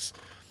things,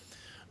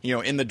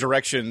 in the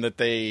direction that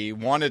they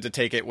wanted to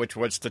take it, which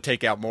was to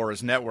take out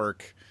Moira's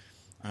network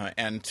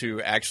and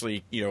to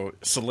actually,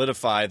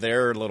 solidify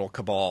their little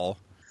cabal.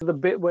 The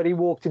bit where he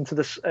walked into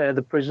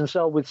the prison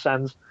cell with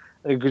Sans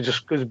and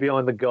just goes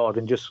behind the guard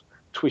and just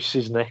twists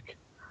his neck.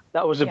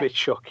 That was a bit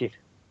shocking.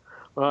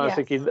 I was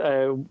thinking,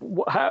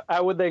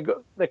 how would they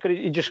go? They could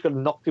have just could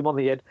have knocked him on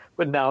the head,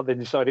 but now they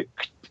decided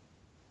to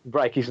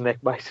break his neck,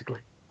 basically.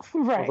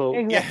 Right.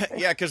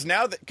 Exactly. Yeah,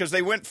 because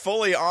they went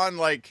fully on,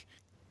 like,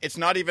 it's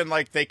not even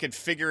like they could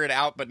figure it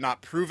out but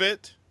not prove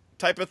it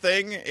type of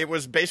thing. It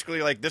was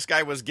basically like this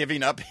guy was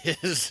giving up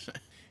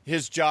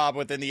his job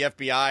within the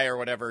FBI or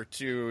whatever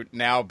to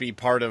now be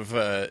part of,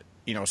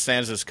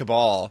 Sans'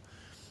 cabal.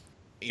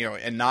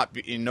 And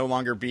no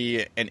longer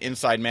be an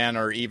inside man,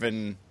 or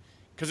even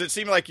because it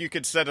seemed like you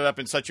could set it up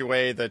in such a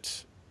way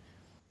that,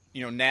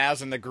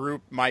 Naz and the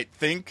group might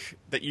think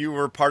that you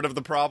were part of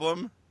the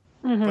problem,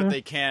 but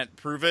they can't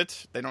prove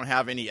it. They don't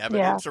have any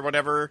evidence or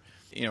whatever,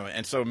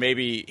 and so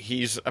maybe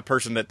he's a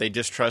person that they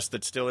distrust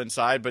that's still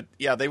inside. But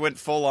yeah, they went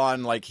full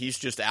on like he's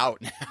just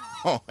out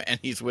now and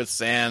he's with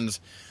Sans,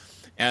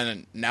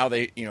 and now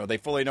they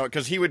fully know it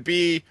because he would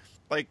be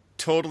like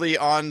totally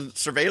on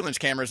surveillance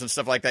cameras and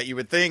stuff like that. You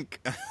would think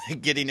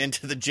getting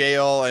into the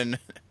jail and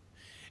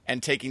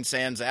taking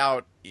Sans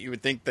out, you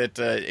would think that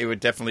it would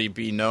definitely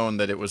be known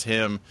that it was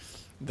him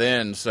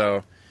then.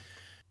 So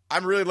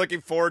I'm really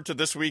looking forward to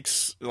this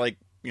week's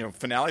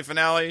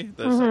finale,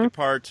 the second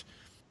part.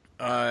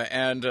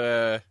 And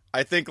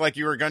I think, like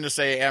you were going to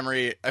say,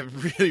 Amrie, I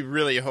really,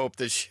 really hope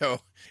this show.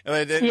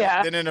 And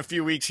then in a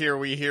few weeks here,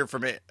 we hear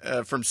from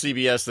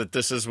CBS that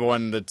this is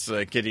one that's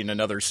getting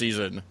another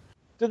season.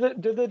 Do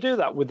they do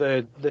that with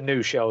the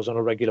new shows on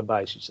a regular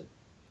basis?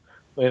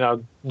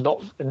 Not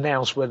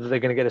announce whether they're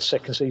going to get a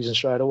second season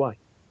straight away.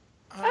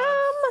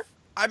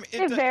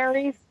 It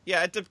varies.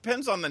 Yeah, it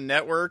depends on the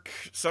network.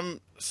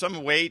 Some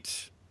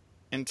wait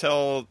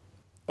until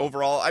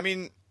overall. I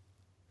mean,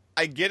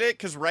 I get it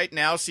because right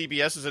now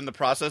CBS is in the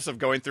process of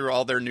going through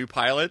all their new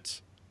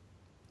pilots,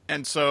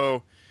 and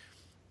so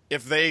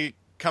if they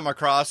come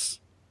across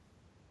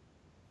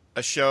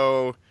a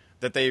show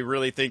that they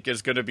really think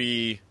is going to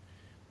be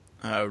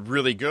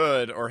really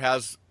good, or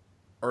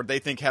they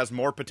think has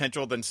more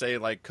potential than, say,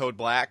 like Code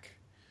Black,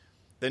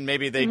 then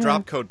maybe they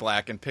drop Code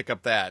Black and pick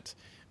up that,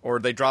 or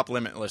they drop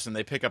Limitless and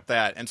they pick up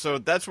that, and so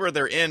that's where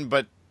they're in.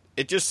 But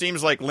it just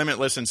seems like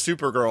Limitless and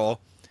Supergirl,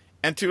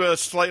 and to a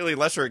slightly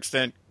lesser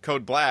extent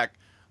Code Black,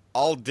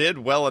 all did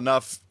well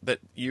enough that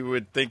you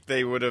would think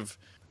they would have.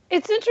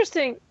 It's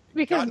interesting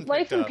because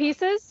Life in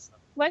Pieces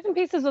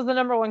was the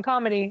number one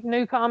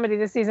new comedy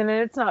this season,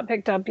 and it's not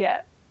picked up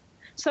yet.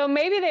 So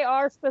maybe they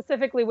are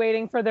specifically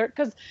waiting for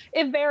because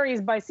it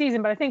varies by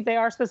season, but I think they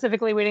are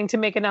specifically waiting to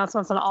make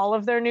announcements on all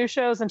of their new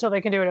shows until they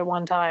can do it at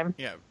one time.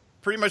 Yeah,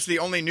 pretty much the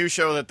only new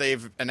show that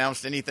they've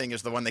announced anything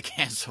is the one they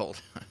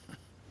canceled.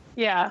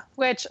 Yeah,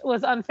 which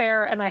was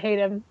unfair, and I hate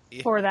him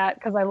for that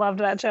because I loved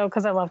that show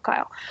because I love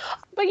Kyle.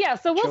 But yeah,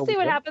 so we'll see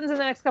what happens in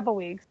the next couple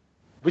weeks.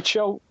 Which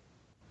show?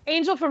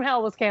 Angel from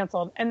Hell was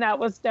canceled, and that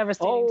was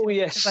devastating to me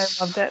because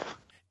I loved it.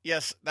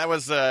 Yes, that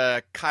was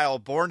Kyle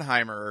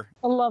Bornheimer.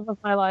 The love of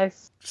my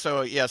life.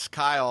 So, yes,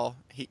 Kyle,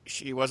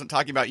 she wasn't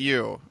talking about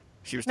you.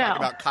 She was talking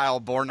about Kyle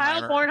Bornheimer.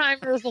 Kyle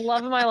Bornheimer is the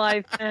love of my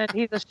life, and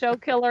he's a show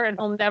killer, and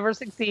he'll never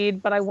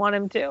succeed, but I want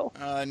him to.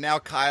 Now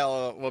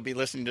Kyle will be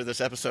listening to this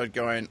episode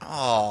going,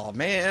 oh,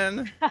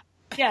 man.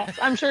 Yes,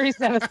 I'm sure he's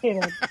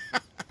devastated.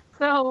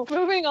 So,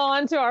 moving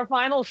on to our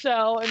final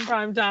show in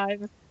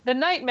primetime, The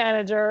Night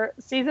Manager,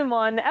 Season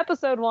 1,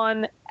 Episode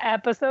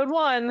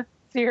 1,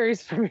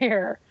 series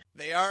premiere.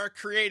 They are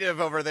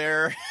creative over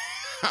there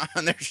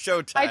on their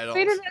show titles. I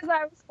tweeted as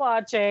I was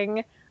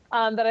watching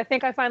that I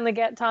think I finally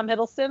get Tom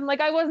Hiddleston. Like,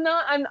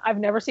 I've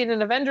never seen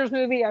an Avengers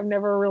movie. I've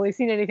never really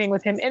seen anything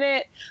with him in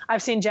it.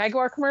 I've seen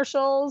Jaguar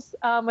commercials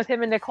with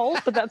him and Nick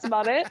Holt, but that's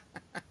about it.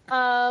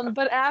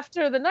 But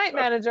after The Night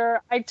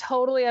Manager, I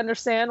totally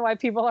understand why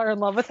people are in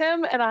love with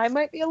him, and I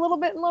might be a little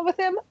bit in love with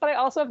him, but I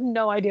also have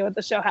no idea what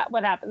the show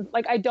what happens.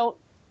 Like, I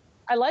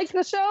like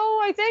the show,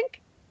 I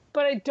think,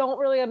 but I don't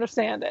really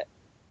understand it.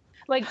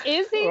 Like,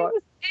 is he an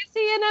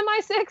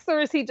MI6, or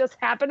is he just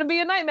happen to be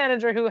a night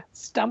manager who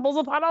stumbles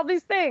upon all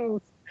these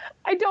things?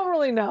 I don't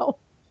really know.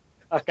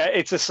 Okay,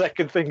 it's a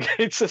second thing.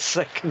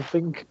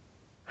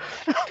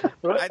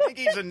 Right? I think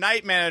he's a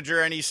night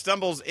manager, and he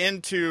stumbles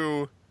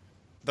into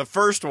the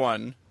first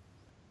one,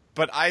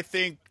 but I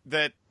think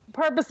that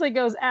purposely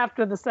goes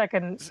after the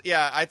second.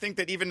 Yeah, I think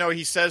that even though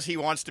he says he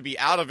wants to be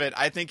out of it,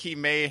 I think he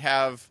may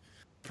have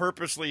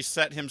purposely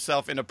set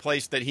himself in a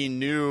place that he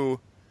knew,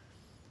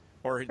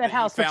 or that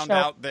he found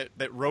out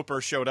that Roper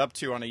showed up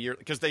to on a year,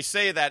 because they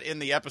say that in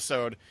the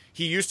episode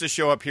he used to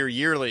show up here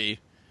yearly,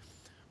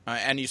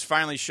 and he's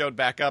finally showed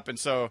back up, and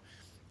so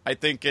I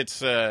think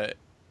it's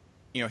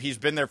he's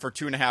been there for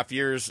 2.5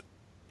 years,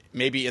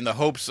 maybe in the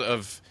hopes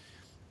of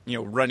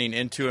running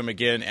into him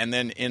again, and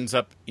then ends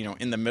up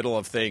in the middle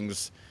of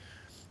things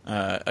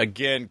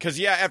again. Because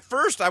at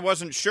first I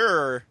wasn't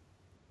sure.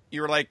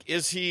 You were like,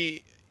 is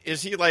he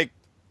like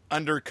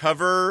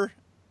undercover?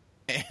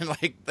 And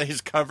like his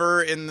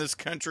cover in this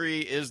country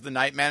is the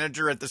night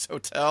manager at this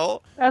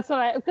hotel. That's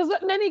what because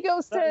then he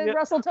goes to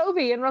Russell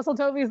Tovey, and Russell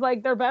Tovey's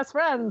like they're best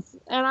friends,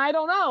 and I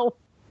don't know.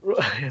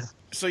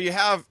 So you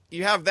have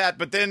that,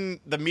 but then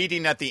the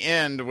meeting at the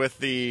end with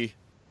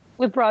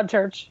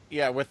Broadchurch.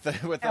 Yeah, with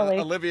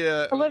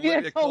Olivia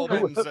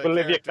Colman's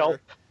Olivia Colman.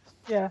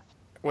 Yeah,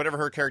 whatever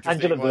her character's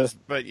name was.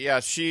 But yeah,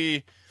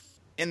 she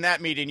in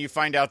that meeting you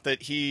find out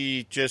that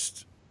he's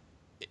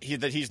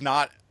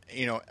not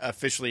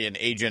officially an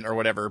agent or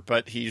whatever,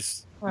 but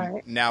he's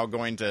now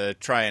going to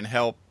try and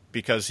help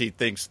because he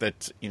thinks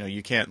that,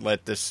 you can't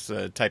let this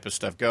type of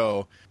stuff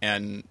go.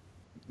 And,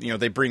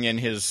 they bring in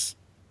his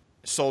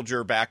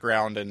soldier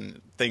background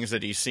and things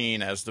that he's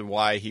seen as to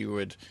why he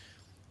would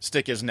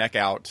stick his neck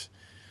out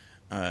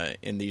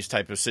in these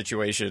type of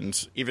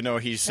situations, even though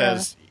he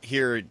says,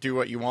 here, do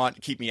what you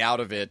want, keep me out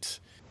of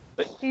it.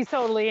 But he's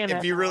totally in it.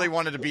 If you really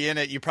wanted to be in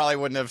it, you probably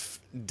wouldn't have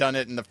done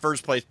it in the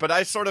first place. But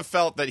I sort of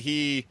felt that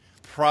he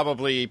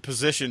probably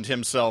positioned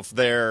himself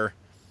there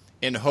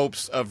in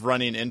hopes of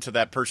running into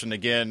that person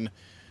again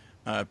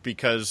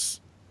because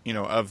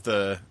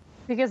the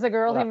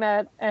girl he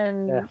met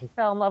and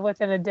fell in love with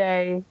in a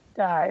day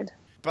died.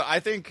 But I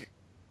think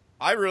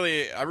I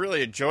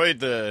really enjoyed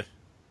the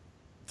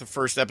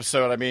first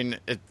episode. I mean,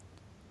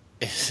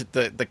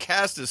 the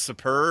cast is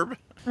superb.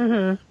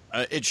 Mm-hmm.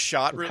 It's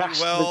shot really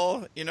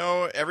well.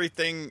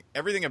 Everything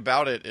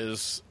about it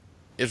is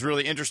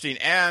really interesting,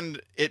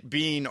 and it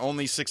being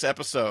only 6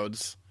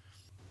 episodes,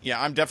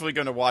 I'm definitely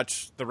going to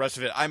watch the rest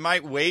of it. I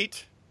might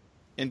wait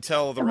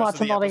until the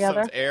rest of the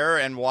episodes air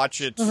and watch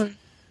it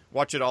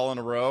all in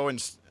a row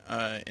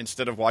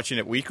instead of watching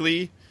it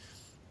weekly.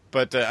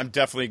 But I'm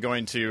definitely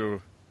going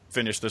to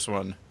finish this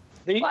one.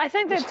 Well, I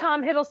think that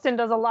Tom Hiddleston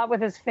does a lot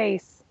with his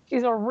face.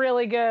 He's a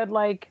really good,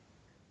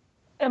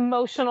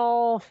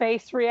 emotional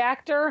face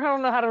reactor. I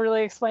don't know how to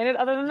really explain it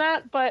other than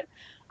that, but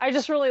I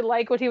just really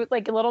like what he would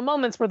like little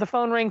moments where the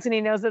phone rings and he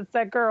knows it's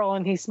that girl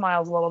and he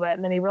smiles a little bit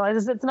and then he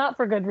realizes it's not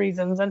for good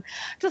reasons, and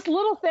just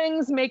little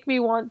things make me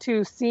want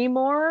to see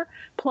more.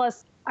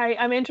 Plus,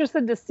 I'm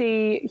interested to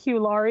see Hugh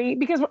Laurie,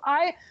 because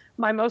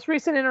my most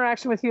recent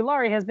interaction with Hugh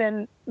Laurie has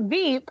been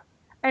Veep,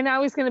 and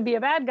now he's going to be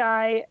a bad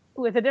guy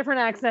with a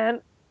different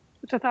accent,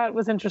 which I thought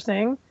was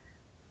interesting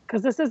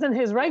because this isn't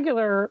his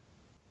regular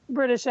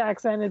British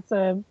accent. It's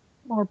a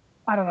more,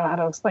 I don't know how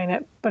to explain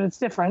it, but it's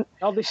different.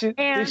 No, this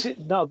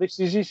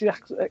is his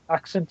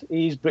accent.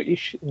 He's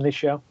British in this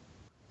show.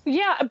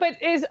 Yeah, but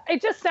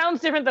it just sounds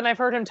different than I've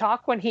heard him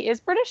talk when he is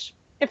British,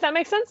 if that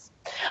makes sense.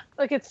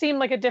 Like, it seemed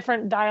like a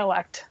different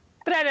dialect.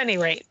 But at any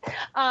rate,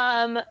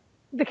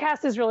 the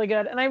cast is really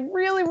good, and I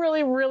really,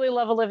 really, really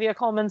love Olivia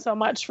Colman so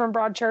much from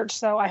Broadchurch,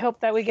 so I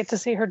hope that we get to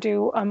see her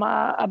do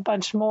a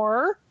bunch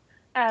more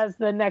as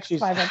the next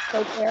 5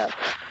 episodes there.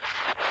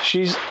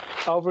 She's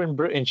over in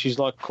Britain. She's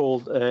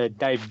called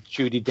Dave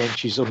Judi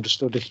Dench's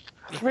understudy.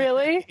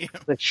 Really?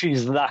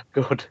 She's that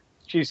good.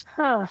 She's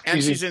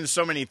in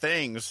so many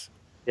things.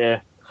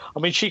 Yeah, I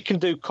mean, she can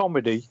do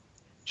comedy,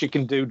 she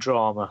can do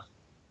drama.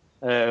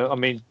 I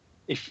mean,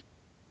 if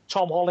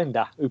Tom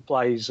Hollander, who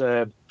plays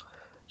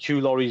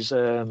Hugh Laurie's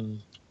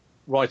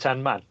right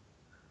hand man,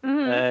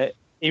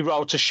 he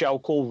wrote a show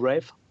called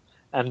Rev,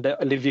 and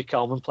Olivia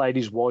Colman played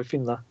his wife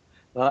in that.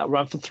 That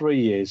ran for 3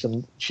 years,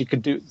 and she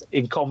could do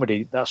in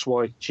comedy. That's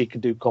why she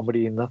could do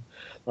comedy in that.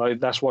 Right?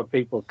 That's why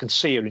people can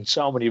see her in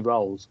so many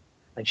roles,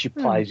 and she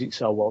plays it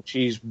so well.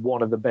 She's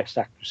one of the best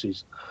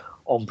actresses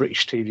on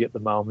British TV at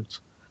the moment.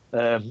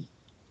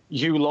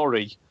 Hugh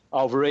Laurie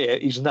over here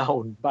is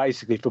known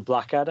basically for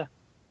Blackadder.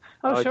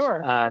 Oh, right?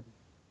 sure.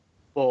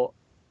 But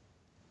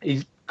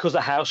because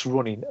of house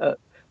running,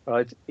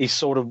 right, he's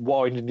sort of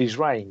widened his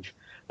range.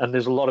 And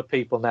there's a lot of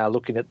people now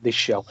looking at this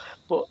show.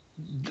 But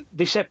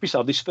this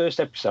first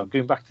episode,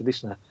 going back to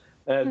this now,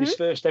 this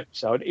first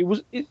episode, it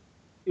was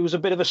a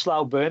bit of a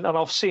slow burn. And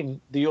I've seen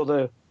the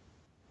other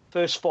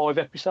first 5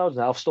 episodes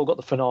now. I've still got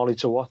the finale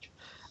to watch.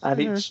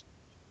 And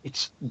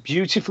it's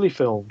beautifully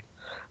filmed.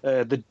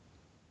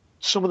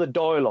 Some of the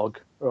dialogue,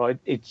 right,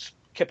 it's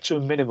kept to a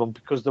minimum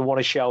because they want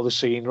to show the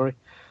scenery,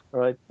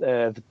 right?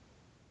 And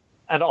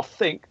I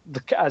think,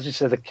 as you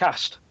said, the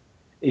cast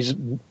is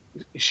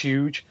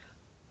huge.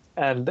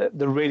 And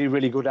they're really,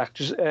 really good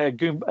actors.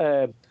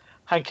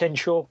 Hank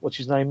Henshaw, what's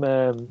his name?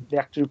 The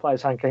actor who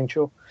plays Hank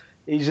Henshaw,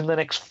 he's in the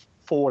next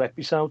 4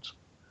 episodes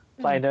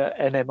playing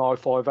an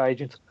MI5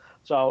 agent.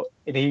 So,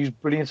 and he's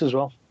brilliant as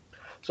well.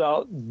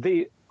 So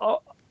the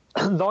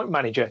Night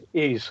Manager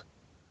is,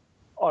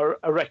 I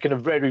reckon,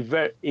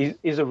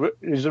 is a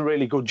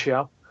really good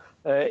show.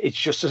 It's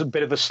just a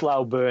bit of a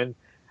slow burn.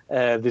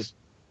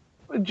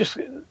 Just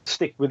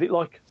stick with it,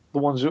 like the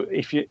ones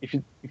if you're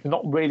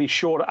not really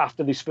sure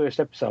after this first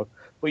episode,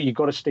 but you've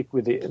got to stick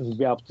with it and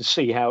be able to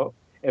see how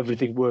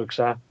everything works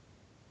out.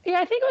 Yeah,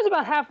 I think it was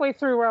about halfway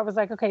through where I was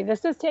like, okay,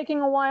 this is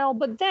taking a while.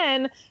 But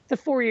then the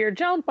 4-year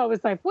jump, I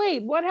was like,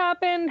 wait, what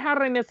happened? How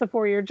did I miss the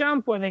 4-year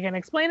jump? Were they going to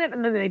explain it?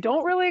 And then they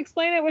don't really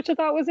explain it, which I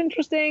thought was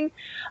interesting.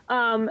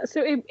 So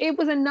it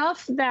was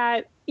enough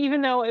that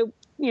even though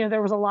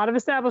there was a lot of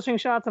establishing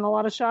shots and a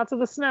lot of shots of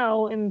the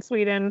snow in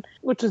Sweden,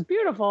 which was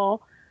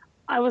beautiful,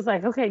 I was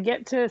like, okay,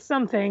 get to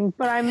something,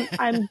 but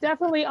I'm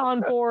definitely on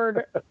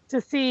board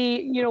to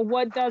see,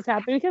 what does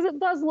happen, because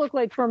it does look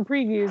like from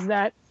previews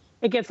that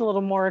it gets a little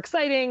more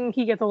exciting.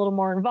 He gets a little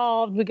more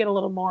involved. We get a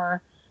little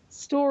more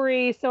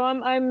story. So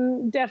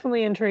I'm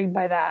definitely intrigued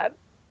by that.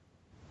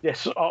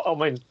 Yes. I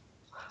mean,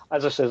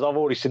 as I said, I've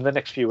already seen the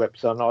next few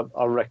episodes. And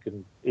I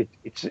reckon it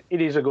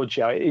is a good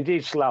show. It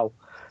is slow,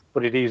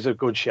 but it is a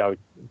good show.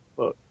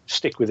 But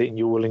stick with it and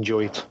you will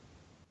enjoy it.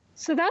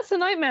 So that's The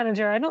Night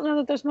Manager. I don't know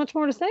that there's much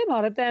more to say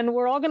about it. Then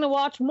we're all going to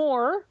watch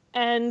more,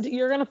 and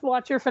you're going to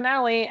watch your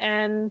finale.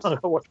 And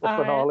watch my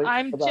finale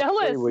I'm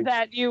jealous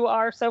that you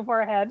are so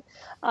far ahead,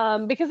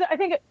 because I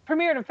think it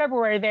premiered in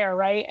February there,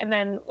 right? And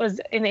then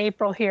was in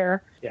April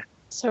here. Yeah.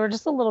 So we're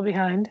just a little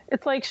behind.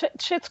 It's like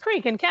Schitt's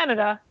Creek in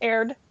Canada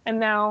aired,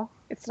 and now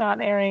it's not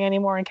airing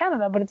anymore in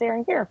Canada, but it's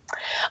airing here.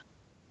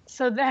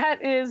 So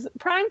that is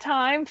prime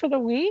time for the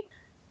week.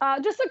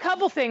 Just a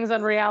couple things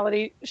on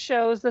reality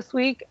shows this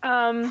week.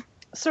 I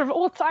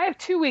have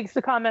 2 weeks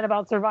to comment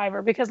about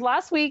Survivor, because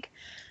last week,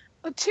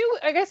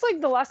 I guess like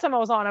the last time I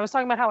was on, I was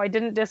talking about how I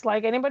didn't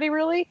dislike anybody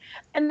really.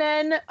 And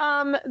then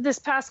this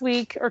past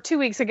week or 2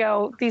 weeks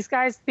ago, these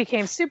guys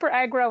became super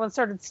aggro and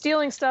started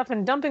stealing stuff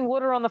and dumping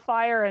water on the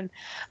fire and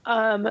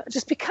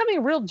just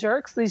becoming real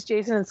jerks, these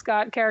Jason and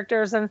Scott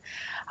characters. And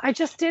I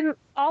just didn't,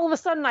 all of a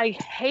sudden I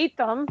hate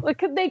them.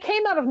 Like, they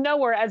came out of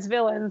nowhere as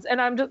villains,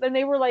 and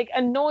they were like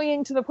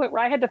annoying to the point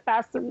where I had to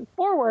fast them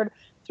forward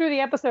through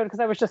the episode because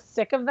I was just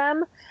sick of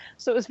them.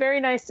 So it was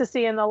very nice to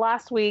see in the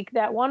last week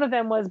that one of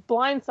them was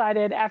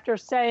blindsided after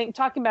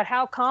talking about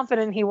how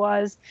confident he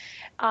was.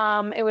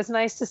 It was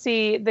nice to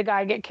see the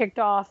guy get kicked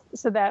off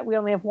so that we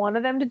only have one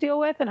of them to deal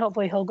with, and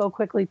hopefully he'll go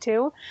quickly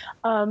too.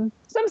 So I'm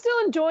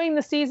still enjoying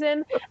the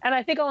season, and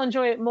I think I'll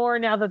enjoy it more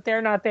now that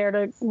they're not there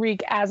to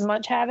wreak as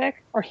much havoc,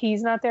 or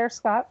he's not there,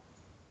 Scott.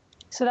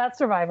 So that's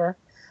Survivor.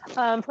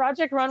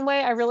 Project Runway,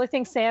 I really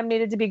think Sam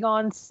needed to be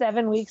gone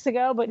 7 weeks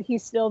ago, but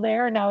he's still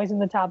there, and now he's in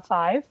the top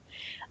 5.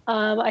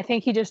 I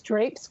think he just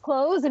drapes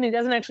clothes, and he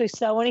doesn't actually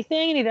sew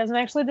anything, and he doesn't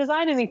actually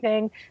design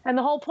anything. And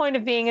the whole point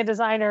of being a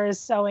designer is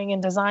sewing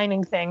and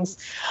designing things.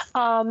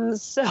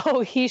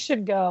 So he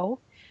should go.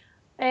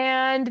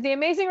 And The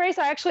Amazing Race,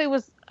 I actually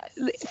was,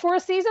 for a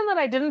season that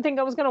I didn't think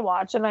I was going to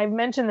watch, and I've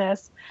mentioned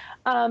this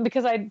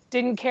because I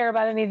didn't care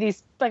about any of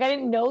these, like I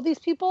didn't know these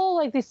people,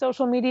 like these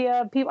social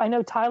media people. I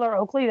know Tyler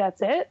Oakley,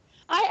 that's it.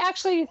 I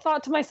actually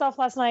thought to myself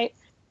last night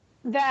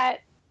that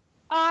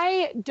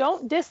I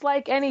don't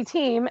dislike any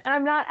team, and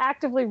I'm not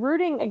actively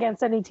rooting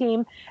against any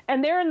team,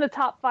 and they're in the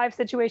top 5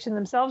 situation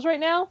themselves right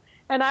now,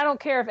 and I don't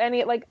care if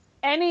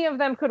any of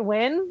them could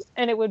win,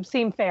 and it would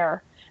seem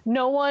fair.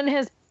 No one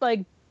has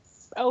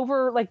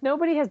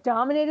nobody has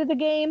dominated the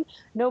game.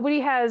 Nobody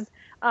has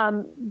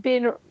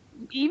been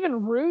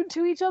even rude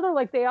to each other.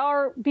 Like, they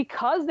are,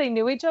 because they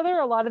knew each other,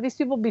 a lot of these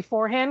people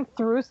beforehand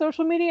through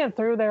social media and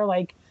through their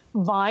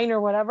Vine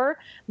or whatever,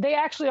 they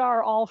actually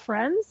are all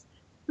friends.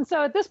 And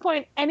so at this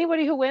point,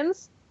 anybody who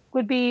wins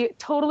would be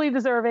totally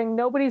deserving.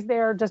 Nobody's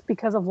there just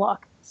because of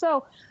luck.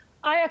 So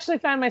I actually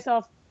found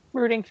myself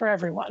rooting for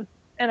everyone,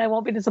 and I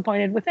won't be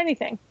disappointed with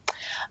anything.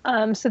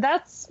 So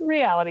that's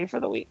reality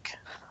for the week.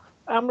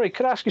 Amrie,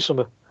 could I ask you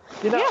something?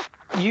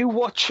 You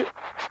watch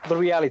the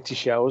reality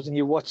shows and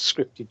you watch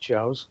scripted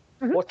shows.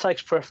 Mm-hmm. What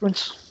takes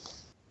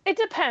preference? It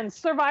depends.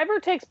 Survivor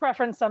takes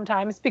preference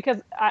sometimes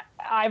because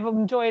I've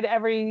enjoyed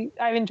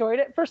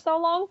it for so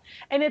long,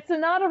 and it's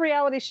not a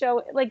reality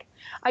show. Like,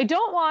 I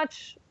don't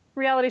watch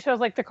reality shows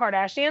like the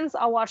Kardashians.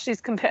 I'll watch these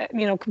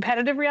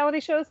competitive reality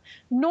shows.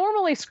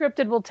 Normally,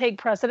 scripted will take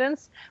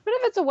precedence, but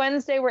if it's a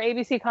Wednesday where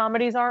ABC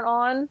comedies aren't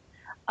on,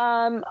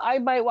 I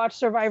might watch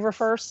Survivor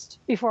first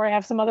before I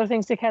have some other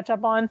things to catch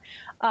up on.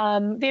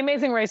 The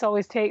Amazing Race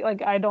always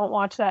I don't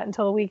watch that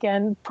until the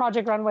weekend.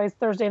 Project Runway's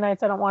Thursday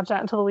nights. I don't watch that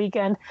until the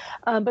weekend.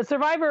 But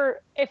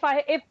Survivor, if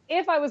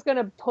I was going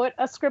to put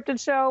a scripted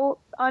show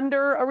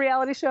under a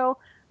reality show,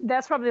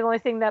 that's probably the only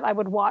thing that I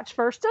would watch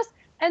first.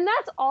 And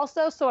that's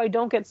also so I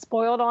don't get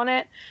spoiled on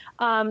it.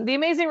 The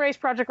Amazing Race,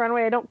 Project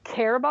Runway, I don't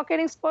care about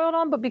getting spoiled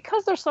on, but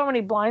because there's so many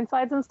blind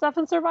sides and stuff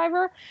in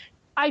Survivor,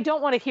 I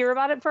don't want to hear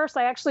about it first.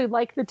 I actually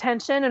like the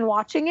tension and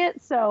watching it.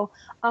 So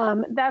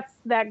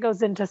that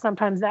goes into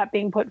sometimes that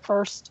being put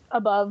first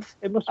above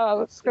a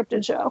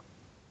scripted show.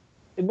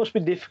 It must be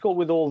difficult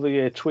with all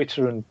the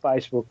Twitter and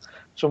Facebook.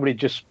 Somebody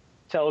just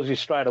tells you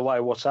straight away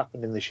what's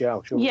happened in the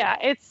show. Surely. Yeah,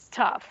 it's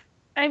tough.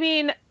 I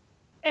mean,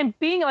 and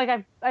being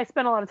like I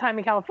spent a lot of time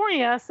in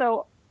California,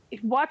 so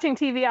watching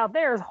TV out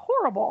there is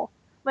horrible.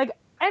 Like,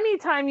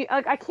 anytime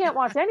I can't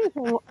watch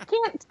anything. I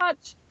can't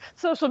touch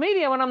social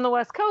media when I'm on the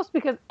West Coast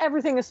because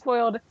everything is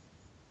spoiled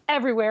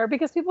everywhere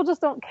because people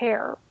just don't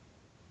care.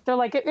 They're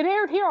like, it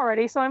aired here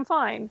already, so I'm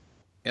fine.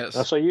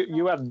 Yes. So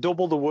you have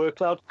double the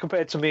workload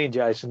compared to me and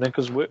Jason, then,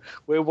 because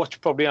we're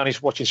probably only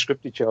watching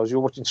scripted shows. You're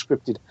watching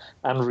scripted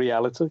and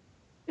reality.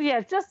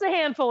 Yeah, just a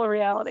handful of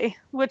reality.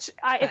 Which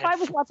if I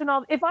was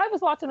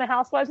watching the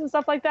Housewives and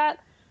stuff like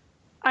that,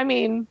 I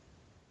mean,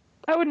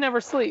 I would never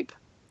sleep.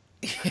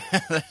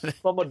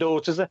 Well, my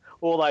daughters,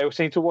 all I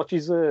seem to watch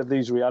is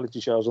these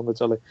reality shows on the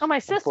telly. Oh, my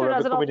sister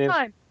does it all the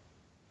time.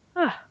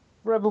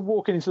 Forever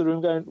walking into the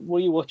room going, what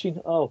are you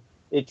watching? Oh,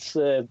 it's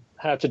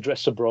How to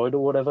Dress a Bride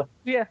or whatever.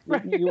 Yeah,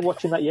 right. You were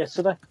watching that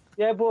yesterday?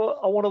 Yeah, but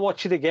I want to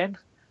watch it again.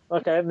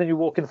 Okay, and then you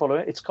walk in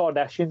following it. It's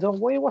Kardashians. Oh,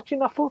 what are you watching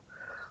that for?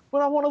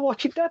 Well, I want to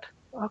watch it, Dad.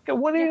 Okay,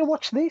 when are you going to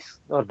watch this?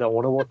 I don't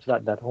want to watch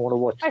that, Dad. I want to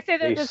watch I say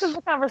that this. This is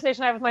the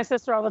conversation I have with my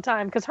sister all the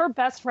time because her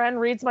best friend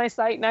reads my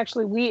site and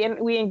actually we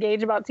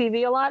engage about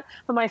TV a lot.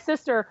 But my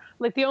sister,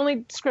 like, the only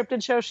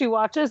scripted show she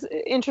watches,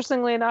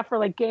 interestingly enough, are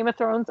like Game of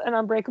Thrones and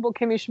Unbreakable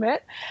Kimmy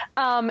Schmidt.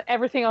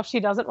 Everything else she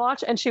doesn't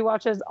watch, and she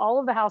watches all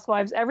of the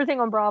Housewives, everything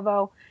on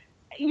Bravo,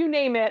 you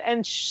name it.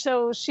 And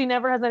so she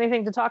never has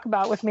anything to talk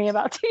about with me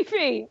about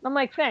TV. I'm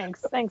like,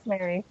 thanks,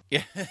 Mary.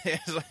 Yeah.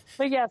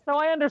 But yeah, so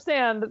I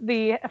understand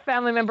the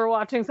family member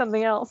watching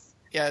something else.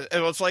 Yeah,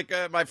 it's like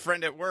my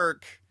friend at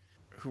work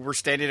who were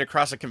standing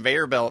across a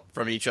conveyor belt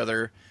from each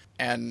other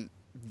and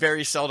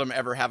very seldom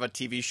ever have a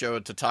TV show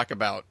to talk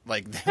about.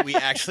 Like, that we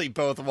actually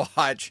both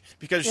watch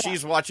because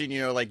she's watching,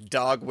 like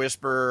Dog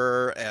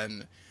Whisperer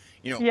and,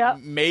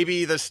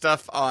 maybe the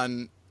stuff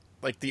on,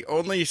 like, the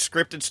only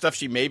scripted stuff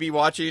she may be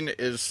watching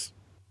is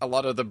a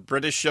lot of the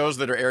British shows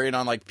that are airing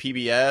on, like,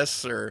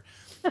 PBS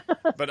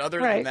but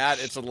other than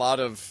that, it's a lot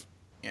of,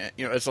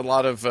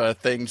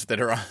 things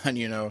that are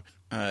on,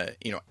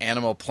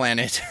 Animal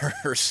Planet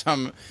or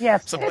someplace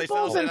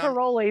else. And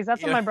Parolees.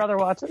 That's what my brother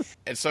watches.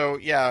 And so,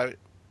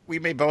 we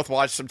may both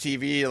watch some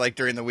TV, like,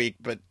 during the week,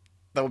 but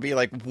there'll be,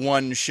 like,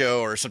 one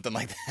show or something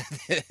like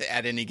that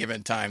at any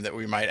given time that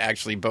we might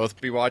actually both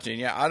be watching.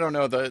 Yeah, I don't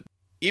know.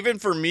 Even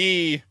for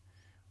me,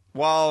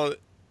 while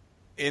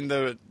in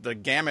the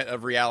gamut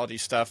of reality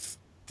stuff,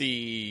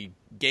 the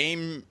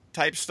game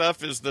type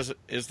stuff is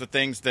the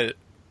things that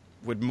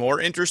would more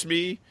interest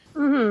me.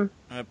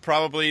 Mm-hmm.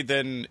 Probably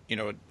than,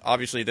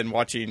 obviously than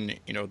watching,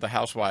 the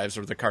Housewives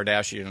or the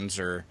Kardashians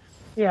or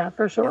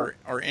for sure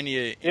or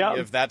any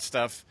of that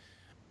stuff.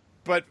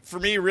 But for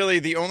me, really,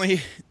 the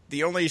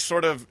only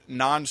sort of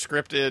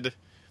non-scripted,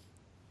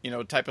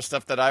 type of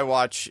stuff that I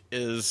watch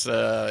is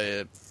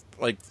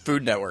like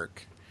Food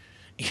Network.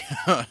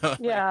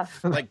 Yeah.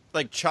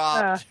 like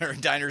Chopped or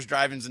Diners,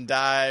 Drive-Ins, and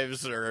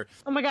Dives or...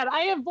 Oh my God,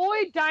 I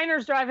avoid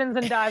Diners, Drive-Ins,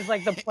 and Dives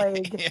like the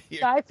plague.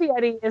 Guy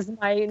Fieri is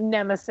my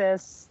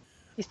nemesis.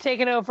 He's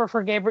taken over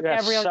for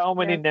Gabriel. So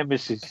many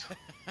nemesis.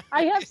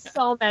 I have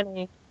so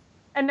many.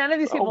 And none of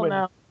these people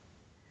know.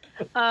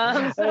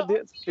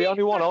 The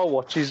only one I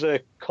watch is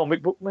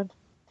Comic Book Man.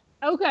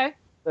 Okay.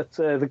 That's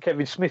the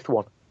Kevin Smith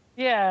one.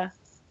 Yeah.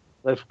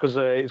 That's because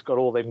it's got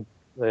all them...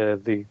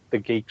 the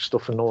geek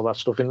stuff and all that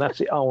stuff, and that's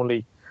the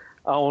only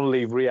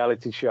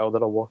reality show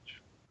that I watch.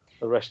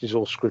 The rest is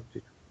all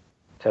scripted.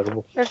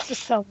 Terrible. There's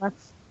just so much.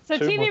 So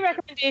Too TV much.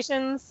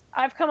 Recommendations,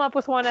 I've come up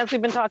with one as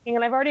we've been talking,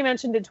 and I've already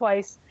mentioned it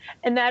twice,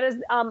 and that is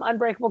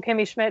Unbreakable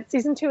Kimmy Schmidt.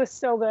 Season 2 is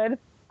so good.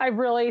 I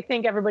really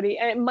think everybody...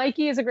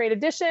 Mikey is a great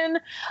addition.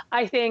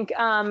 I think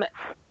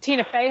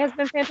Tina Fey has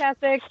been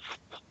fantastic,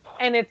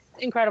 and it's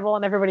incredible,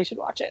 and everybody should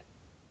watch it.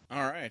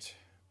 All right.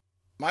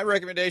 My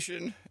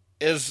recommendation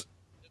is...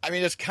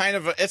 it's kind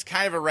of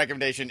a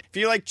recommendation. If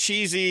you like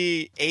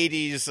cheesy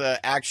 80s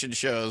action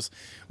shows,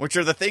 which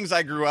are the things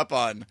I grew up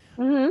on,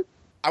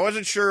 I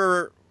wasn't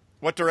sure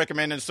what to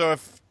recommend. And so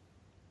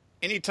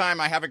anytime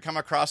I haven't come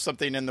across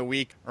something in the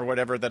week or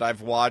whatever that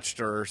I've watched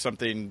or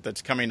something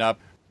that's coming up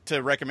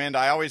to recommend,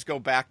 I always go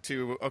back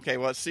to, okay,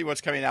 well, let's see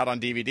what's coming out on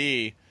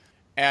DVD.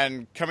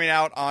 And coming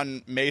out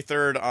on May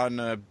 3rd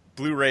on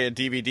Blu-ray and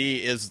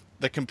DVD is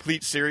the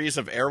complete series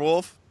of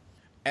Airwolf.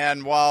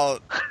 And while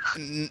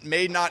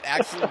may not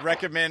actually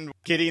recommend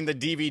getting the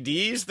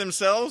DVDs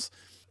themselves,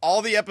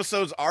 all the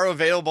episodes are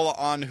available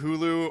on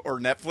Hulu or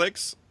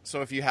Netflix.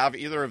 So if you have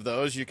either of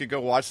those, you could go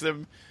watch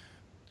them.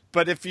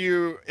 But if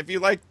you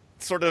like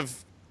sort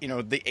of,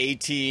 the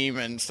A-Team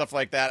and stuff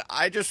like that,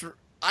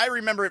 I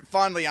remember it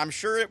fondly. I'm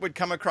sure it would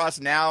come across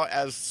now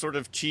as sort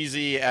of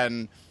cheesy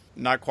and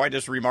not quite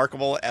as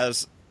remarkable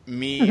as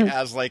me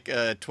as like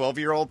a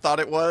 12-year-old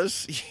thought it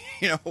was,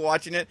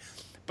 watching it.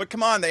 But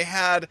come on, they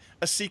had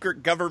a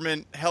secret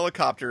government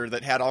helicopter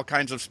that had all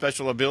kinds of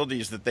special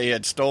abilities that they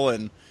had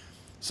stolen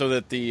so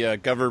that the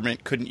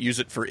government couldn't use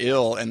it for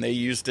ill, and they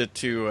used it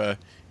to,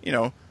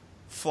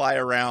 fly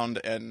around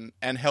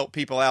and help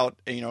people out,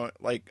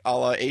 like a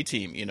la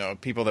A-Team,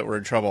 people that were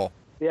in trouble.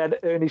 He had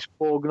Ernest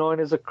Borgnine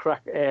as a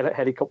crack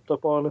helicopter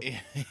pilot.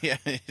 Yeah,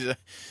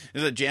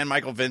 he's a Jan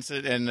Michael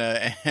Vincent and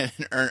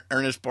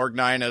Ernest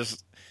Borgnine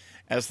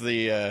as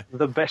the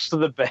best of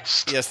the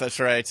best. Yes, that's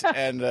right.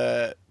 And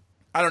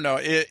I don't know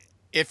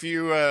if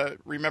you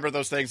remember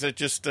those things.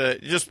 It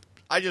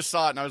I just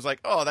saw it and I was like,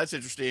 oh, that's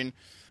interesting.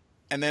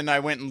 And then I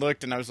went and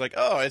looked and I was like,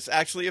 oh, it's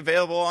actually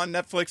available on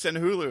Netflix and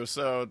Hulu.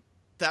 So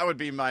that would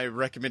be my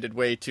recommended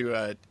way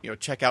to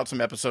check out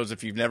some episodes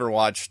if you've never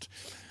watched.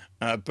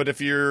 But if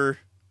you're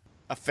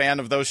a fan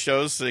of those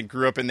shows that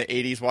grew up in the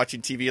 80s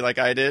watching TV like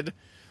I did,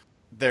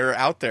 they're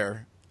out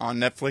there on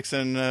Netflix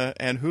and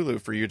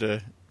Hulu for you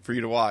to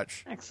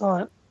watch.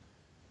 Excellent.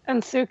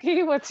 And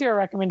Suki, what's your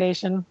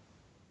recommendation?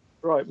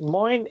 Right,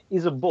 mine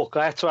is a book.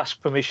 I had to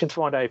ask permission to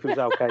find out if it was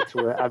okay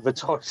to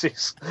advertise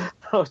this.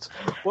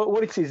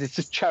 What it is, it's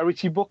a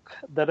charity book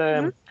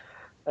that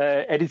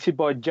edited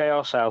by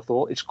J.R.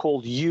 Southall. It's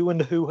called You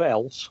and Who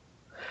Else.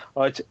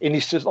 Right, and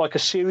it's just like a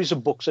series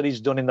of books that he's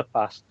done in the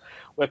past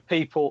where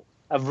people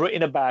have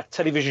written about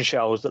television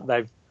shows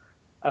that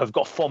have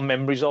got fond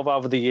memories of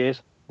over the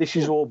years. This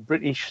is all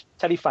British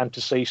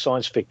telefantasy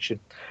science fiction.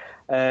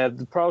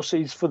 The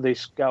proceeds for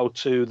this go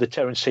to the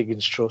Terence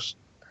Higgins Trust.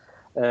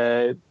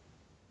 The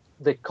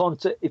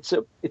content,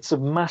 it's a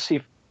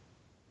massive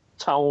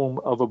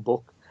tome of a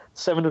book,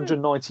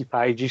 790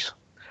 pages.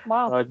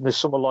 Wow. Right, and there's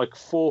something like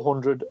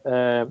 400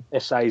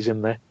 essays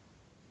in there,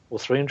 or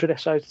 300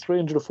 essays,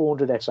 300 or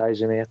 400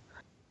 essays in here.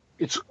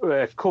 It's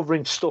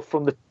covering stuff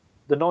from the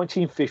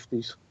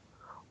 1950s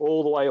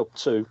all the way up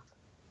to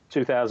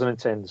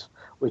 2010s,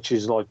 which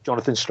is like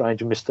Jonathan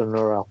Strange and Mr.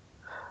 Norrell.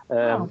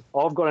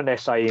 I've got an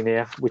essay in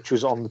here which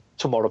was on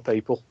Tomorrow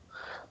People,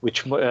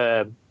 which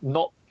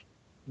not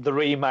the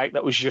remake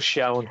that was just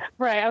shown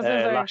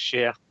last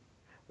year.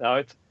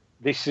 No,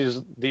 this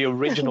is the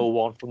original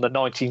one from the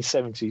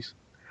 1970s,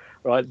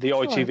 right? The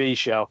ITV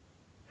show,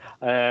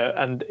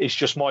 and it's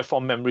just my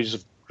fond memories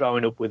of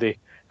growing up with it.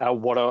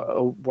 What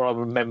I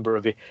remember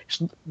of it.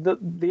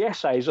 The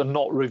essays are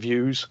not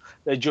reviews;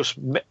 they're just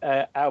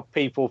how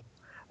people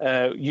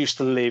used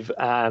to live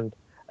and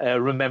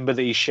remember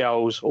these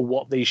shows or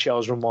what these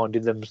shows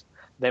reminded them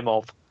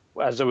of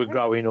as they were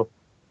growing up.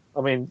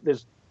 I mean,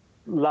 there's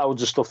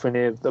loads of stuff in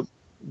here,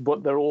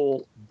 but they're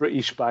all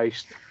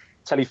British-based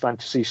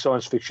telefantasy,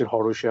 science fiction,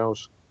 horror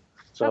shows.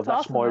 So that's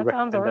awesome. my that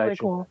recommendation. Sounds really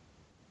cool.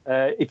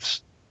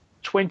 It's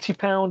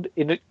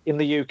 £20 in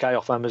the UK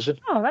off Amazon.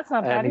 Oh, that's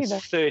not bad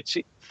either. It's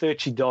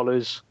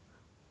 $30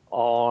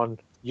 on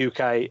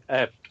UK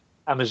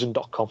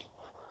Amazon.com.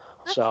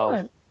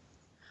 So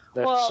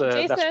that's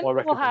Jason my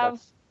recommendation. will have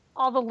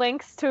all the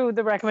links to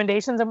the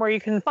recommendations and where you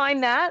can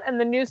find that, and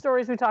the news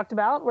stories we talked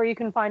about, where you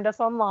can find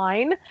us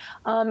online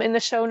in the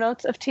show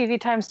notes of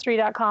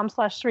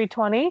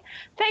tvtimes3.com/320.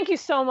 Thank you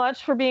so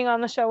much for being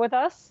on the show with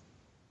us.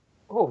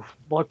 Oh,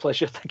 my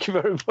pleasure. Thank you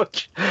very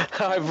much.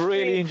 I've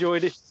really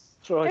enjoyed it.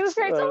 Right. It was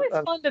great. It's always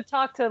fun to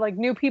talk to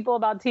new people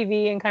about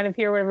TV and kind of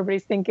hear what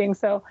everybody's thinking.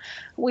 So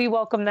we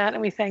welcome that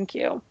and we thank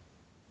you.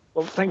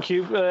 Well, thank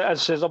you.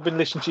 As I says, I've been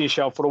listening to your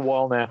show for a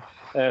while now.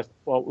 At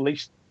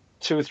least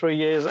 2 or 3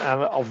 years,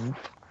 and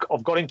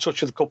I've got in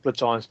touch with a couple of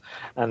times,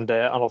 and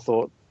I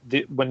thought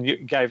when you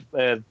gave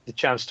the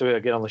chance to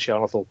get on the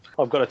show, I thought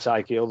I've got to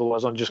take it,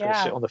 otherwise I'm just going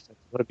to sit on the fence.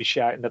 I'm going to be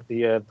shouting at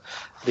my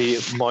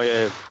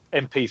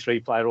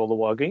MP3 player all the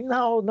while, going,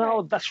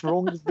 no, that's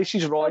wrong. This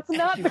is right. That's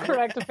not the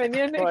correct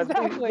opinion. Right,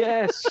 exactly.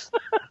 Yes.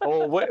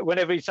 Or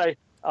whenever you say,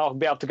 I'll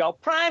be able to go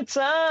prime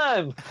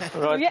time,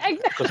 right? Yeah,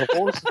 exactly. Because I've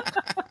always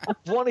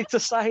wanted to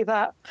say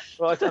that,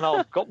 right? And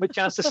I've got my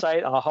chance to say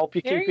it. I hope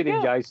you keep it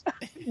in, guys.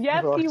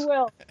 Yes, right. you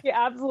will. You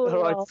absolutely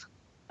will.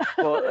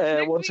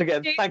 Well, once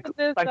again, thanks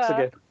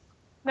again.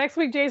 Next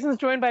week, Jason's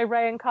joined by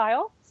Ray and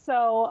Kyle.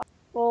 So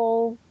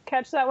we'll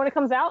catch that when it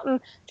comes out, and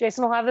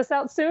Jason will have this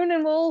out soon,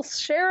 and we'll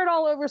share it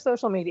all over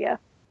social media.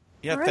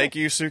 Yeah, right. Thank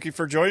you, Suki,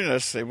 for joining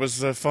us. It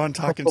was fun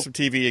talking some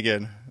TV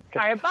again.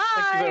 All right,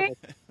 bye.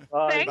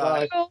 Thank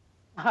you.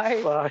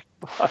 Bye. Bye.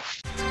 Bye.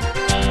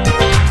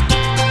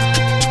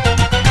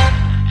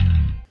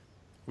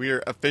 We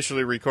are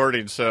officially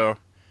recording, so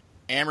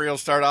Amrie will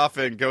start off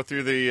and go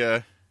through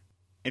the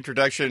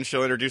introduction.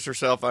 She'll introduce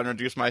herself, I'll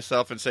introduce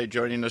myself, and say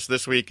joining us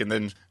this week. And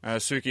then,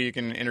 Suky, you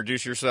can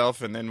introduce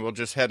yourself, and then we'll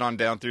just head on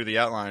down through the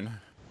outline.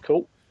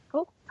 Cool.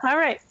 All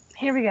right,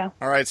 here we go.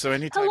 All right, so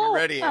anytime you're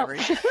ready, Amrie.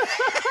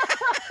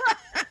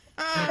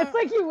 It's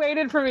like you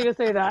waited for me to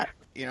say that.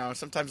 You know,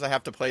 sometimes I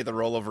have to play the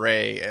role of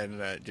Ray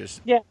and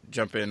just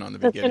jump in on the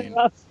That's beginning.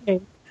 Okay,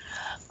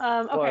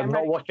 I'm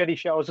not watch any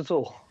shows at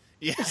all.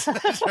 Yes,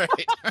 that's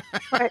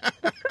right.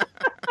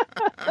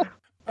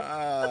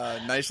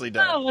 Nicely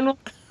done.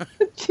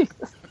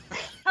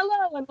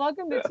 Hello, and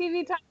welcome to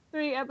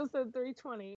TVx3 episode 320.